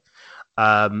Hawkeye.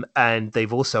 And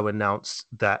they've also announced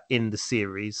that in the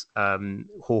series,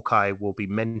 Hawkeye will be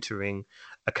mentoring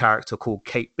a character called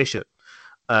Kate Bishop.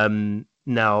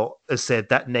 Now, as said,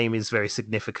 that name is very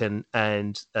significant,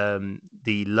 and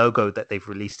the logo that they've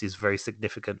released is very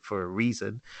significant for a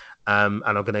reason. And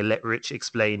I'm going to let Rich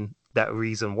explain that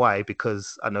reason why,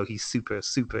 because I know he's super,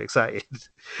 super excited.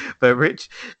 But Rich,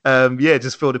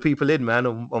 just fill the people in, man,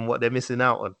 on what they're missing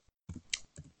out on.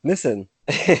 Listen,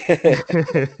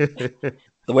 the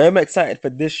way I'm excited for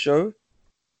this show,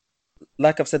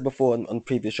 like I've said before on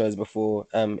previous shows before,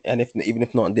 and even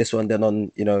if not on this one, then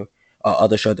on our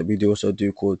other show that we do also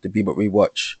do called the Bebop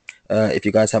Rewatch. If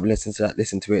you guys haven't listened to that,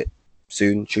 listen to it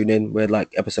soon. Tune in. We're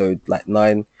like episode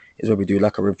 9 is where we do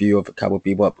like a review of Cowboy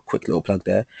Bebop. Quick little plug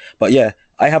there. But yeah,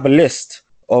 I have a list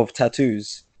of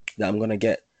tattoos that I'm gonna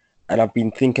get, and I've been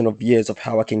thinking of years of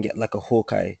how I can get like a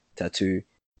Hawkeye tattoo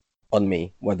on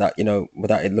me without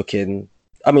it looking,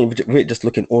 just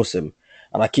looking awesome.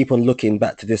 And I keep on looking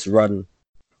back to this run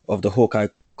of the Hawkeye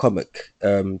comic,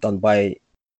 written by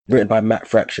Matt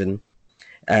Fraction,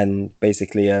 and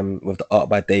basically with the art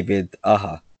by David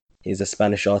Aja. He's a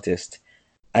Spanish artist,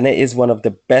 and it is one of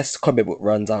the best comic book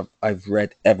runs I've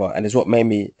read ever, and it's what made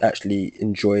me actually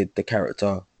enjoy the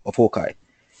character of Hawkeye.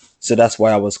 So that's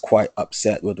why I was quite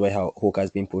upset with the way how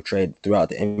Hawkeye's been portrayed throughout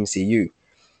the MCU.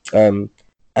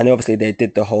 And obviously they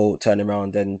did the whole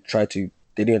turnaround and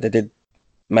they did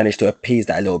manage to appease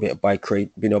that a little bit by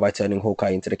turning Hawkeye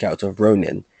into the character of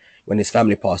Ronin when his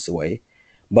family passed away.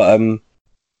 But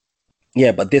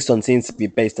but this one seems to be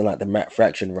based on like the Matt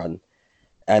Fraction run,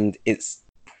 and it's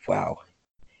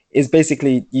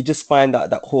basically, you just find out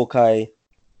that Hawkeye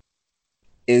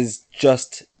is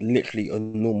just literally a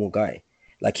normal guy.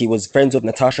 Like, he was friends with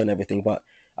Natasha and everything, but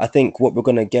I think what we're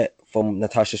gonna get from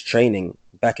Natasha's training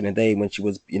back in the day when she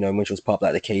was part of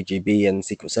like the KGB and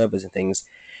Secret Service and things,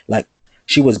 like,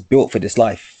 she was built for this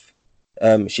life.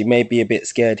 She may be a bit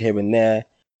scared here and there,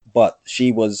 but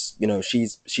she was,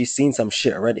 she's seen some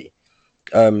shit already.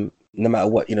 No matter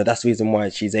what, that's the reason why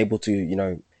she's able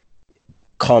to,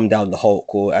 calm down the Hulk,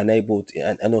 and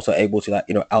also able to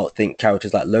outthink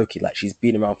characters like Loki. Like, she's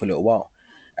been around for a little while,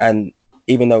 and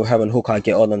even though her and Hawkeye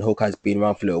get on, and Hawkeye's been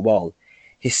around for a little while,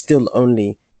 he's still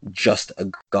only just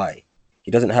a guy. He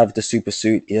doesn't have the super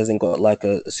suit. He hasn't got like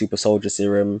a super soldier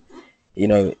serum.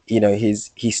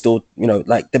 He's still,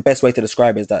 like, the best way to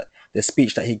describe it is that the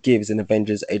speech that he gives in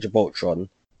Avengers Age of Ultron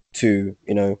to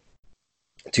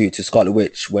Scarlet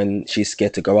Witch when she's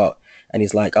scared to go out, and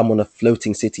he's like, I'm on a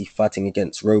floating city fighting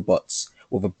against robots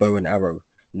with a bow and arrow.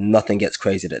 Nothing gets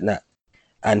crazier than that.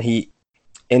 And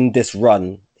in this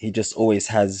run, he just always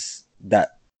has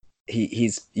that.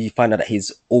 You find out that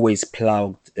he's always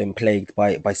plagued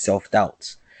by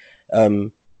self-doubt.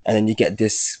 And then you get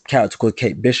this character called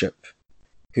Kate Bishop,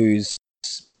 who's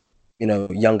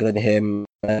younger than him,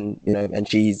 and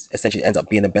she's essentially ends up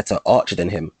being a better archer than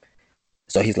him.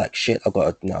 So he's like, shit, I've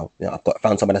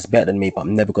found someone that's better than me, but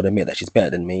I'm never going to admit that she's better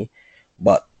than me.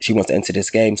 But she wants to enter this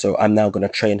game, so I'm now going to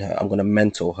train her. I'm going to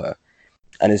mentor her.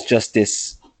 And it's just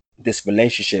this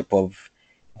relationship of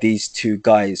these two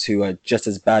guys who are just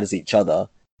as bad as each other,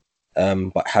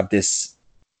 but have this,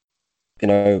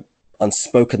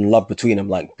 unspoken love between them,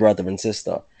 like brother and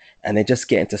sister. And they just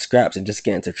get into scraps and just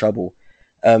get into trouble.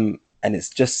 And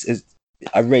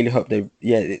I really hope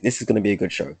this is going to be a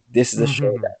good show. This is a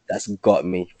show that's got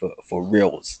me for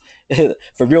reals.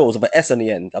 For reals, with an S on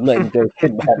the end. I'm not even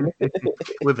joking, man.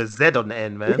 With a Z on the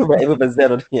end, man. With a Z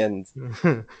on the end.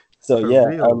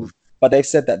 So, but they've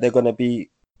said that we're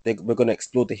going to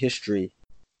explore the history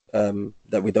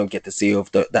that we don't get to see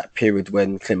of that period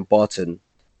when Clint Barton,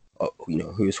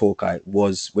 who is Hawkeye,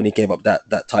 was when he gave up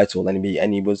that title and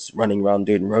he was running around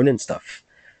doing Ronin stuff.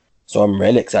 So I'm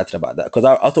really excited about that, because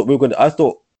I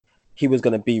thought he was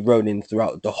gonna be Ronin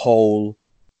throughout the whole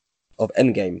of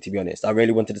Endgame. To be honest, I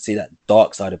really wanted to see that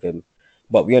dark side of him,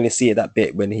 but we only see it that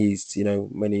bit when he's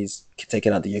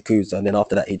taking out the Yakuza, and then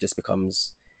after that he just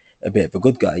becomes a bit of a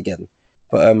good guy again.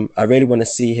 But I really want to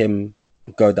see him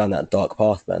go down that dark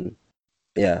path, man.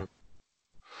 Yeah.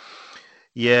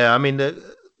 Yeah, I mean,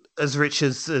 as Rich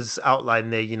has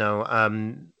outlined there,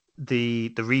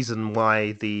 the reason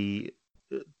why the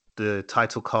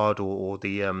title card or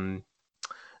the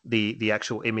the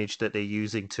actual image that they're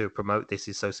using to promote this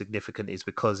is so significant is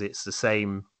because it's the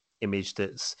same image,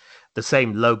 that's the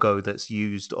same logo that's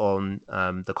used on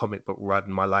the comic book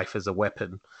run My Life as a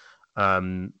Weapon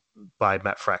by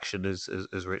Matt Fraction, as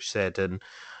Rich said. And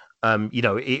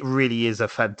it really is a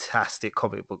fantastic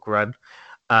comic book run.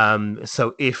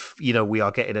 So if we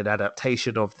are getting an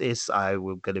adaptation of this,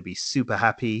 I'm going to be super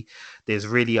happy. There's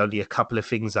really only a couple of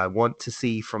things I want to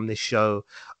see from this show.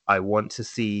 I want to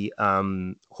see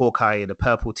Hawkeye in a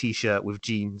purple t-shirt with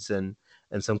jeans and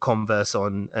some Converse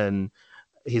on, and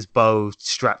his bow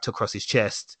strapped across his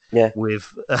chest,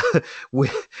 with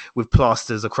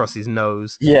plasters across his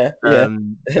nose.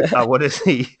 I want to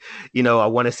see, I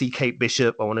want to see Kate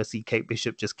Bishop. I want to see Kate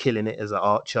Bishop just killing it as an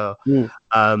archer.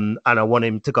 And I want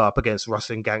him to go up against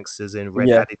Rustling Gangsters in red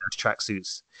Adidas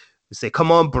tracksuits. Say,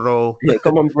 come on, bro.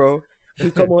 Come on, bro.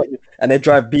 Come on. And they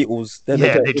drive Beetles. They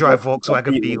drive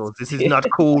Volkswagen Beetles. This is not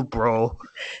cool, bro.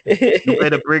 You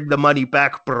better bring the money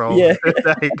back, bro.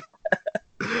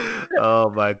 Oh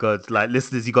my god, like,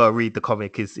 listeners, you gotta read the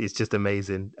comic. It's just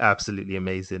amazing, absolutely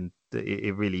amazing.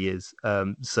 It really is.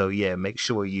 So yeah, make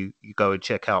sure you go and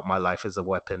check out My Life as a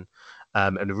Weapon,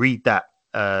 and read that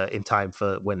in time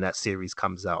for when that series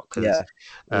comes out, because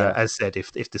as said,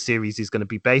 if the series is going to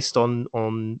be based on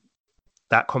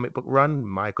that comic book run,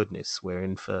 my goodness, we're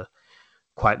in for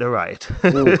quite the ride.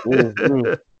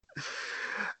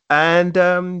 And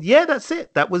that's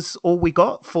it. That was all we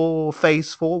got for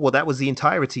Phase 4. Well, that was the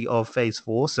entirety of Phase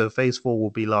 4. So Phase 4 will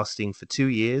be lasting for 2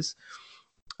 years.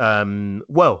 2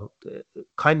 years.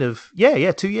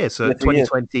 So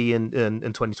 2020 and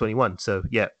 2021. So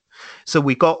yeah. So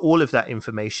we got all of that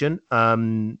information.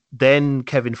 Then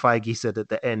Kevin Feige said at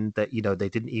the end that, they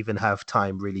didn't even have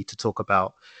time really to talk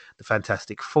about the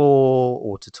Fantastic Four,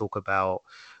 or to talk about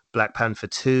Black Panther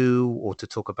 2, or to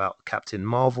talk about Captain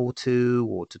Marvel 2,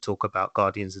 or to talk about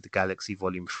Guardians of the Galaxy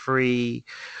Volume 3,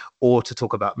 or to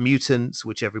talk about Mutants,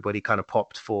 which everybody kind of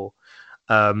popped for.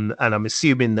 And I'm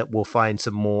assuming that we'll find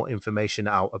some more information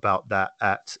out about that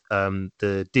at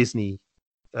the Disney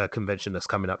convention that's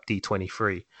coming up,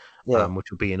 D23,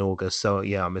 which will be in August. So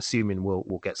yeah, I'm assuming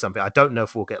we'll get something. I don't know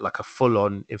if we'll get like a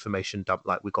full-on information dump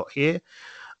like we got here.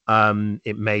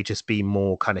 It may just be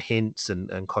more kind of hints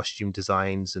and costume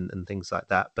designs and things like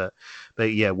that. But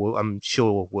yeah, I'm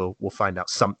sure we'll find out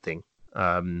something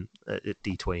at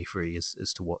D23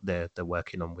 as to what they're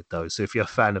working on with those. So if you're a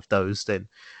fan of those, then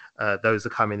those are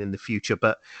coming in the future.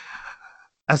 But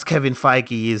as Kevin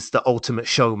Feige is the ultimate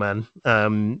showman,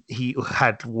 he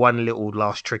had one little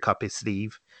last trick up his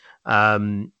sleeve.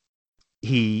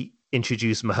 He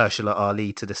introduced Mahershala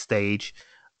Ali to the stage.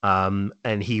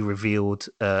 And he revealed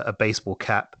a baseball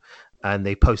cap, and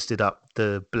they posted up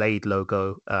the Blade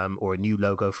logo, or a new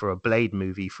logo for a Blade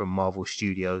movie from Marvel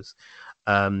Studios,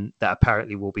 that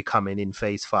apparently will be coming in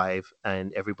Phase 5,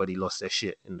 and everybody lost their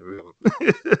shit in the room.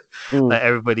 Like,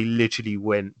 everybody literally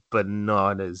went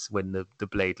bananas when the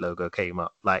Blade logo came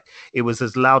up. Like, it was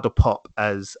as loud a pop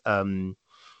as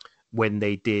when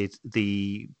they did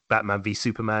the Batman v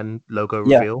Superman logo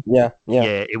reveal. Yeah,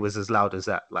 it was as loud as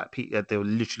that. Like, there were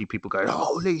literally people going,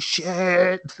 "Holy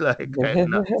shit!" Like,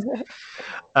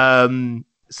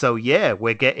 so yeah,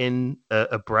 we're getting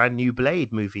a brand new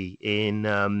Blade movie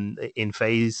in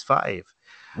Phase 5,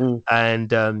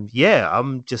 and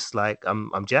I'm just like,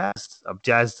 I'm jazzed. I'm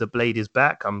jazzed that Blade is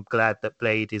back. I'm glad that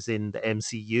Blade is in the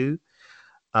MCU.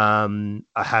 I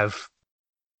have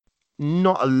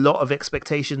not a lot of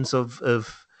expectations of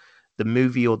the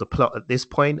movie or the plot at this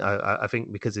point. I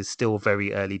think because it's still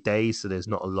very early days, so there's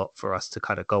not a lot for us to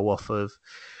kind of go off of.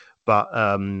 But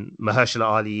Mahershala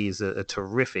Ali is a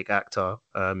terrific actor,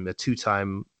 a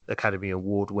 2-time Academy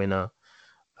Award winner.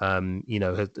 I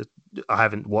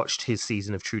haven't watched his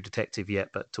season of True Detective yet,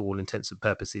 but to all intents and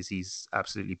purposes, he's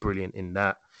absolutely brilliant in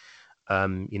that. I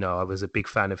was a big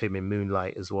fan of him in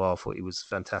Moonlight as well. I thought he was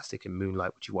fantastic in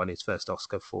Moonlight, which he won his first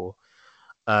Oscar for.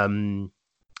 And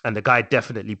the guy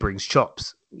definitely brings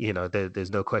chops.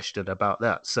 There's no question about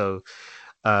that. So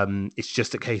it's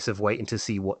just a case of waiting to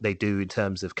see what they do in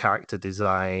terms of character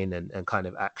design and kind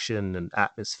of action and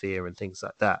atmosphere and things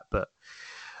like that. But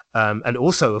and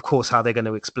also, of course, how they're going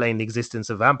to explain the existence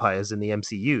of vampires in the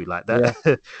MCU, like that.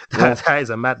 That is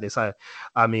a madness. I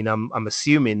mean, I'm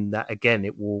assuming that, again,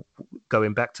 it will,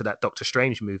 going back to that Doctor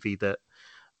Strange movie, that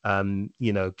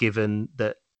given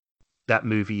that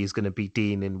movie is going to be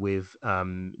dealing with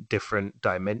different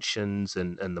dimensions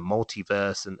and the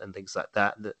multiverse and things like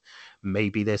that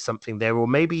maybe there's something there, or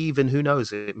maybe even, who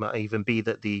knows, it might even be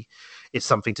that it's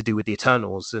something to do with the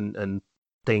Eternals and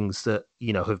things that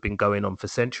have been going on for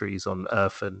centuries on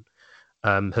Earth and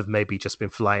have maybe just been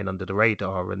flying under the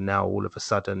radar, and now all of a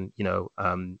sudden,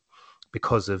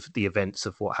 because of the events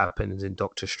of what happens in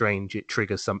Doctor Strange, it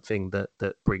triggers something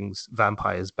that brings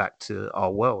vampires back to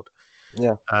our world.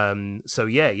 Yeah. So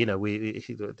yeah,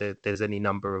 there's any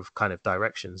number of kind of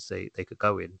directions they could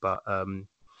go in, but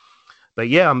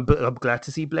yeah, I'm glad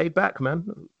to see Blade back, man.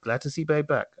 Glad to see Blade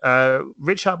back.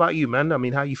 Rich, how about you, man? I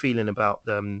mean, how are you feeling about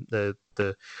the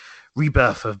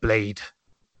rebirth of Blade?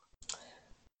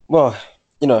 Well,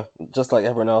 just like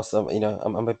everyone else,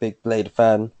 I'm a big Blade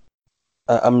fan.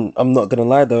 I'm not gonna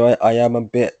lie though, I am a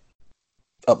bit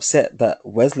upset that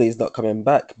Wesley is not coming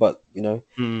back. But it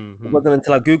wasn't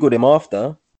until I googled him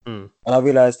after, and I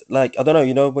realized, like, I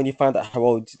don't know, when you find out how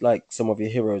old like some of your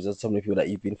heroes or some of the people that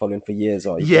you've been following for years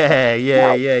are. Yeah.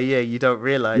 You don't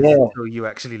realize until you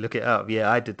actually look it up. Yeah,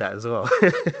 I did that as well.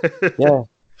 Yeah,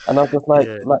 and I was just like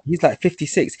he's like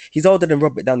 56. He's older than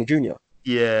Robert Downey Jr.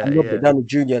 Yeah, and Robert Downey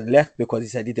Jr. left because he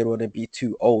said he didn't want to be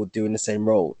too old doing the same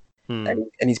role, and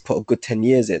he's put a good 10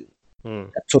 years in.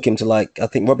 It took him to, like, I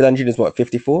think Robert Downey Jr. is what,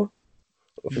 54?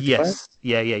 Yes,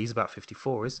 yeah, he's about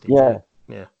 54, isn't he? Yeah.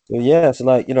 So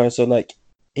like,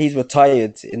 he's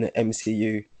retired in the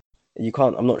MCU. You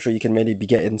can't. I'm not sure you can really be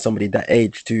getting somebody that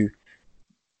age to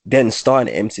then start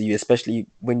in the MCU, especially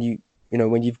when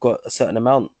when you've got a certain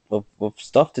amount of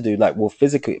stuff to do, like, well,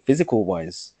 physical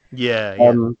wise. Yeah.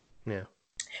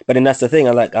 But then that's the thing.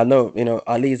 I know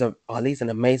Ali's an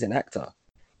amazing actor,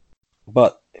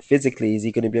 but physically, is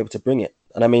he going to be able to bring it?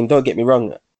 And I mean, don't get me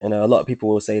wrong. A lot of people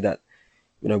will say that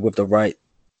with the right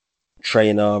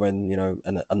trainer and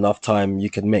and enough time, you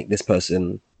can make this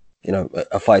person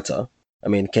a fighter. I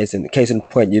mean, case in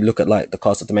point, you look at like the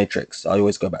cast of The Matrix. I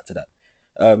always go back to that.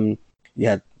 You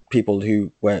had people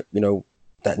who were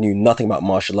that knew nothing about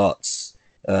martial arts,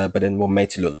 but then were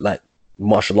made to look like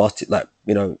martial artists, like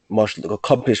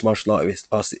accomplished martial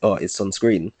artists on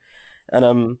screen.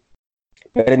 And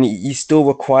but then you still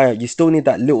need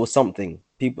that little something.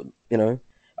 People,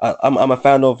 I'm a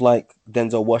fan of, like,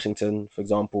 Denzel Washington, for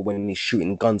example. When he's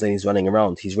shooting guns and he's running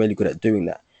around, he's really good at doing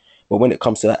that. But when it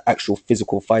comes to that actual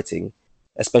physical fighting,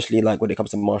 especially like when it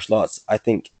comes to martial arts, I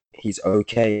think he's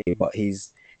okay, but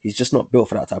he's just not built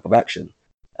for that type of action.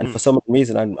 And for some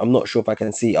reason, I'm not sure if I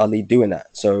can see Ali doing that.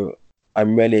 So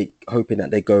I'm really hoping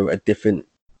that they go a different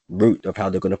route of how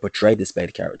they're going to portray this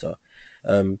Blade character.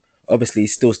 Obviously,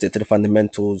 still stick to the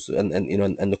fundamentals and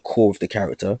the core of the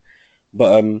character,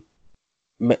 but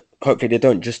hopefully they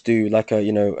don't just do like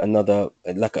another,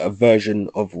 like a version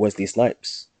of Wesley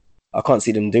Snipes. I can't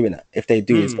see them doing that. If they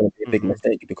do, it's going to be a big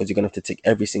mistake, because you're going to have to tick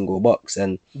every single box,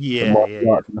 and the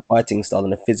martial arts and the fighting style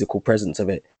and the physical presence of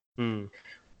it.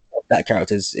 That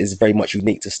character is very much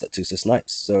unique to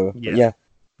Snipes. So yeah,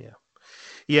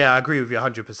 I agree with you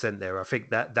 100% there. I think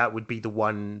that would be the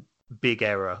one big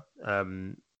error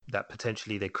that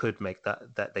potentially they could make,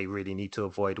 that they really need to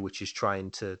avoid, which is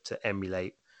trying to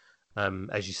emulate,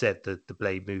 as you said, the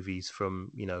Blade movies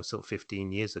from sort of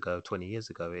 15 years ago, 20 years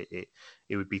ago. It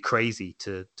would be crazy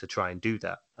to try and do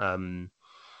that.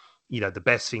 The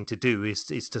best thing to do is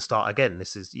to start again.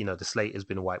 This is, the slate has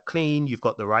been wiped clean. You've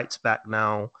got the rights back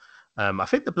now. I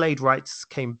think the Blade rights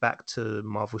came back to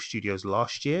Marvel Studios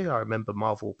last year. I remember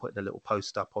Marvel putting a little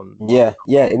post up on.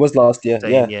 It was last year.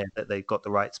 Saying, that they got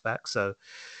the rights back. So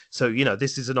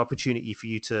this is an opportunity for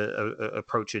you to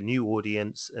approach a new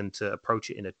audience and to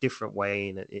approach it in a different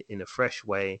way, in a fresh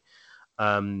way,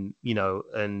 and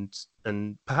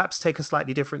perhaps take a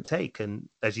slightly different take. And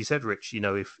as you said, Rich,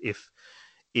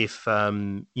 if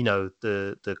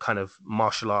the kind of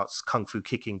martial arts kung fu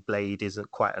kicking Blade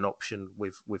isn't quite an option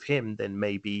with him, then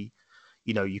maybe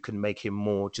you can make him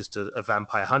more just a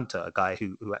vampire hunter, a guy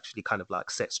who actually kind of like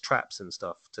sets traps and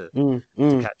stuff to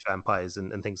catch vampires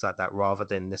and things like that, rather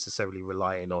than necessarily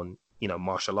relying on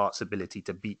martial arts ability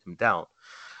to beat them down.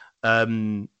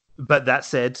 But that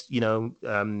said,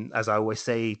 as I always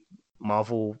say,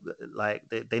 Marvel, like,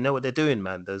 they know what they're doing,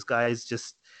 man. Those guys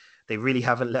they really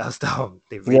haven't let us down.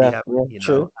 They really haven't,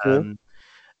 True.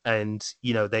 And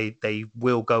they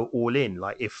will go all in.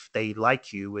 Like, if they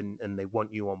like you and they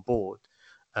want you on board,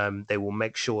 they will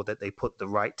make sure that they put the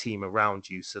right team around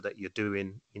you so that you're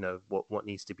doing what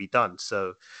needs to be done.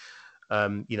 So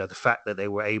the fact that they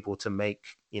were able to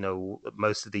make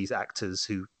most of these actors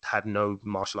who had no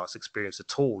martial arts experience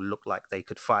at all look like they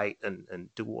could fight and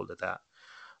do all of that,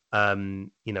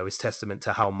 is testament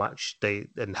to how much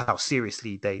and how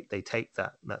seriously they take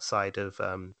that side of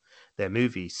their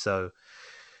movies. So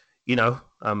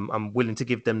I'm willing to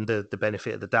give them the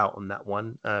benefit of the doubt on that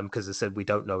one, because I said we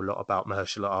don't know a lot about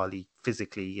Mahershala Ali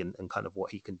physically and kind of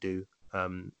what he can do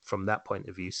from that point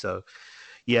of view. So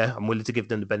yeah, I'm willing to give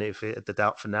them the benefit of the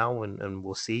doubt for now, and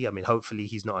we'll see. I mean, hopefully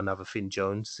he's not another Finn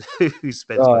Jones who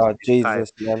spends most of his time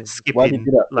skipping. Why did you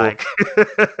do that, like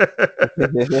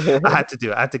I had to do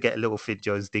it. I had to get a little Finn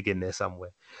Jones dig in there somewhere.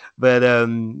 But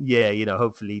yeah, you know,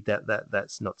 hopefully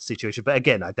that's not the situation. But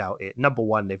again, I doubt it. Number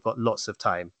one, they've got lots of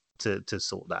time to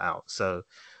sort that out. So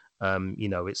you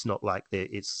know, it's not like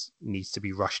it needs to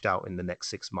be rushed out in the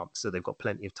next 6 months. So they've got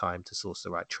plenty of time to source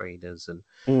the right trainers and,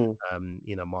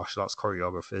 you know, martial arts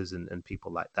choreographers and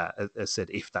people like that. As I said,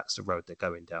 if that's the road they're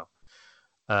going down.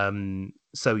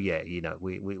 So yeah, you know,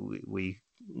 we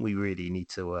really need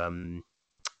to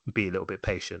be a little bit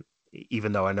patient,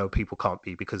 even though I know people can't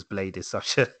be, because Blade is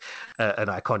such an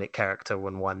iconic character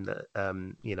and one that,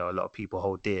 you know, a lot of people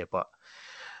hold dear. But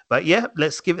yeah,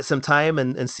 let's give it some time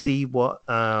and see what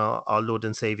our Lord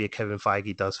and Savior Kevin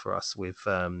Feige does for us with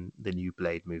the new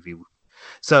Blade movie.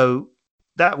 So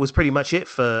that was pretty much it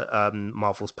for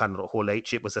Marvel's panel at Hall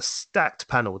H. It was a stacked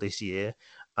panel this year.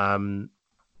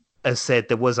 As said,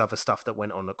 there was other stuff that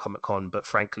went on at Comic-Con, but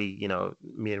frankly, you know,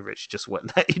 me and Rich just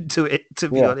weren't that into it, to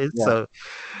be honest. Yeah. So,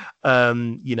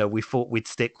 you know, we thought we'd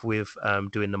stick with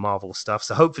doing the Marvel stuff.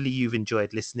 So hopefully you've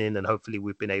enjoyed listening, and hopefully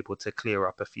we've been able to clear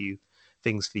up a few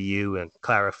things for you and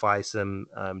clarify some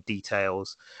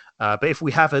details. But if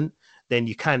we haven't, then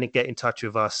you can get in touch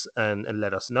with us and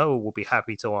let us know. We'll be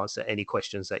happy to answer any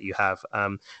questions that you have.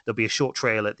 There'll be a short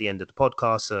trail at the end of the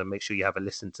podcast, so make sure you have a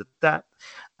listen to that,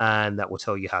 and that will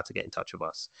tell you how to get in touch with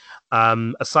us.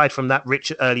 Aside from that,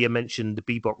 Rich earlier mentioned the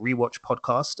Bebop Rewatch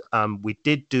podcast. We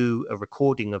did do a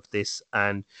recording of this,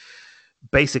 and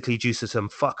basically due to some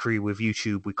fuckery with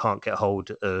YouTube, we can't get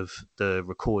hold of the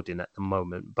recording at the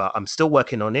moment, but I'm still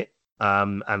working on it.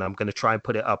 And I'm going to try and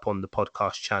put it up on the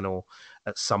podcast channel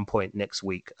at some point next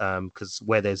week, because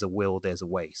where there's a will, there's a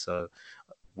way. So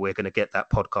we're going to get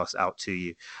that podcast out to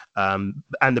you. And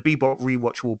the Bebop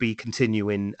Rewatch will be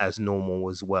continuing as normal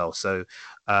as well. So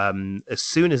as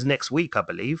soon as next week, I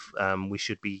believe, we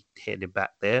should be heading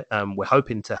back there. We're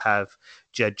hoping to have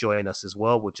Jed join us as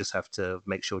well. We'll just have to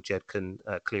make sure Jed can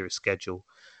clear his schedule.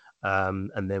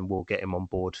 And then we'll get him on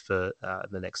board for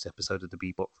the next episode of the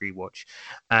Bebop Rewatch.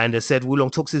 And as said,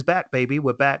 Wulong Talks is back, baby.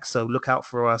 We're back, so look out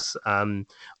for us. I'm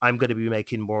going to be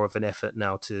making more of an effort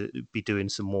now to be doing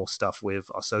some more stuff with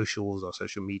our socials, our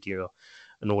social media,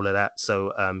 and all of that.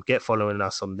 So get following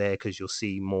us on there, because you'll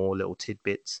see more little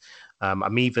tidbits.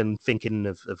 I'm even thinking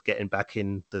of getting back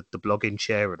in the blogging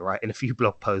chair and writing a few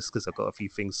blog posts, because I've got a few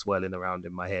things swirling around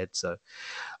in my head. So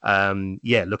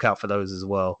yeah, look out for those as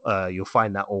well. You'll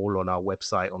find that all on our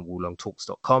website on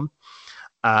wulongtalks.com.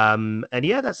 And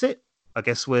yeah, that's it. I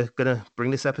guess we're going to bring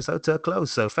this episode to a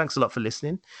close. So thanks a lot for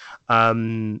listening.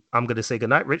 I'm going to say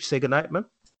goodnight. Rich, say goodnight, man.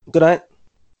 Good night.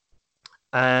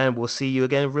 And we'll see you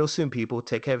again real soon, people.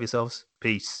 Take care of yourselves.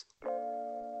 Peace.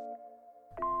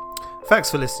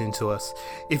 Thanks for listening to us.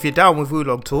 If you're down with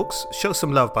Wulong Talks, show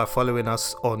some love by following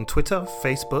us on Twitter,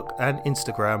 Facebook, and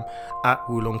Instagram at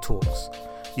Wulong Talks.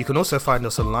 You can also find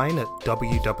us online at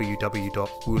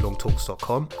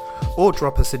www.wulongtalks.com or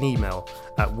drop us an email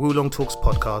at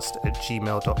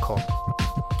wulongtalkspodcast@gmail.com.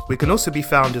 We can also be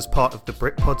found as part of the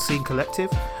Britpod Scene Collective,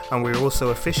 and we're also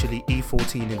officially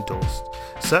E14 endorsed.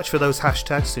 Search for those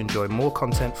hashtags to enjoy more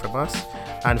content from us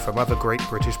and from other great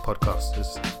British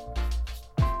podcasters.